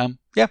 But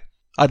yeah,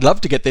 I'd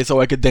love to get there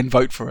so I could then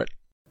vote for it.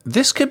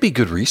 This could be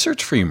good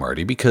research for you,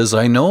 Marty, because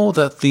I know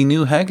that the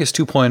new Haggis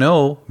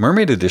 2.0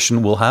 Mermaid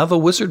Edition will have a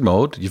wizard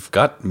mode. You've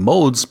got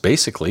modes,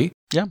 basically.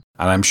 Yeah.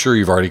 And I'm sure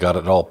you've already got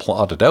it all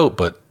plotted out,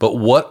 but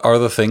what are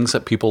the things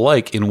that people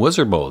like in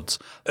wizard modes?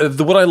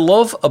 What I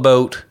love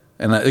about...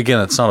 And again,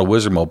 it's not a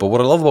wizard mode, but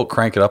what I love about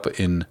Crank It Up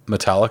in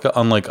Metallica,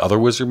 unlike other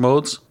wizard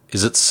modes,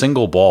 is it's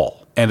single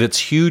ball. And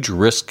it's huge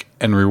risk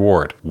and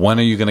reward. When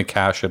are you going to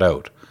cash it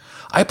out?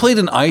 I played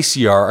an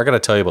ICR. I got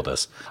to tell you about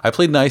this. I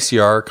played an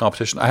ICR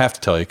competition. I have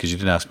to tell you because you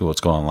didn't ask me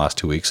what's going on the last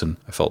 2 weeks. And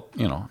I felt,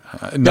 No,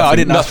 I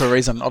didn't ask for a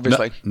reason,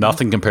 obviously.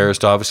 Nothing compares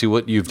to obviously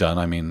what you've done.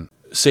 I mean,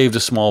 saved a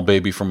small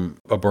baby from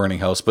a burning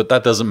house, but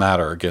that doesn't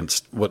matter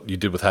against what you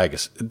did with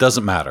Haggis. It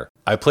doesn't matter.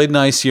 I played an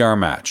ICR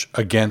match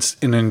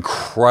against an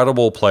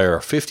incredible player, a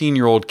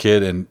 15-year-old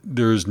kid, and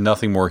there's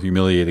nothing more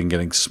humiliating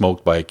getting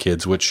smoked by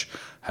kids, which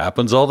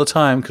happens all the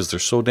time because they're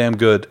so damn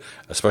good,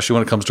 especially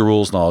when it comes to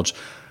rules knowledge.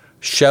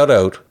 Shout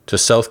out to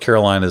South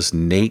Carolina's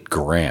Nate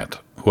Grant,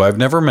 who I've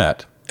never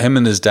met. Him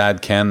and his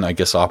dad, Ken, I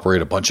guess,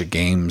 operate a bunch of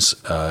games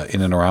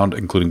in and around,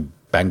 including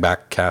Bang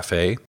Back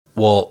Cafe.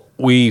 Well,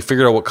 we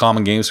figured out what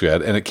common games we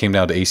had, and it came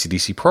down to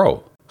AC/DC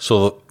Pro.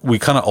 So we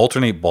kind of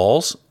alternate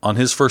balls. On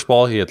his first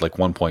ball, he had like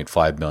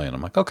 1.5 million.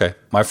 I'm like, okay.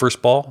 My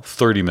first ball,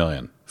 30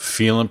 million.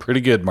 Feeling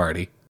pretty good,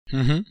 Marty.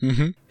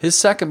 His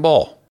second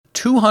ball,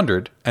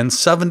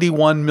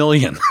 271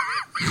 million.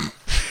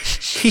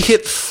 He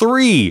hit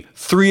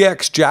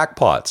 3x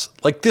jackpots.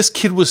 Like, this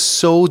kid was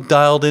so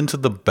dialed into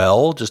the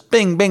bell, just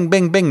bing, bing,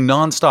 bing, bing,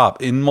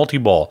 nonstop in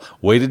multi-ball.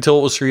 Waited till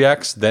it was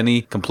 3x, then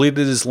he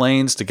completed his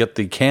lanes to get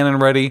the cannon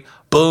ready.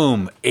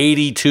 Boom,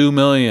 82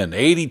 million,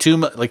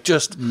 like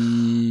just,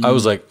 I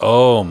was like,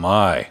 oh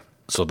my.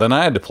 So then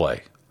I had to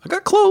play. I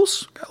got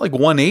close, got like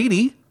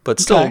 180, but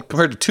still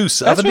compared to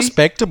 270. That's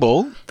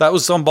respectable. That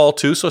was on ball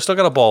 2, so I still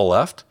got a ball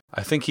left.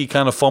 I think he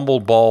kind of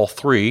fumbled ball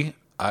 3.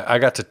 I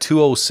got to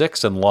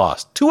 206 and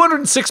lost.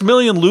 206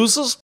 million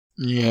loses?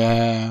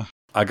 Yeah.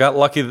 I got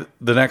lucky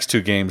the next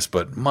 2 games,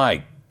 but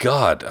my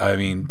God, I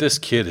mean, this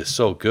kid is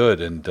so good.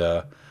 And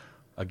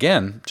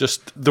again,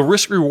 just the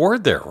risk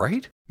reward there,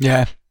 right?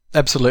 Yeah,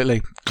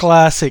 absolutely.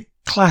 Classic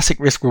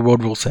risk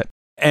reward rule set.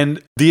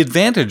 And the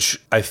advantage,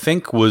 I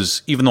think,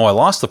 was, even though I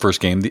lost the first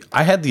game,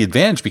 I had the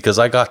advantage because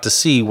I got to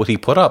see what he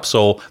put up.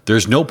 So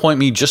there's no point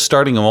me just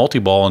starting a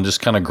multi-ball and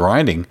just kind of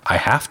grinding. I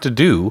have to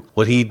do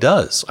what he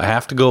does. I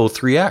have to go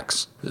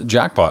 3x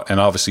jackpot, and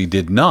obviously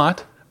did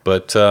not.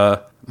 But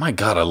my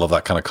God, I love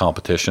that kind of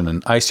competition.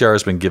 And ICR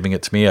has been giving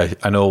it to me.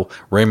 I know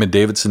Raymond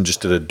Davidson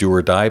just did a Do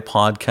or Die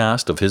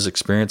podcast of his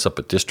experience up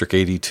at District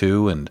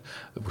 82, and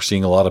we're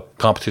seeing a lot of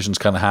competitions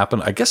kind of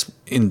happen. I guess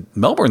in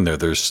Melbourne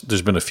there's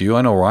been a few.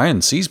 I know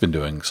Ryan C's been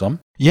doing some.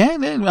 Yeah,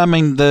 I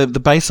mean,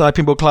 the Bayside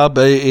Pinball Club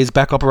is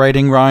back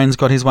operating. Ryan's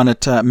got his one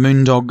at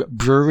Moondog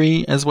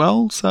Brewery as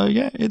well. So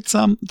yeah, it's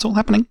all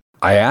happening.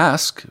 I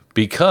ask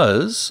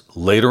because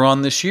later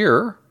on this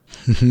year,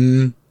 are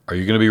you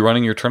going to be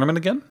running your tournament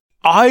again?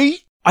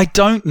 I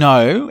don't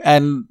know,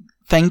 and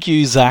thank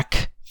you,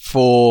 Zach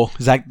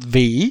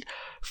V,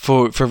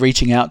 for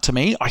reaching out to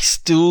me. I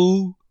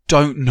still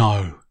don't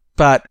know.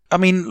 But, I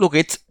mean, look,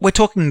 we're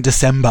talking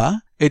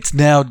December. It's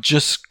now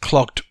just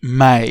clocked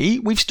May.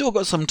 We've still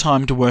got some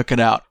time to work it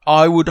out.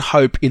 I would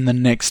hope in the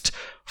next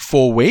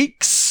 4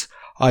 weeks,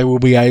 I will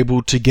be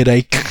able to get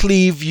a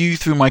clear view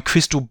through my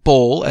crystal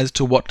ball as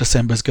to what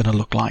December's going to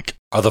look like.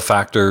 Are the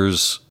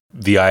factors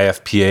the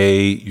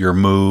IFPA, your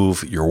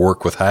move, your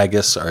work with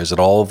Haggis, or is it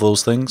all of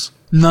those things?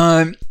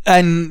 No,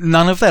 and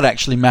none of that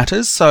actually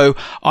matters. So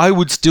I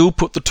would still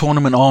put the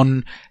tournament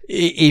on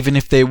even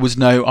if there was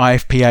no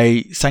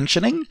IFPA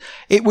sanctioning.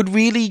 It would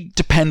really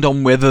depend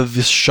on whether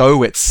the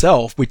show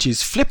itself, which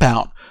is Flip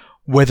Out,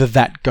 whether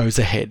that goes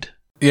ahead.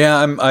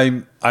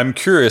 Yeah, I'm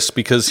curious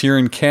because here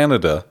in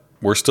Canada,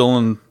 we're still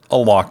in a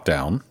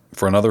lockdown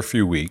for another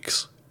few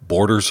weeks.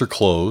 Borders are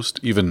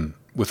closed, even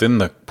within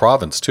the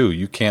province too.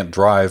 You can't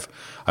drive.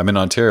 I'm in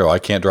Ontario. I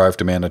can't drive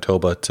to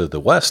Manitoba to the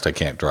west. I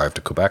can't drive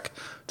to Quebec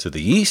to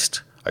the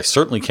east. I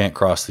certainly can't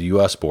cross the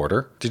U.S.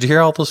 border. Did you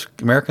hear all those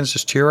Americans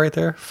just cheer right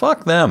there?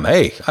 Fuck them.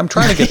 Hey, I'm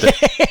trying to get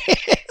there.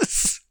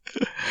 Yes.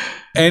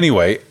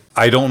 Anyway,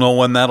 I don't know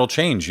when that'll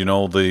change. You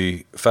know,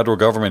 the federal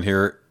government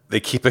here,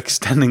 they keep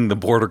extending the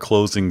border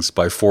closings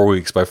by 4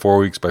 weeks, by 4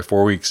 weeks, by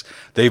 4 weeks.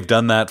 They've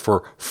done that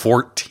for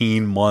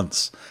 14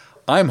 months.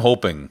 I'm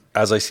hoping,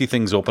 as I see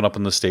things open up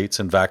in the States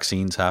and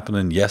vaccines happen,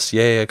 and yes,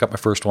 yay, I got my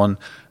first one,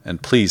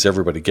 and please,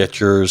 everybody, get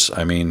yours.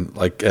 I mean,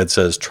 like Ed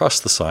says,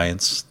 trust the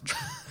science.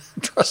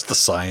 Trust the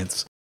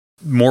science.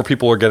 More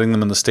people are getting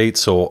them in the States,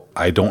 so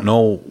I don't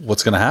know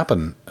what's going to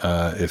happen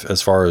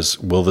as far as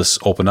will this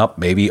open up,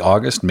 maybe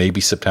August,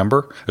 maybe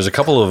September. There's a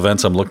couple of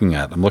events I'm looking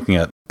at. I'm looking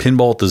at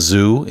Pinball at the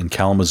Zoo in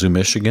Kalamazoo,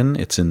 Michigan.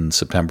 It's in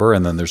September,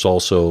 and then there's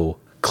also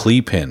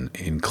Cleepin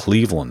in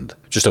Cleveland,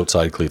 just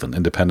outside Cleveland,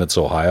 Independence,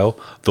 Ohio.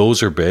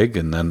 Those are big.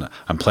 And then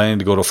I'm planning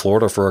to go to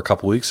Florida for a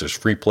couple weeks. There's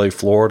Free Play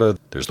Florida.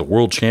 There's the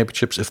World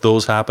Championships if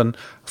those happen.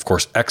 Of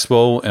course,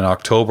 Expo in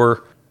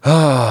October.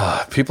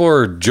 People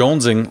are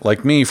jonesing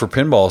like me for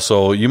pinball,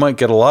 so you might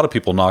get a lot of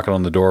people knocking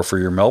on the door for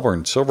your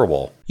Melbourne Silver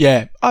Bowl.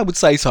 Yeah, I would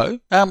say so.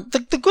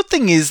 The good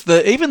thing is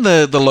that even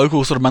the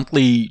local sort of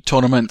monthly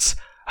tournaments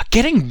are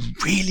getting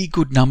really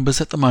good numbers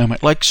at the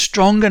moment, like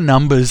stronger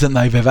numbers than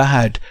they've ever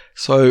had.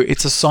 So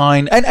it's a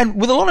sign, and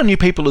with a lot of new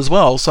people as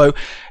well, so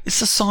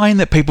it's a sign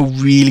that people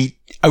really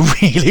are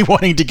really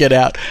wanting to get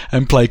out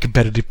and play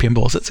competitive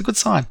pinball. So it's a good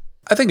sign.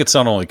 I think it's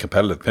not only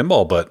competitive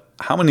pinball, but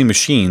how many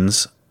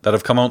machines that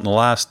have come out in the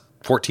last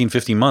 14,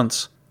 15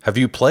 months have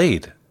you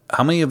played?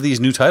 How many of these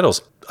new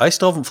titles? I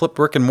still haven't flipped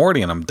Rick and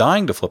Morty, and I'm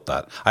dying to flip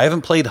that. I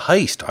haven't played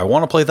Heist. I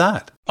want to play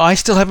that. I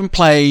still haven't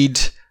played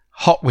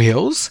Hot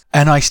Wheels,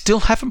 and I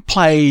still haven't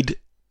played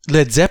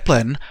Led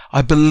Zeppelin.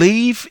 I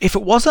believe if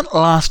it wasn't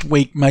last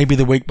week, maybe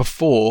the week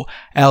before,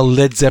 our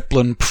Led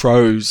Zeppelin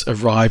Pros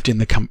arrived in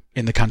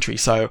the country.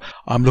 So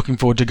I'm looking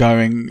forward to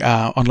going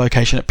on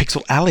location at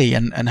Pixel Alley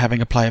and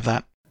having a play of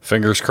that.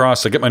 Fingers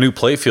crossed. I get my new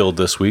playfield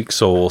this week,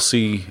 so we'll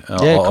see. Cool.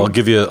 I'll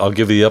give you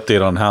the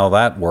update on how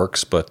that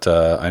works. But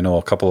I know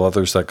a couple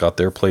others that got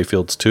their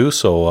playfields too.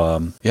 So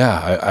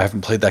I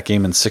haven't played that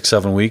game in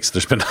 6-7 weeks.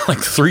 There's been like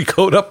 3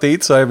 code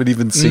updates I haven't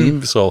even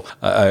seen. So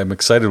I'm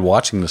excited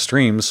watching the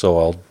streams. So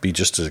I'll be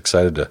just as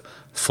excited to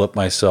flip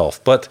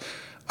myself. But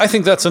I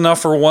think that's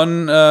enough for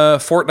one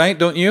fortnight,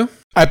 don't you?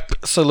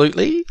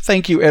 Absolutely.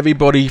 Thank you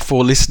everybody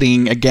for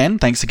listening again.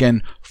 Thanks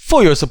again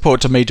for your support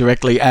to me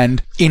directly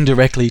and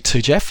indirectly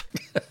to Jeff.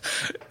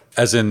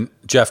 As in,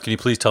 Jeff, can you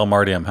please tell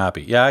Marty I'm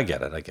happy? Yeah, I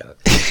get it.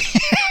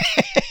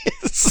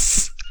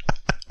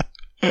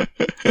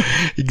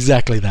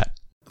 Exactly that.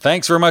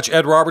 Thanks very much,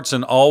 Ed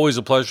Robertson. Always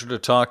a pleasure to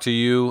talk to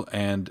you.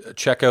 And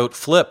check out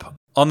Flip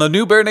on the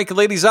new Bare Naked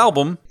Ladies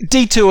album,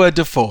 Detour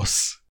de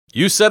Force.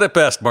 You said it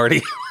best,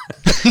 Marty.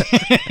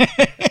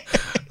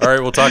 All right,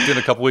 we'll talk to you in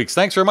a couple weeks.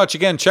 Thanks very much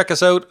again. Check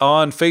us out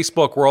on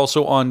Facebook. We're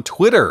also on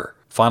Twitter.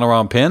 Final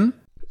Round Pin.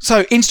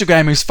 So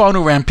Instagram is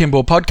Final Round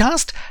Pinball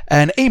Podcast,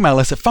 and email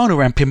us at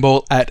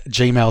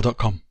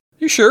finalroundpinball@gmail.com.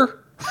 You sure?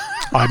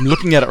 I'm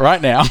looking at it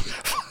right now.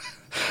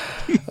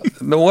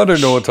 No wonder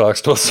no one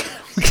talks to us.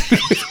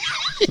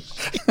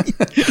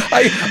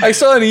 I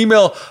saw an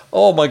email.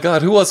 Oh my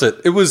God, who was it?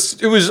 It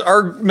was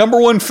our number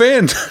one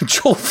fan,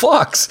 Joel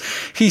Fox.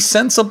 He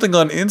sent something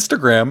on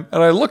Instagram,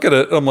 and I look at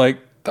it, and I'm like,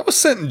 that was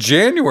sent in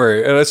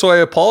January. And so I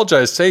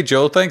apologized. Hey,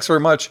 Joe, thanks very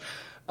much.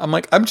 I'm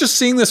like, I'm just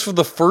seeing this for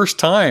the first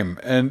time.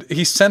 And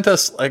he sent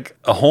us like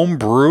a home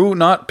brew,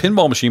 not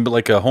pinball machine, but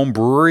like a home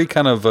brewery,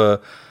 kind of a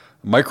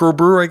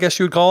microbrew, I guess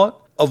you would call it,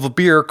 of a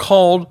beer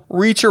called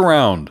Reach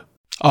Around.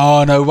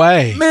 Oh, no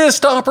way.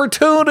 Missed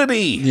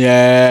opportunity.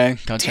 Yeah.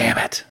 Damn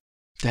it.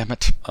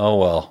 Oh,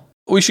 well.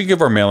 We should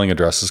give our mailing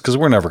addresses because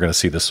we're never going to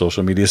see this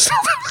social media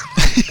stuff.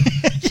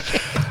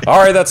 All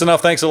right, that's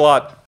enough. Thanks a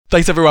lot.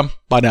 Thanks, everyone.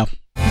 Bye now.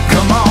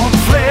 Come on,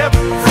 Flip.